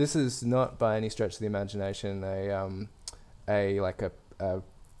this is not by any stretch of the imagination a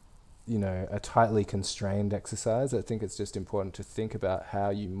tightly constrained exercise. I think it's just important to think about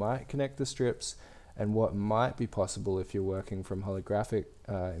how you might connect the strips and what might be possible if you're working from holographic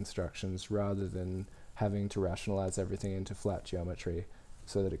instructions rather than having to rationalize everything into flat geometry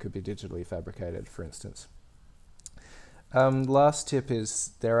so that it could be digitally fabricated, for instance. Last tip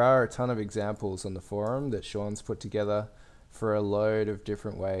is there are a ton of examples on the forum that Sean's put together for a load of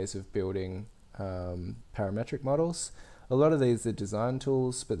different ways of building parametric models. A lot of these are design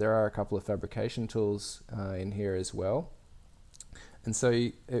tools, but there are a couple of fabrication tools in here as well. And so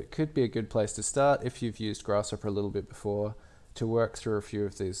it could be a good place to start if you've used Grasshopper a little bit before to work through a few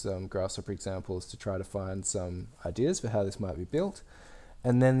of these Grasshopper examples to try to find some ideas for how this might be built.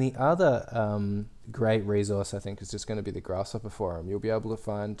 And then the other great resource, I think, is just going to be the Grasshopper forum. You'll be able to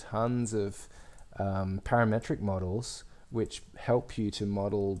find tons of parametric models which help you to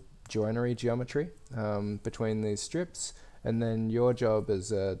model joinery geometry between these strips. And then your job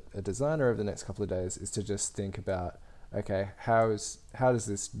as a designer over the next couple of days is to just think about, okay, how does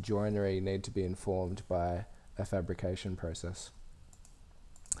this joinery need to be informed by a fabrication process?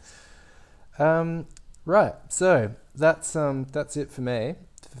 Right, so that's it for me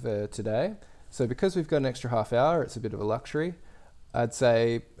for today. So because we've got an extra half hour, it's a bit of a luxury. I'd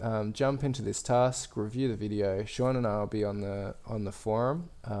say jump into this task, review the video. Sean and I will be on the forum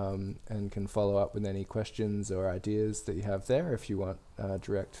and can follow up with any questions or ideas that you have there if you want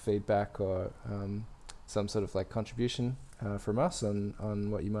direct feedback or some sort of like contribution from us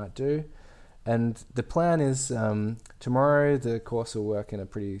on what you might do. And the plan is tomorrow the course will work in a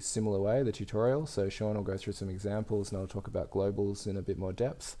pretty similar way, the tutorial. So Sean will go through some examples and I'll talk about globals in a bit more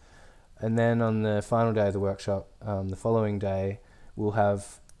depth. And then on the final day of the workshop, the following day, we'll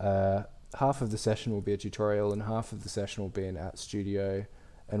have half of the session will be a tutorial and half of the session will be an At Studio,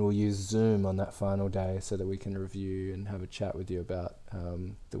 and we'll use Zoom on that final day so that we can review and have a chat with you about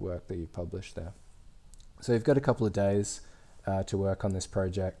the work that you've published there. So you've got a couple of days to work on this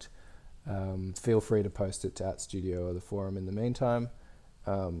project. Feel free to post it to At Studio or the forum in the meantime.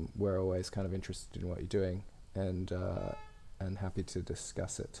 We're always kind of interested in what you're doing and happy to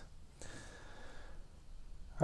discuss it.